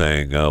hands and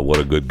saying what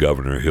a good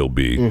governor he'll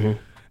be.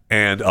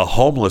 And a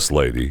homeless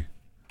lady,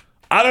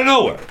 out of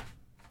nowhere,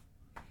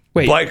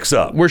 bikes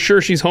up. We're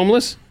sure she's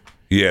homeless?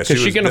 Yeah,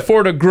 because she can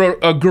afford a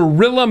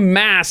gorilla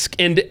mask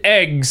and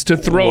eggs to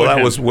throw at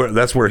him.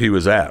 That's where he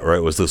was at,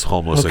 right? Was this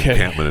homeless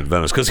encampment in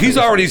Venice? Because he's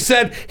already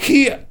said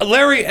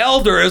Larry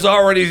Elder has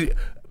already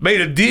made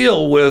a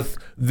deal with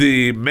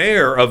the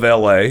mayor of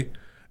L.A.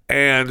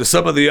 and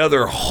some of the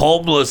other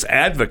homeless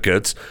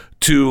advocates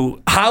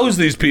to house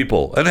these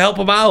people and help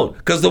them out.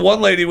 Because the one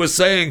lady was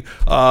saying,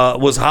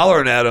 was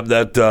hollering at him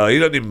that he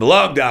doesn't even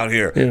belong down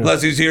here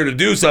unless he's here to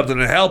do something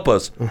and help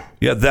us.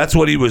 Yeah, that's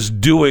what he was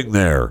doing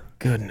there.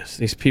 Goodness,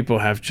 these people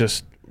have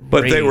just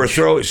But rage. they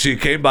were she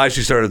came by,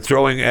 she started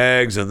throwing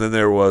eggs, and then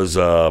there was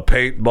a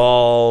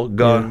paintball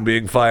gun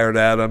being fired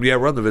at him. Yeah,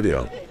 run the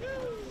video.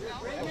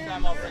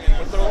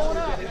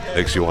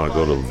 Makes you want to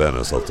go to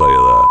Venice, I'll tell you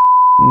that.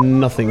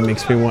 Nothing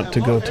makes me want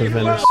to go to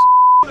Venice.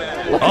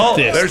 Look at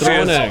this, there she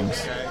throwing is.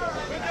 eggs.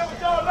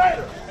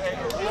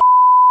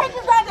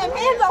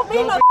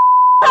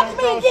 Touch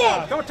me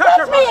again. Don't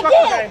touch me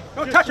again.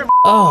 Don't touch her.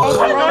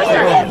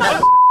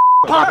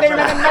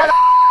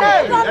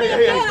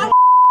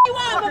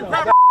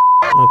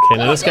 Okay,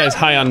 now this guy's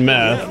high on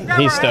meth.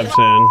 He steps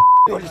in.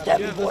 Oh,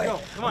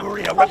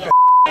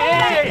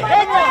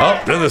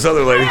 then this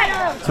other lady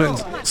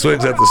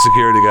swings at the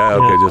security guy.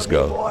 Okay, just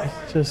go.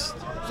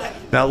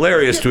 Now,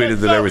 Larry has tweeted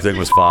that everything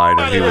was fine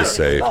and he was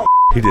safe.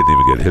 He didn't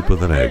even get hit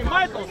with an egg. All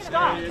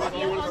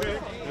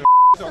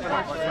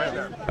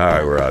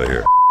right, we're out of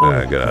here.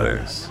 Get out of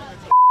here.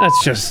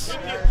 That's just...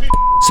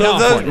 So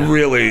that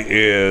really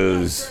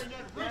is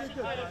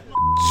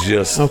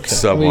just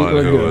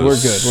someone who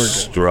is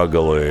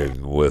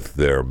struggling with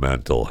their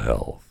mental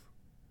health,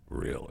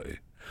 really.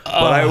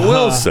 But I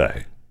will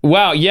say...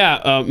 Wow,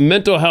 yeah,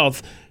 mental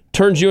health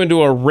turns you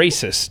into a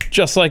racist,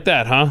 just like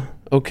that, huh?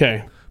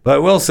 Okay. But I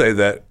will say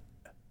that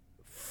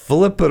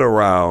flip it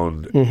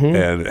around,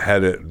 and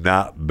had it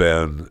not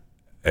been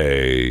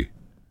a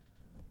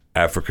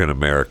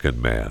African-American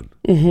man,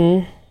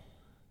 and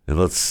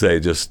let's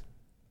say just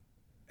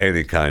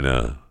any kind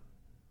of,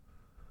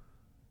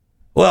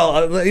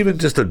 even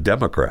just a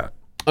Democrat.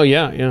 Oh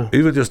yeah.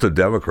 Even just a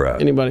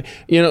Democrat. Anybody,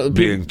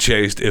 being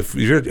chased. If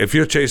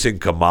you're chasing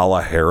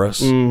Kamala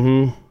Harris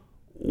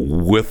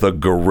with a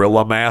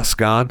gorilla mask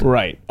on,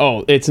 right?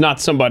 Oh, it's not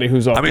somebody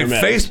who's off.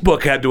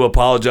 Facebook had to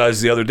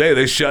apologize the other day.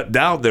 They shut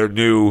down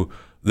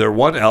their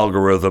one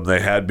algorithm they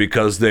had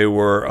because they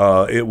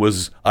were it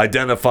was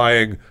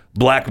identifying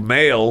black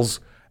males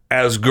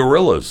as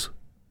gorillas.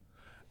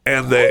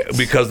 And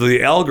because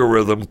the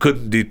algorithm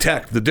couldn't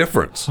detect the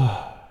difference.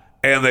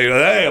 And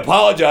they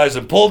apologized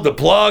and pulled the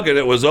plug, and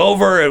it was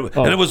over, and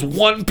it was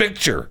one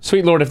picture.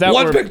 Sweet Lord, if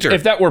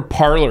that were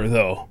Parler,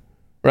 though,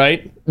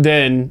 right?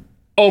 Then,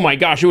 oh my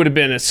gosh, it would have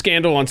been a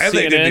scandal on CNN.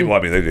 They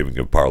didn't even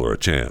give Parler a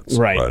chance.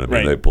 Right.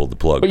 They pulled the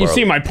plug. But you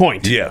see my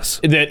point.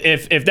 Yes. That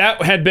if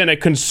that had been a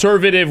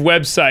conservative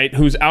website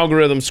whose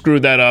algorithm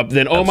screwed that up,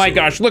 then oh my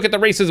gosh, look at the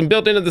racism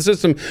built into the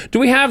system. Do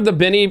we have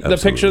the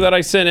picture that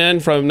I sent in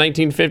from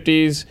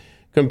 1950s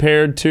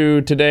compared to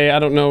today? I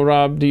don't know,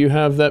 Rob. Do you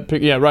have that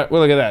picture? Yeah, right.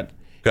 Well, look at that.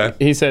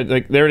 Okay. He said,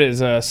 there it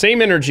is.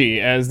 Same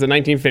energy as the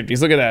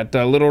 1950s. Look at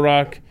that. Little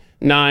Rock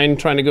 9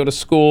 trying to go to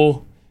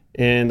school.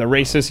 And the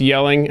racist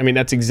yelling. I mean,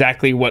 that's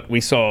exactly what we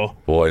saw.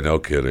 Boy, no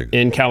kidding.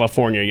 In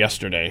California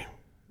yesterday.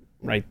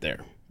 Right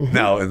there.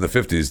 Now, in the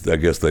 50s, I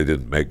guess they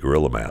didn't make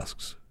gorilla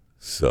masks.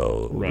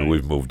 So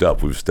we've moved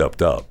up. We've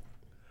stepped up.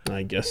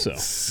 I guess so.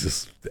 It's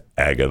just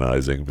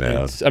agonizing,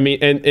 man.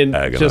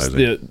 And just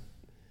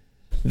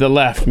the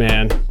left,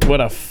 man. What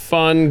a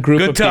fun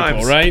group of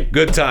people, right?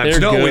 Good times.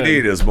 What we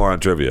need is more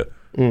on trivia.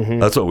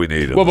 That's what we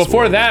need. Well,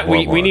 before that,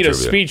 we need a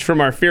speech from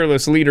our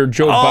fearless leader,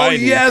 Joe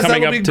Biden,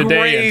 coming up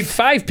today at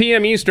 5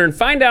 p.m. Eastern.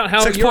 Find out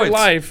how your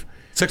life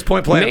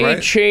 6-point plan, may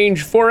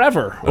change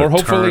forever, or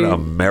hopefully turn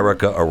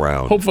America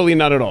around. Hopefully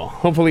not at all.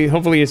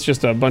 Hopefully it's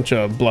just a bunch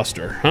of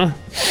bluster, huh?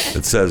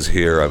 It says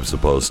here I'm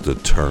supposed to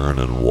turn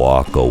and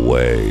walk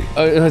away.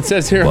 It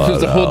says here I'm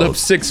supposed to hold up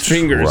 6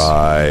 fingers.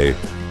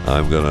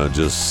 I'm gonna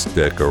just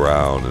stick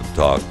around and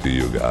talk to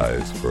you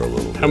guys for a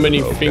little bit. How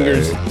many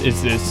fingers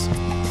is this?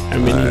 How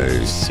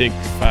many? 6,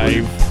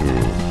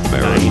 5,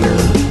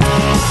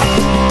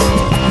 9.